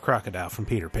cuter than the crocodile from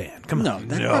Peter Pan. Come on. No,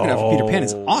 that crocodile from Peter Pan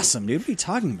is awesome, dude. What are you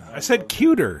talking about? I said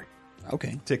cuter.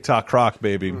 Okay. TikTok croc,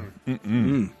 baby.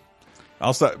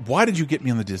 I'll start. Why did you get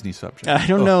me on the Disney subject? I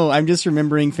don't know. I'm just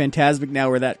remembering Phantasmic now,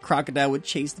 where that crocodile would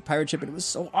chase the pirate ship, and it was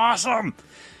so awesome.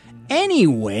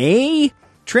 Anyway,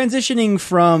 transitioning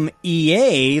from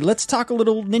EA, let's talk a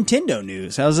little Nintendo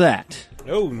news. How's that?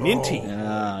 Oh, Ninty.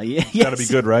 Yes. Gotta be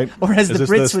good, right? Or as the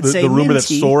Brits would say, the rumor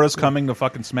Minty. that Sora's coming to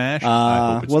fucking Smash?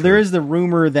 I hope it's true. There is the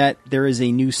rumor that there is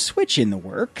a new Switch in the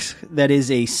works that is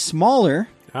a smaller,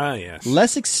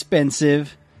 less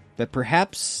expensive, but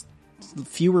perhaps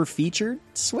fewer featured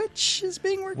Switch is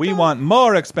being worked on. We want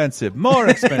more expensive.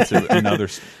 And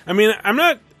others. I mean,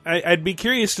 I'd be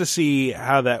curious to see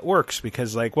how that works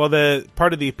because, like, well, the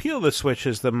part of the appeal of the Switch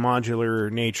is the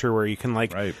modular nature where you can,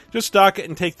 like, just dock it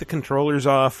and take the controllers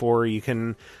off, or you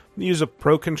can use a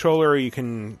Pro Controller, or you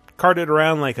can cart it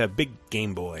around like a big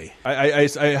Game Boy. I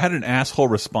had an asshole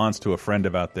response to a friend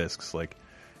about this. 'Cause, like,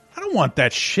 I don't want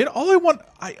that shit. All I want...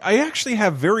 I actually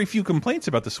have very few complaints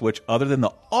about the Switch other than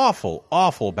the awful,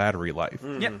 awful battery life.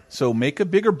 Yep. So make a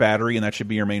bigger battery, and that should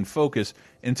be your main focus.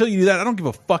 Until you do that, I don't give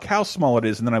a fuck how small it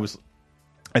is. And then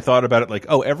I thought about it like,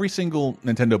 oh, every single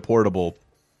Nintendo Portable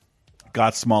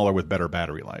got smaller with better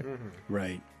battery life.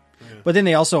 Right. But then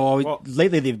they also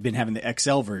lately they've been having the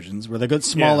XL versions where they get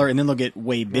smaller and then they'll get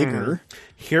way bigger.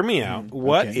 Hear me out.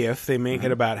 What if they make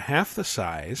it about half the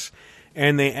size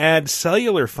and they add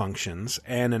cellular functions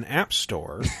and an app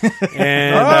store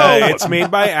and it's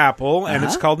made by Apple and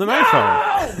it's called an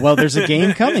iPhone? Well, there's a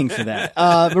game coming for that.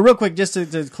 But real quick, just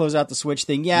to close out the Switch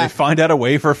thing, They find out a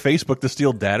way for Facebook to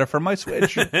steal data from my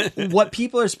Switch. What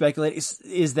people are speculating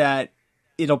is that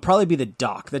it'll probably be the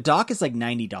dock. The dock is like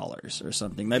 $90 or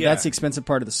something. That's the expensive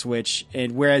part of the Switch.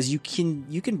 And whereas you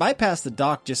can bypass the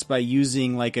dock just by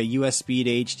using like a USB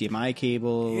to HDMI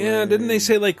cable. Yeah, didn't they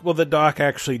say like, well, the dock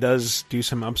actually does do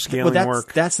some upscaling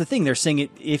work? That's the thing. They're saying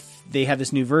if they have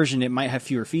this new version, it might have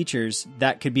fewer features.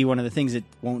 That could be one of the things that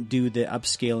won't do the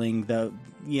upscaling, the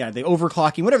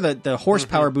overclocking, whatever the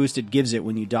horsepower boost it gives it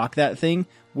when you dock that thing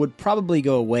would probably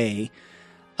go away.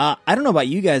 I don't know about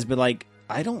you guys, but like,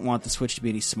 I don't want the Switch to be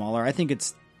any smaller. I think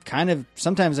it's kind of,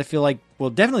 sometimes I feel like, well,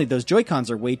 definitely those Joy-Cons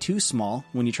are way too small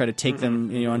when you try to take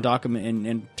them, undock them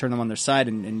and turn them on their side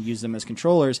and use them as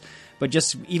controllers. But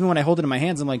just even when I hold it in my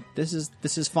hands, I'm like, this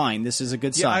is fine. This is a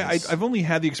good size. I've only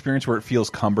had the experience where it feels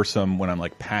cumbersome when I'm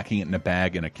like packing it in a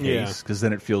bag in a case, because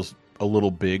then it feels a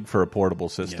little big for a portable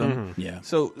system. Yeah.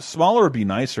 So smaller would be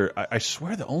nicer. I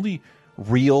swear the only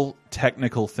real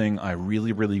technical thing I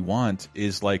really, really want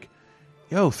is like,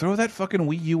 yo, throw that fucking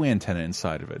Wii U antenna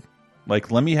inside of it.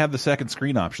 Like, let me have the second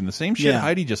screen option. The same shit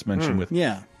Heidi just mentioned with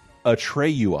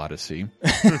Atreyu Odyssey.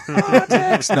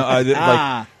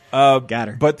 Got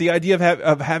her. But the idea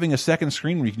of having a second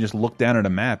screen where you can just look down at a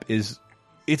map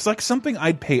it's like something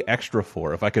I'd pay extra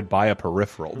for if I could buy a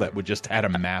peripheral that would just add a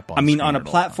map on. I mean, on a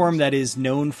platform that is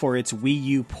known for its Wii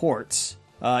U ports,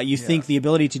 you think the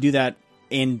ability to do that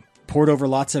and port over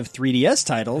lots of 3DS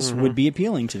titles would be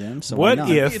appealing to them. So what why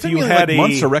not? if you had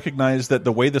months to recognize that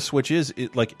the way the Switch is,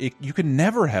 you can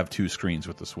never have two screens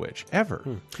with the Switch ever.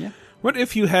 Yeah. What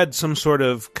if you had some sort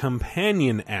of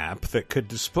companion app that could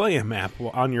display a map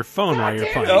on your phone while you're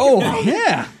playing? Oh,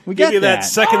 yeah. We Give got you that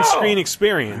second screen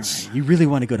experience. Right. You really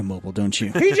want to go to mobile, don't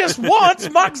you? He just wants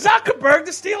Mark Zuckerberg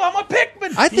to steal all my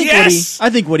Pikmin. I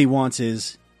think what he wants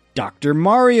is Dr.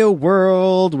 Mario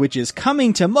World, which is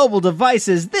coming to mobile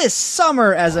devices this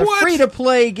summer as a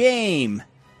free-to-play game.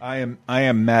 I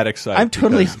am mad excited. I'm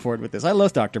totally on board with this. I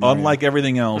love Dr. Mario. Unlike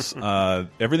everything else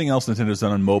Nintendo's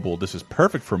done on mobile, this is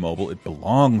perfect for mobile. It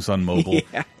belongs on mobile.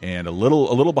 Yeah. And a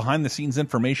little behind the scenes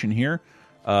information here,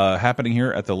 happening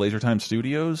here at the LaserTime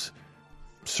Studios.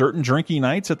 Certain drinky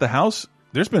nights at the house,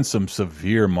 there's been some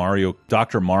severe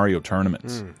Dr. Mario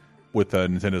tournaments with the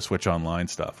Nintendo Switch Online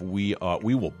stuff. We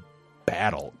will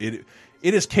battle it.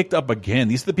 It is kicked up again.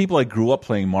 These are the people I grew up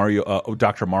playing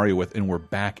Dr. Mario with, and we're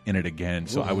back in it again.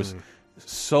 So I was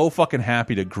so fucking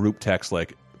happy to group text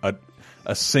like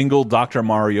a single Dr.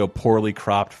 Mario poorly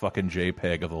cropped fucking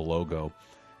JPEG of the logo.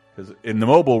 Because in the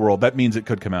mobile world, that means it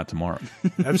could come out tomorrow.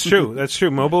 That's true. That's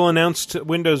true. Mobile announced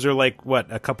windows are like, what,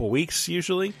 a couple weeks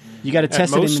usually? You got to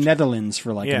test it in the Netherlands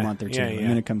for like a month or two, and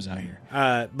then it comes out here.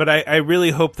 But I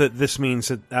really hope that this means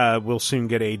that we'll soon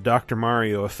get a Dr.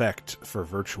 Mario effect for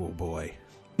Virtual Boy.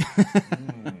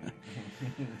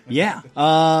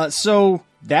 Yeah. So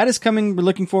that is coming. We're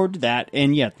looking forward to that.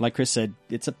 And yeah, like Chris said,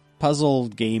 it's a puzzle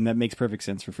game that makes perfect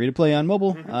sense for free to play on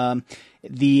mobile.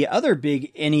 The other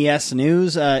big NES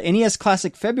news, NES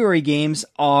Classic February games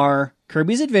are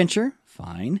Kirby's Adventure,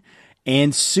 fine,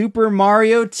 and Super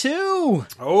Mario 2.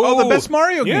 Oh, the best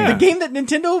Mario game. The game that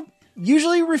Nintendo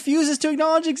usually refuses to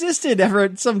acknowledge existed ever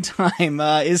at some time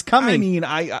is coming. I mean,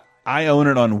 I own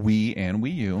it on Wii and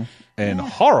Wii U, and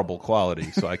horrible quality,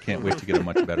 so I can't wait to get a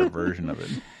much better version of it.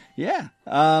 Yeah.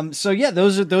 So yeah,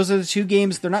 those are the two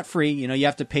games. They're not free. You know, you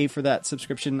have to pay for that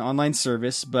subscription online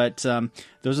service, but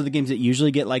those are the games that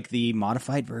usually get like the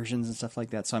modified versions and stuff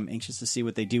like that. So I'm anxious to see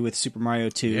what they do with Super Mario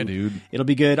 2. Yeah, dude. It'll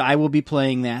be good. I will be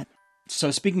playing that. So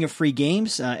speaking of free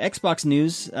games, Xbox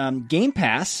news, Game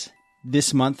Pass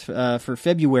this month for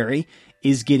February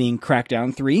is getting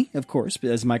Crackdown 3, of course,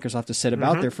 as Microsoft has said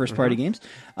about their first-party games.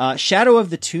 Shadow of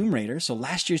the Tomb Raider, so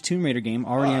last year's Tomb Raider game,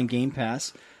 already on Game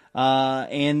Pass,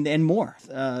 and more.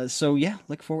 So, yeah,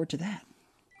 look forward to that.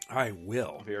 I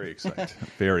will. Very excited.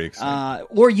 Very excited.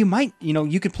 Or you might,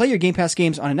 you could play your Game Pass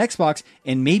games on an Xbox,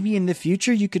 and maybe in the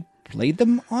future you could play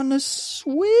them on a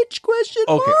Switch?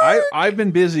 Okay, I've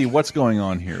been busy. What's going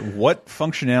on here? What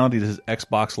functionality does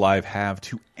Xbox Live have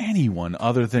to anyone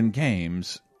other than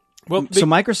games? Well, so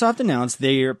Microsoft announced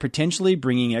they are potentially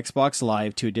bringing Xbox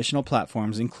Live to additional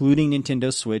platforms, including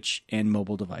Nintendo Switch and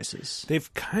mobile devices.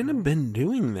 They've kind of been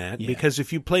doing that because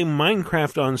if you play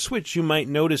Minecraft on Switch, you might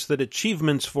notice that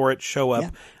achievements for it show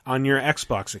up on your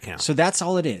Xbox account. So that's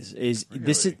all it is.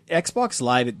 Xbox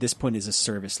Live at this point is a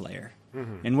service layer.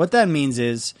 And what that means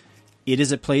is it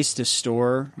is a place to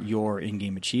store your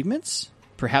in-game achievements,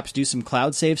 perhaps do some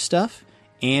cloud save stuff,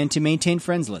 and to maintain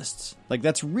friends lists. Like,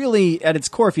 that's really at its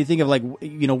core, if you think of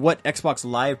what Xbox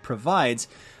Live provides,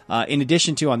 in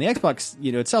addition to on the Xbox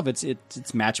itself,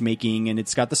 it's matchmaking, and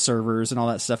it's got the servers and all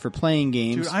that stuff for playing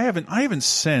games. Dude, I haven't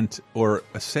sent or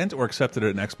accepted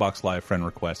an Xbox Live friend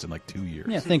request in like 2 years.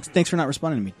 Yeah, thanks for not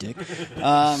responding to me, Dick.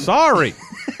 Sorry.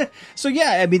 So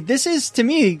yeah, I mean, this is, to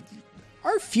me,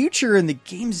 our future in the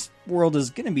games world is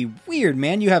going to be weird,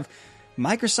 man. You have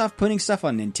Microsoft putting stuff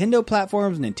on Nintendo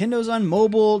platforms, Nintendo's on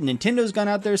mobile, Nintendo's gone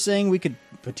out there saying we could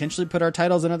potentially put our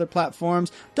titles on other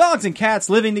platforms. Dogs and cats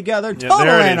living together,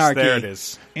 total anarchy. There it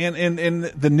is. And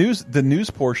the news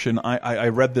portion, I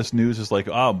read this news is like,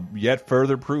 yet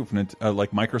further proof, like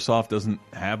Microsoft doesn't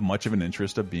have much of an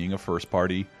interest of being a first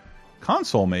party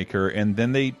console maker, and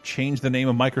then they changed the name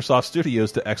of Microsoft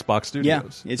Studios to Xbox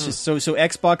Studios. Yeah, it's just so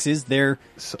Xbox is their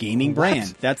gaming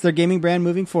brand. That's their gaming brand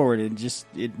moving forward.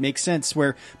 It makes sense.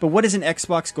 But what is an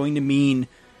Xbox going to mean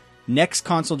next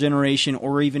console generation,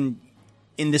 or even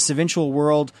in this eventual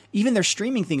world? Even their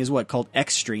streaming thing is called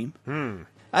Xstream.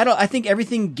 I think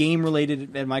everything game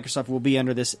related at Microsoft will be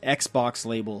under this Xbox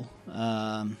label.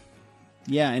 And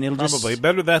it'll probably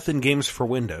better that than games for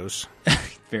Windows.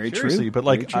 Very Seriously, true. But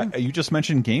like you just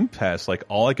mentioned Game Pass. Like,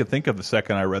 all I could think of the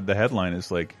second I read the headline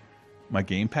is like, my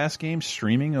Game Pass game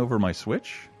streaming over my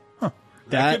Switch.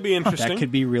 That could be interesting. That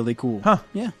could be really cool.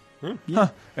 Yeah. And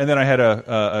then I had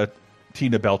a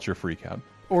Tina Belcher freak out.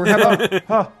 Or how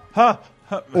about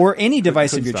or any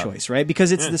device of your choice, right?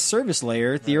 Because it's the service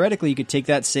layer. Theoretically, you could take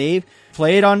that save,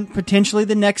 play it on potentially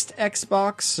the next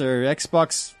Xbox or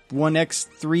Xbox One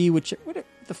X3, what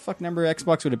the fuck number of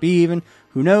Xbox would it be even?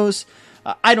 Who knows?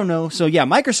 I don't know. So yeah,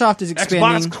 Microsoft is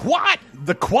expanding. Xbox Quad!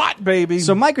 The Quad, baby!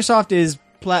 So Microsoft is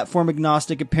platform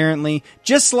agnostic, apparently,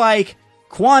 just like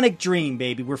Quantic Dream,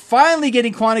 baby. We're finally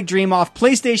getting Quantic Dream off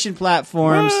PlayStation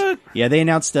platforms. What? Yeah, they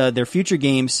announced their future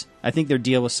games. I think their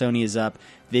deal with Sony is up.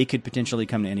 They could potentially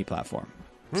come to any platform.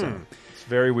 So it's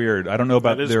very weird. I don't know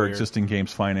about their existing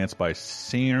games financed by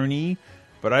Sony,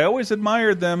 but I always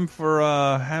admired them for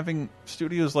having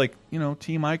studios like,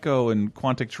 Team Ico and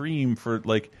Quantic Dream for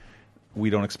like, we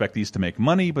don't expect these to make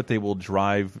money, but they will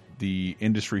drive the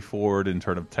industry forward in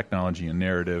terms of technology and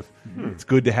narrative. It's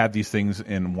good to have these things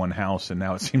in one house, and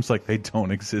now it seems like they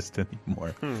don't exist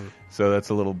anymore. So that's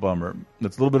a little bummer.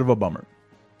 That's a little bit of a bummer.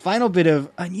 Final bit of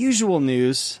unusual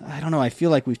news. I don't know. I feel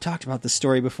like we've talked about this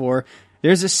story before.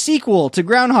 There's a sequel to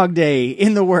Groundhog Day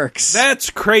in the works. That's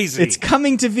crazy. It's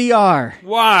coming to VR.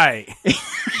 Why?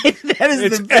 That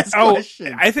is the best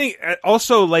question. I think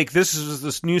also, like, this is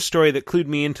this news story that clued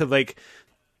me into, like,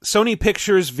 Sony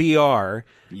Pictures VR,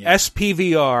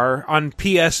 SPVR on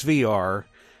PSVR.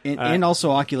 And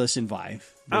also Oculus and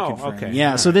Vive. Okay.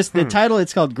 Yeah, so the title,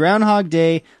 it's called Groundhog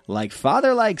Day, Like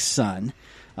Father, Like Son.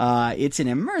 It's an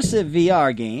immersive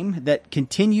VR game that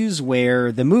continues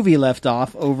where the movie left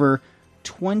off over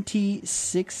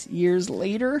 26 years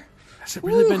later. Has it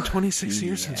really been 26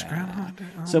 years since Groundhog Day?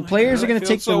 So players are going to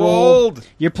take the role. Old.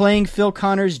 You're playing Phil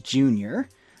Connors Jr.,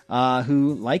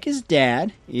 who, like his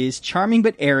dad, is charming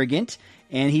but arrogant,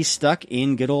 and he's stuck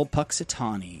in good old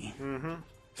Puxatawny.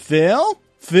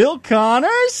 Phil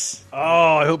Connors?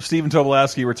 Oh, I hope Stephen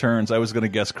Tobolowsky returns. I was going to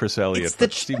guess Chris Elliott,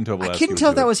 but Stephen Tobolowsky. I couldn't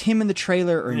tell if that was him in the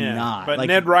trailer or not. But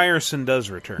Ned Ryerson does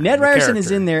return. Ned Ryerson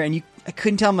is in there, and I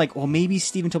couldn't tell. I'm like, well, maybe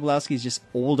Stephen Tobolowsky is just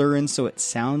older, and so it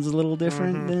sounds a little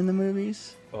different than in the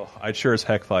movies. Oh, I'd sure as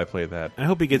heck play that. I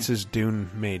hope he gets his Dune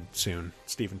made soon.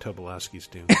 Stephen Tobolowsky's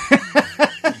Dune.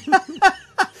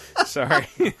 Sorry.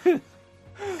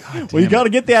 Well, you got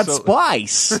to get that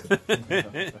spice.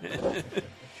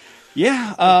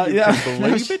 Yeah, you can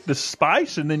believe it. The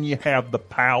spice, and then you have the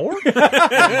power.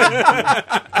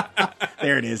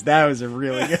 There it is. That was a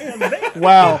really good.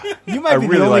 Wow, you might be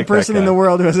the only person in the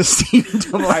world who has a Stephen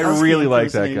Tobolowsky. I really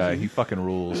like that guy. He fucking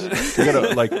rules.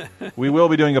 We will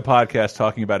be doing a podcast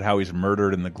talking about how he's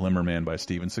murdered in The Glimmer Man by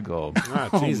Steven Seagal.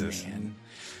 Oh, Jesus.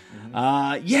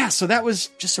 Man. Yeah, so that was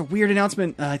just a weird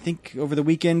announcement, I think, over the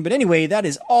weekend. But anyway, that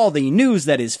is all the news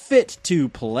that is fit to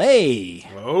play.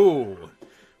 Oh,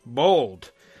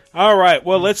 bold. All right,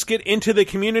 well, let's get into the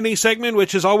community segment,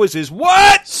 which as always is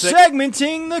what?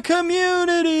 Segmenting the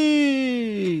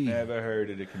community. Never heard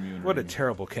of the community. What a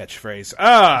terrible catchphrase.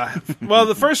 Well,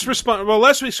 the first response,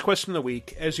 last week's question of the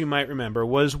week, as you might remember,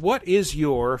 was what is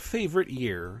your favorite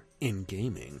year in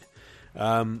gaming?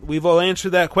 We've all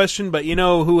answered that question, but you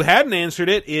know who hadn't answered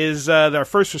it is our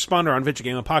first responder on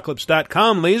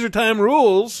VidjagameApocalypse.com, LaserTime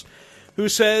Rules, who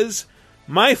says,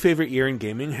 my favorite year in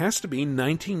gaming has to be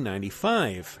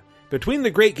 1995. Between the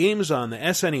great games on the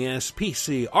SNES,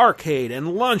 PC, arcade,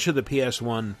 and launch of the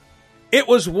PS1, it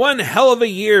was one hell of a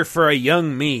year for a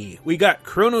young me. We got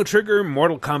Chrono Trigger,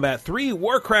 Mortal Kombat 3,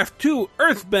 Warcraft 2,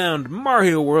 Earthbound,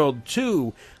 Mario World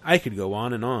 2. I could go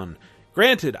on and on.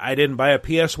 Granted, I didn't buy a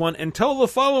PS1 until the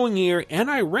following year,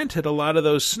 and I rented a lot of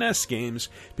those SNES games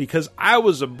because I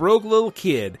was a broke little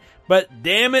kid, but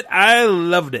damn it, I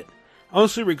loved it.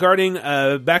 Also, regarding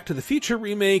Back to the Future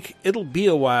remake, it'll be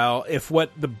a while if what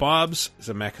the Bobs,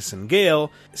 Zemeckis and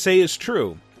Gale, say is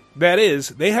true. That is,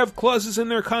 they have clauses in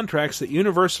their contracts that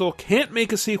Universal can't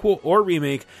make a sequel or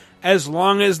remake as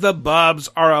long as the Bobs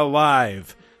are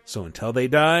alive. So until they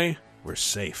die, we're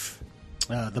safe.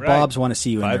 The Bobs want to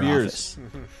see you in their office.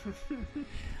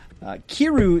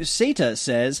 Kiru Seta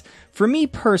says, for me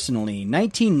personally,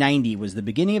 1990 was the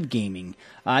beginning of gaming.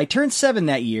 I turned 7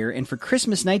 that year, and for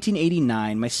Christmas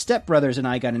 1989, my stepbrothers and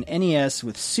I got an NES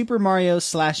with Super Mario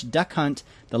 / Duck Hunt,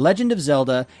 The Legend of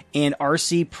Zelda, and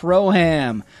RC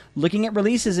Pro-Am. Looking at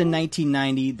releases in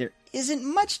 1990, there isn't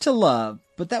much to love,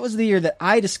 but that was the year that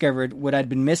I discovered what I'd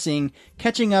been missing,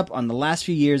 catching up on the last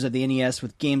few years of the NES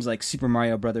with games like Super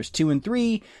Mario Bros. 2 and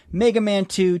 3, Mega Man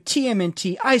 2,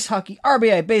 TMNT, Ice Hockey,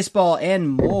 RBI Baseball, and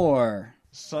more.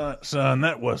 Son,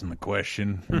 that wasn't the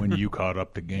question when you caught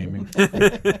up to gaming.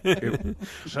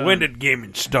 When did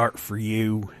gaming start for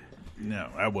you? No,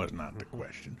 that was not the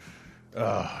question.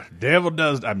 Devil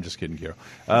does. I'm just kidding, Carol.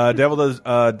 Devil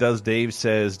does. Dave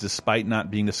says, despite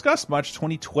not being discussed much,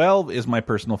 2012 is my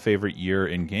personal favorite year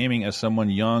in gaming. As someone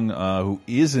young who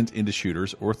isn't into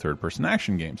shooters or third-person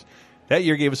action games, that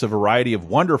year gave us a variety of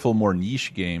wonderful, more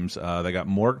niche games that got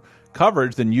more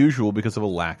coverage than usual because of a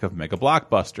lack of mega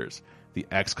blockbusters. The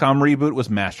XCOM reboot was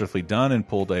masterfully done and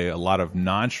pulled a lot of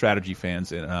non-strategy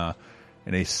fans in a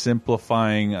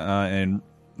simplifying and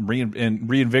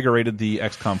reinvigorated the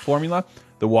XCOM formula.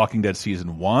 The Walking Dead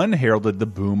Season 1 heralded the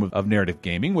boom of narrative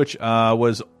gaming, which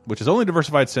has only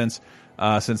diversified since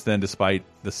then, despite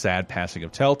the sad passing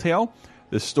of Telltale.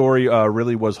 The story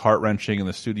really was heart-wrenching, and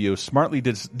the studio smartly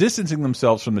distancing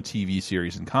themselves from the TV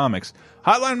series and comics.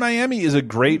 Hotline Miami is a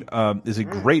great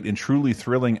and truly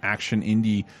thrilling action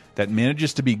indie that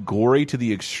manages to be gory to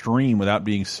the extreme without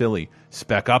being silly.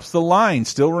 Spec Ops: The Line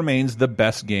still remains the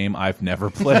best game I've never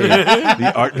played.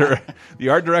 The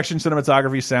art direction,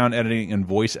 cinematography, sound editing, and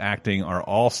voice acting are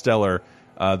all stellar,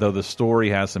 though the story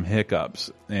has some hiccups.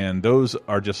 And those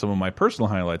are just some of my personal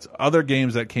highlights. Other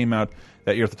games that came out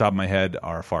that year off the top of my head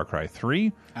are Far Cry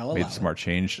 3. Made a smart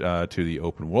change to the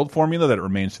open world formula that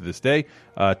remains to this day.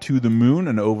 To the Moon,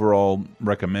 an overall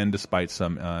recommend despite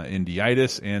some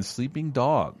indie-itis. And Sleeping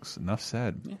Dogs. Enough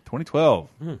said. Yeah. 2012.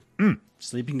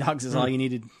 Sleeping Dogs is all you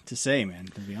needed to say, man,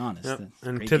 to be honest. Yep.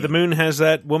 And To the Moon has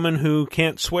that woman who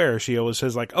can't swear. She always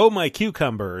says, like, oh, my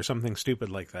cucumber, or something stupid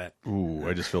like that. Ooh,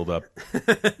 I just filled up.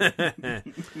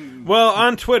 Well,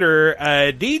 on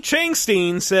Twitter, D.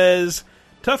 Changstein says,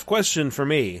 tough question for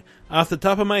me. Off the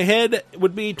top of my head, it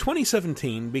would be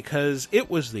 2017 because it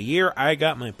was the year I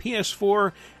got my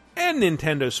PS4 and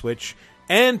Nintendo Switch,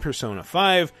 and Persona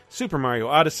 5, Super Mario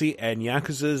Odyssey, and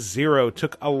Yakuza 0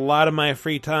 took a lot of my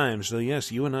free time. So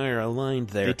yes, you and I are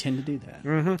aligned there. They tend to do that.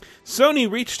 Sony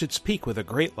reached its peak with a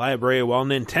great library while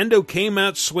Nintendo came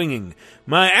out swinging.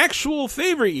 My actual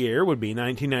favorite year would be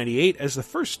 1998 as the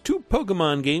first 2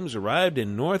 Pokemon games arrived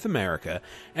in North America,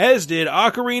 as did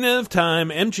Ocarina of Time,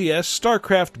 MGS,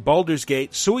 StarCraft, Baldur's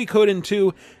Gate, Suikoden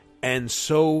 2, and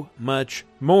so much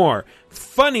more.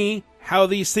 Funny how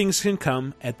these things can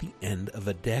come at the end of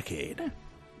a decade.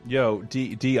 Yo,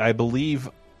 D, I believe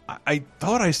I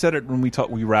thought I said it when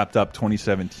we wrapped up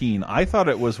 2017. I thought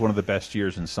it was one of the best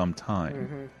years in some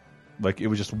time. Like it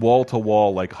was just wall to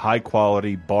wall, like high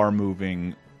quality, bar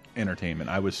moving, entertainment.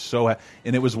 I was so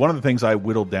and it was one of the things I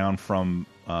whittled down from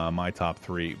my top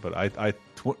 3. But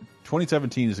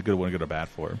 2017 is a good one to go to bat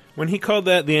for. When he called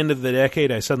that the end of the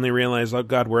decade, I suddenly realized, oh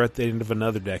God, we're at the end of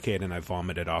another decade, and I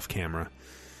vomited off camera.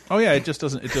 Oh yeah, it just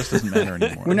doesn't matter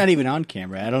anymore. We're not even on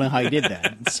camera. I don't know how you did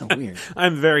that. It's so weird.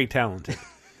 I'm very talented.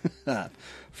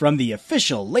 From the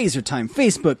official LaserTime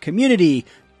Facebook community,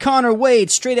 Connor Wade,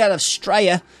 straight out of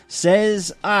Straya, says,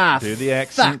 do the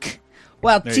accent. Fuck.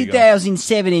 Well,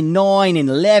 2007 and 9 and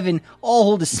 11 all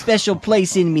hold a special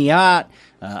place in me heart.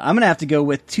 I'm going to have to go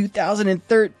with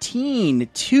 2013.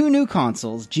 2 new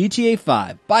consoles, GTA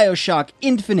 5, Bioshock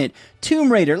Infinite,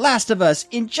 Tomb Raider, Last of Us,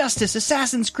 Injustice,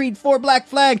 Assassin's Creed 4 Black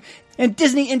Flag, and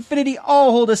Disney Infinity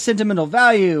all hold a sentimental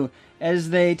value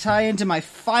as they tie into my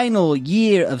final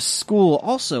year of school.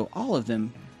 Also, all of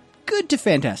them good to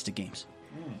fantastic games.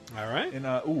 All right.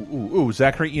 And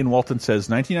Zachary Ian Walton says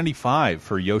 1995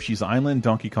 for Yoshi's Island,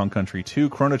 Donkey Kong Country 2,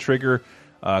 Chrono Trigger,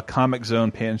 Comic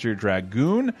Zone, Panzer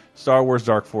Dragoon, Star Wars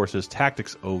Dark Forces,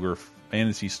 Tactics Ogre,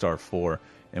 Phantasy Star 4,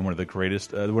 and one of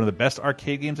the best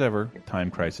arcade games ever,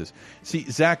 Time Crisis. See,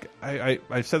 Zach,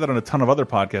 I've said that on a ton of other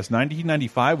podcasts.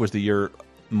 1995 was the year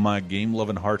my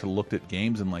game-loving heart looked at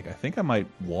games and I think I might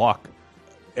walk.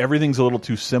 Everything's a little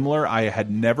too similar. I had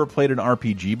never played an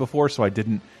RPG before, so I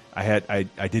didn't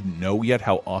know yet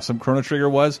how awesome Chrono Trigger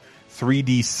was.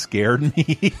 3D scared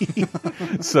me,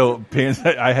 so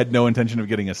I had no intention of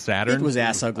getting a Saturn. It was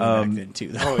ass ugly back then too,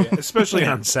 though. Oh yeah, especially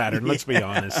on Saturn. Let's be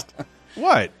honest.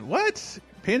 What?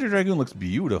 Panzer Dragoon looks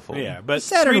beautiful. Yeah, but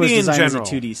Saturn 3D was designed in as a general.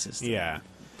 2D system. Yeah,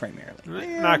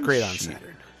 primarily. Not great on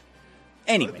Saturn.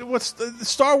 Anyway, what's the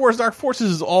Star Wars Dark Forces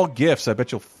is all gifts. I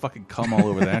bet you'll fucking come all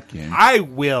over that game. I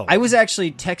will. I was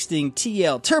actually texting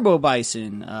TL Turbo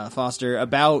Bison Foster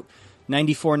about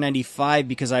 94, 95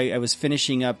 because I was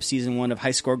finishing up season 1 of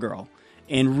High Score Girl.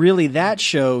 And really that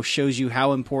show shows you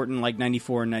how important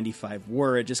 94 and 95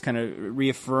 were. It just kind of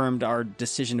reaffirmed our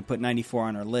decision to put 94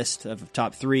 on our list of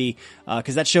top 3.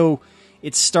 Because that show,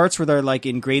 it starts with our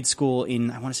in grade school in,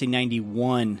 I want to say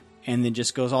 91, and then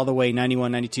just goes all the way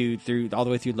 91, 92 all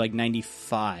the way through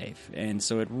 95. And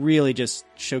so it really just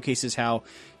showcases how,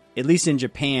 at least in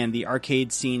Japan, the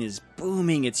arcade scene is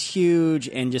booming. It's huge,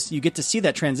 and just you get to see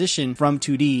that transition from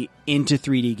 2D into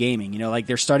 3D gaming.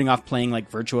 They're starting off playing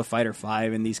Virtua Fighter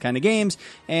 5 and these kind of games,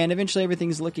 and eventually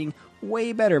everything's looking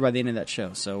way better by the end of that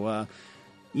show. So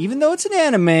even though it's an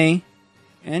anime,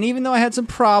 and even though I had some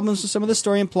problems with some of the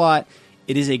story and plot,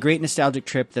 it is a great nostalgic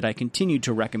trip that I continue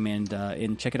to recommend,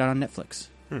 and check it out on Netflix.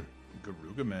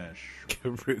 Garugamesh.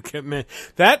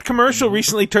 That commercial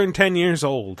recently turned 10 years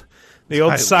old. The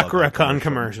old Sakura-Con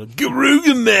commercial.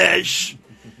 Garugamesh!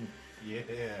 Yeah.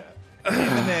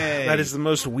 That is the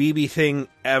most weeby thing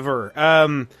ever.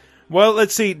 Well,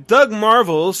 let's see. Doug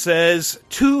Marvel says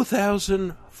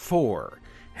 2004.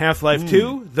 Half-Life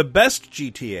 2, the best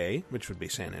GTA, which would be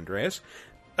San Andreas.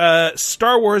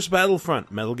 Star Wars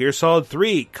Battlefront, Metal Gear Solid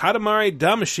 3, Katamari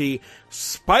Damacy,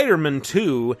 Spider-Man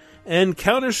 2, and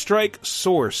Counter-Strike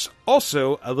Source.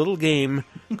 Also, a little game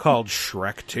called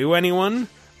Shrek 2, anyone?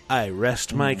 I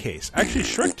rest my case. Actually,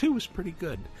 Shrek 2 was pretty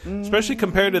good, especially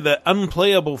compared to the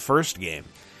unplayable first game.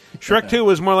 Shrek 2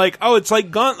 was more it's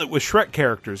like Gauntlet with Shrek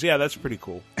characters. Yeah, that's pretty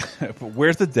cool. But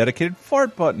where's the dedicated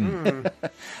fart button?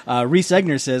 Reese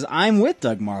Egner says, I'm with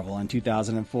Doug Marvel on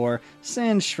 2004,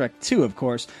 sans Shrek 2, of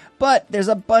course, but there's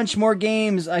a bunch more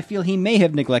games I feel he may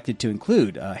have neglected to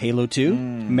include. Halo 2,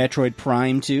 Metroid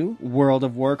Prime 2, World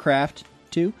of Warcraft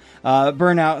 2,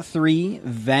 Burnout 3,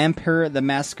 Vampire the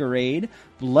Masquerade,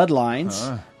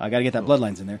 Bloodlines. I gotta get that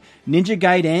Bloodlines in there. Ninja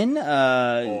Gaiden,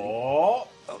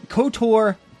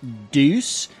 KOTOR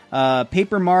Deuce,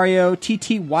 Paper Mario,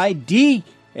 TTYD,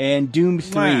 and Doom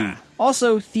 3.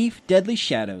 Also, Thief Deadly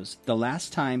Shadows, the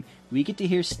last time we get to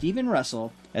hear Steven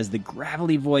Russell as the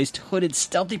gravelly-voiced, hooded,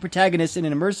 stealthy protagonist in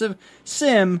an immersive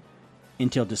sim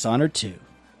until Dishonored 2,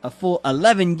 a full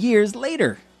 11 years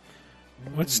later.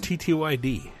 What's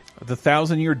TTYD? The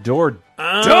 1,000-Year Door.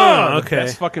 Oh, okay.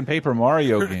 That's fucking Paper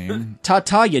Mario game.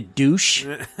 Ta-ta, you douche.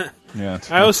 Yeah.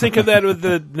 I always think of that with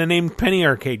the name Penny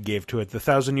Arcade gave to it, the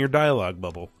 1,000-Year Dialogue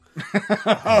Bubble.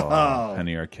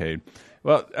 Penny Arcade.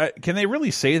 Well, can they really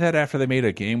say that after they made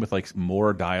a game with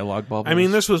more dialogue bubbles? I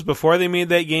mean, this was before they made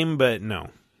that game, but no.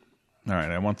 All right,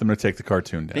 I want them to take the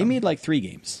cartoon down. They made 3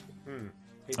 games.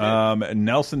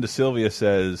 Nelson DeSilvia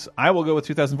says, I will go with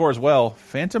 2004 as well.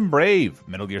 Phantom Brave,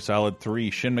 Metal Gear Solid 3,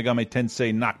 Shin Megami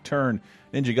Tensei Nocturne,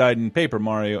 Ninja Gaiden, Paper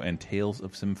Mario, and Tales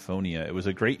of Symphonia. It was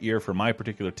a great year for my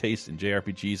particular taste in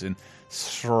JRPGs and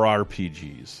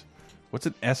SRPGs. What's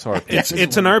an SRPG?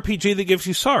 It's an RPG that gives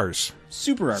you SARS.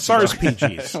 Super RPG. SARS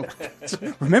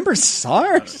PGs. Remember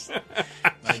SARS?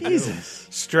 Jesus.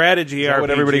 Strategy RPGs. What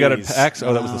everybody got at PAX?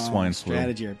 Oh, that was the swine flu.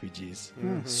 Strategy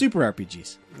RPGs. Super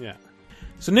RPGs. Yeah.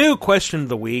 So, new question of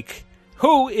the week.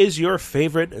 Who is your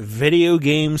favorite video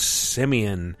game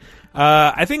simian?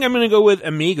 I think I'm going to go with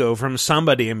Amigo from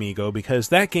Samba de Amigo because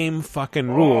that game fucking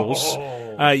rules.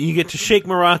 You get to shake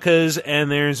maracas, and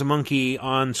there's a monkey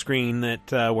on screen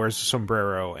that wears a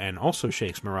sombrero and also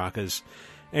shakes maracas.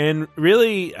 And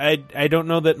really, I don't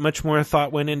know that much more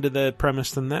thought went into the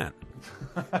premise than that.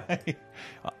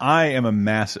 I am a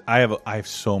massive. I have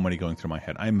so many going through my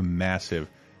head. I'm a massive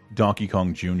Donkey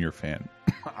Kong Jr. fan.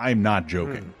 I'm not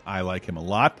joking. I like him a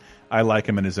lot. I like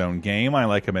him in his own game. I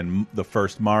like him in the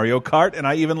first Mario Kart, and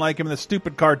I even like him in the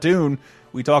stupid cartoon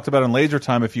we talked about in Laser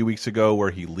Time a few weeks ago,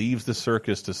 where he leaves the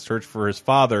circus to search for his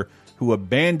father, who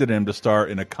abandoned him to star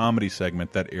in a comedy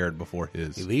segment that aired before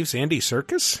his. He leaves Andy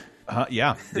Serkis?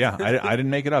 Yeah. I didn't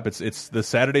make it up. It's the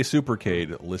Saturday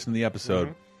Supercade. Listen to the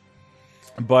episode.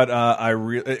 But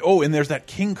and there's that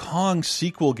King Kong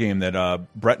sequel game that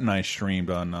Brett and I streamed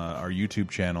on our YouTube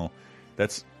channel.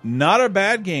 That's not a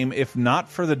bad game, if not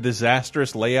for the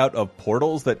disastrous layout of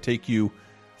portals that take you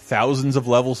thousands of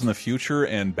levels in the future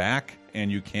and back,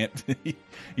 and you can't.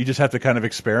 You just have to kind of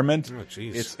experiment. Oh,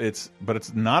 jeez. But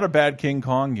it's not a bad King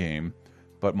Kong game.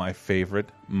 But my favorite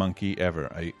monkey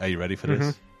ever. Are you ready for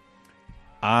this?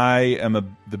 I'm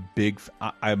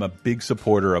a big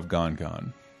supporter of Gon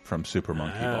Gon from Super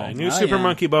Monkey Ball. I knew Super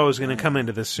Monkey Ball was going to come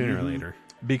into this sooner or later.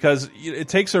 Because it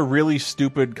takes a really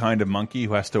stupid kind of monkey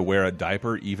who has to wear a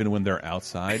diaper even when they're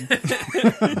outside.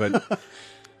 But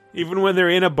even when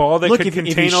they're in a ball that could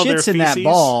contain all their feces. If he shits in that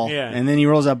ball and then he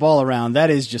rolls that ball around,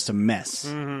 that is just a mess.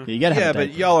 You gotta have a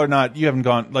diaper. But y'all are not. You haven't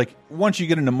gone like once you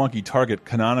get into Monkey Target.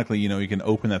 Canonically, you can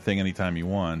open that thing anytime you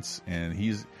want, and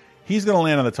he's going to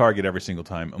land on the target every single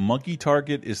time. A Monkey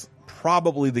Target is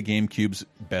probably the GameCube's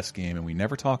best game, and we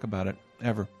never talk about it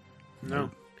ever.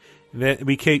 No.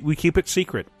 We keep it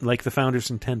secret, like the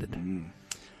founders intended.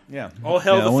 Yeah. All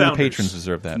hell the only founders. The patrons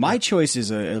deserve that. My choice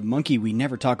is a monkey we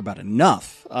never talk about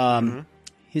enough.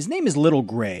 His name is Little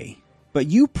Gray, but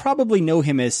you probably know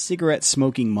him as Cigarette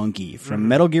Smoking Monkey from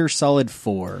Metal Gear Solid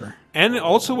 4. And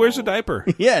also wears a diaper.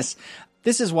 Yes.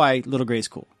 This is why Little Gray's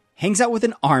cool. Hangs out with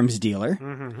an arms dealer,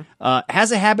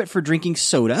 has a habit for drinking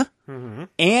soda,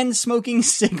 and smoking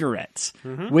cigarettes,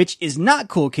 which is not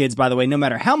cool, kids, by the way. No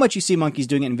matter how much you see monkeys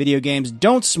doing it in video games,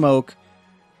 don't smoke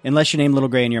unless you're named Little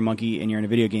Gray and you're a monkey and you're in a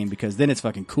video game, because then it's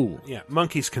fucking cool. Yeah,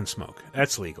 monkeys can smoke.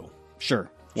 That's legal.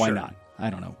 Sure. Why not? I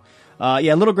don't know.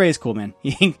 Little Gray is cool, man.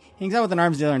 He hangs out with an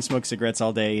arms dealer and smokes cigarettes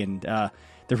all day, and the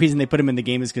reason they put him in the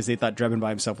game is because they thought Drebin by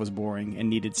himself was boring and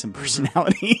needed some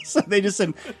personality, so they just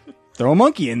said, throw a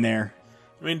monkey in there.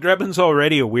 I mean, Drebin's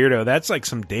already a weirdo. That's like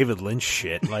some David Lynch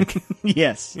shit. Like,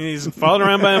 yes. He's followed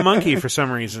around by a monkey for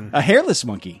some reason. A hairless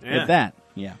monkey at that.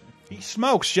 Yeah. He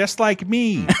smokes just like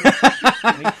me.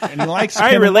 And he likes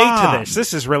I relate to this.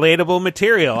 This is relatable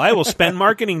material. I will spend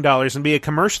marketing dollars and be a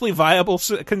commercially viable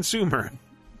consumer.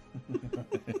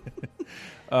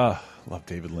 Love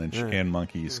David Lynch and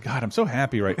monkeys. God, I'm so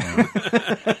happy right now.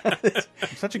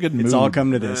 Such a good mood. It's all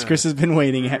come to this. Chris has been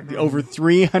waiting over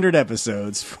 300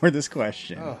 episodes for this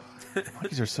question.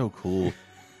 Monkeys are so cool.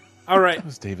 All right. That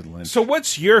was David Lynch. So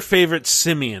what's your favorite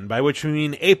simian, by which we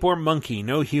mean ape or monkey,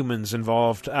 no humans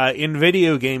involved, in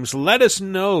video games? Let us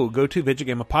know. Go to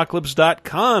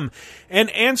VidjagameApocalypse.com and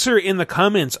answer in the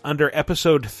comments under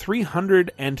episode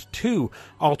 302.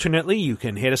 Alternately, you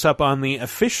can hit us up on the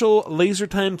official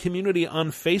LaserTime community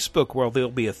on Facebook, where there'll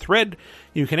be a thread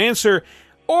you can answer.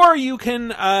 Or you can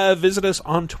visit us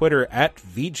on Twitter at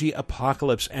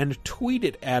VGApocalypse and tweet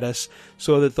it at us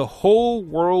so that the whole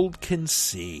world can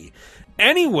see.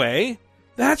 Anyway,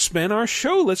 that's been our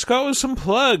show. Let's go with some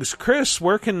plugs. Chris,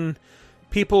 where can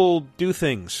people do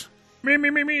things? Me.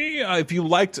 If you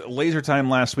liked Laser Time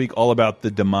last week, all about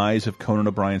the demise of Conan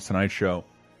O'Brien's Tonight Show,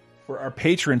 for our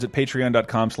patrons at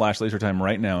patreon.com/lasertime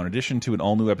right now, in addition to an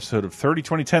all-new episode of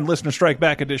 30-2010 Listener Strike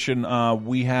Back Edition,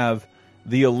 we have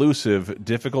the elusive,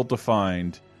 difficult to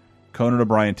find Conan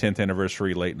O'Brien 10th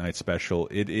Anniversary Late Night Special.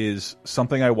 It is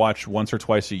something I watch once or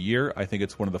twice a year. I think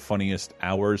it's one of the funniest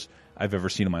hours I've ever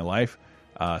seen in my life.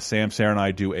 Sam, Sarah, and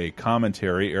I do a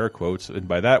commentary, air quotes, and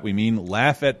by that we mean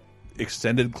laugh at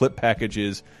extended clip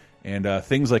packages and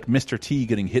things like Mr. T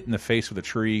getting hit in the face with a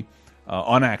tree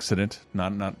on accident,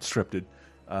 not scripted,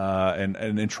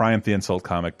 and Triumph the Insult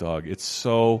Comic Dog. It's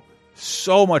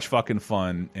so much fucking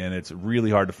fun, and it's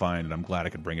really hard to find, and I'm glad I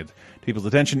could bring it to people's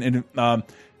attention. And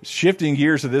shifting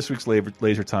gears to this week's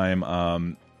Laser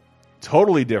Time,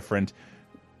 totally different.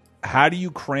 How do you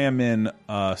cram in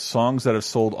songs that have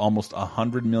sold almost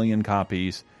 100 million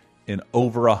copies and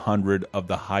over 100 of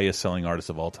the highest-selling artists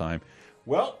of all time.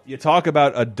 Well, you talk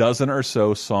about a dozen or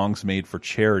so songs made for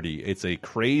charity. It's a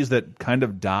craze that kind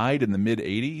of died in the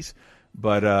mid-'80s,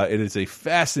 but it is a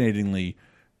fascinatingly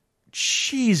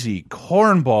cheesy,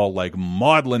 cornball-like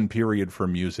maudlin period for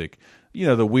music. You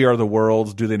know, the We Are the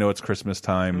World's, Do They Know It's Christmas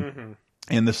Time?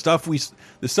 And the stuff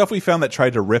we found that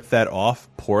tried to rip that off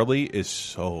poorly is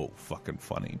so fucking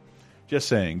funny. Just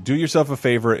saying, do yourself a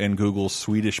favor and Google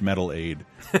Swedish Metal Aid.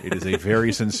 It is a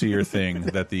very sincere thing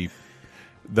that the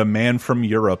man from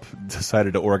Europe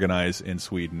decided to organize in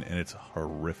Sweden, and it's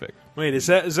horrific. Wait, is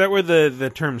that where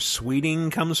the term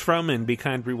 "sweeting" comes from in Be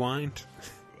Kind Rewind?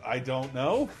 I don't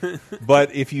know,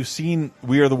 but if you've seen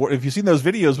if you've seen those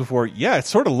videos before, yeah, it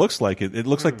sort of looks like it. It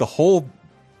looks like the whole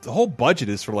budget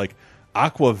is for like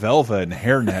Aqua Velva and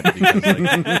hairnet because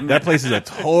like, that place is a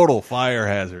total fire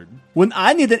hazard. When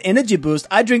I need an energy boost,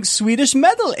 I drink Swedish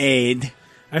Metal Aid.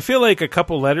 I feel like a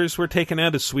couple letters were taken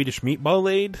out of Swedish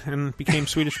Meatball Aid and became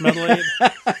Swedish Metal Aid.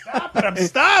 Stop it, I'm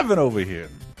starving over here.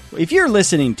 If you're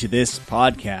listening to this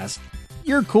podcast,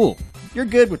 you're cool. You're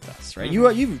good with us, right?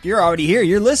 You're already here.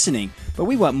 You're listening. But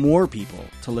we want more people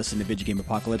to listen to Vidjagame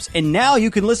Apocalypse. And now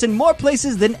you can listen more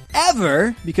places than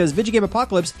ever because Vidjagame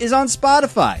Apocalypse is on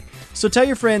Spotify. So tell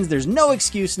your friends there's no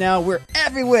excuse now. We're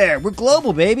everywhere. We're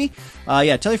global, baby. Tell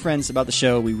your friends about the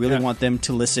show. We really want them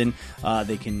to listen.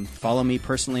 They can follow me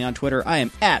personally on Twitter. I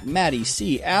am at Matty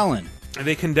C. Allen. And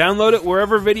they can download it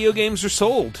wherever video games are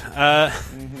sold.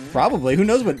 Probably. Who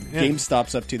knows what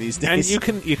GameStop's up to these days?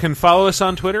 And you can follow us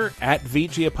on Twitter at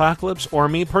VGApocalypse or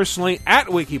me personally at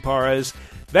Wikiparas.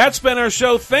 That's been our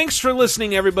show. Thanks for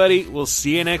listening, everybody. We'll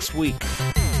see you next week.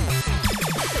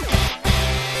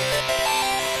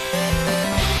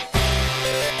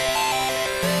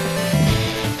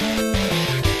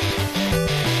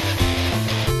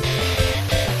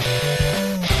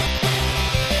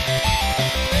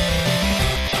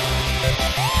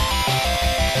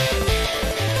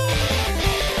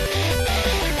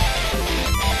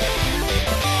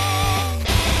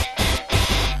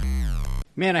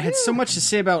 Man, I had so much to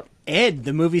say about Ed,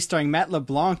 the movie starring Matt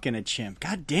LeBlanc and a chimp.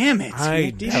 God damn it. We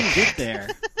didn't get there.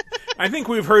 I think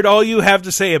we've heard all you have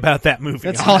to say about that movie.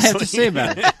 That's all I have to say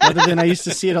about it. Other than I used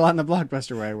to see it a lot in the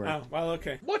Blockbuster where I work. Oh, well,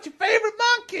 okay. What's your favorite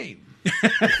monkey?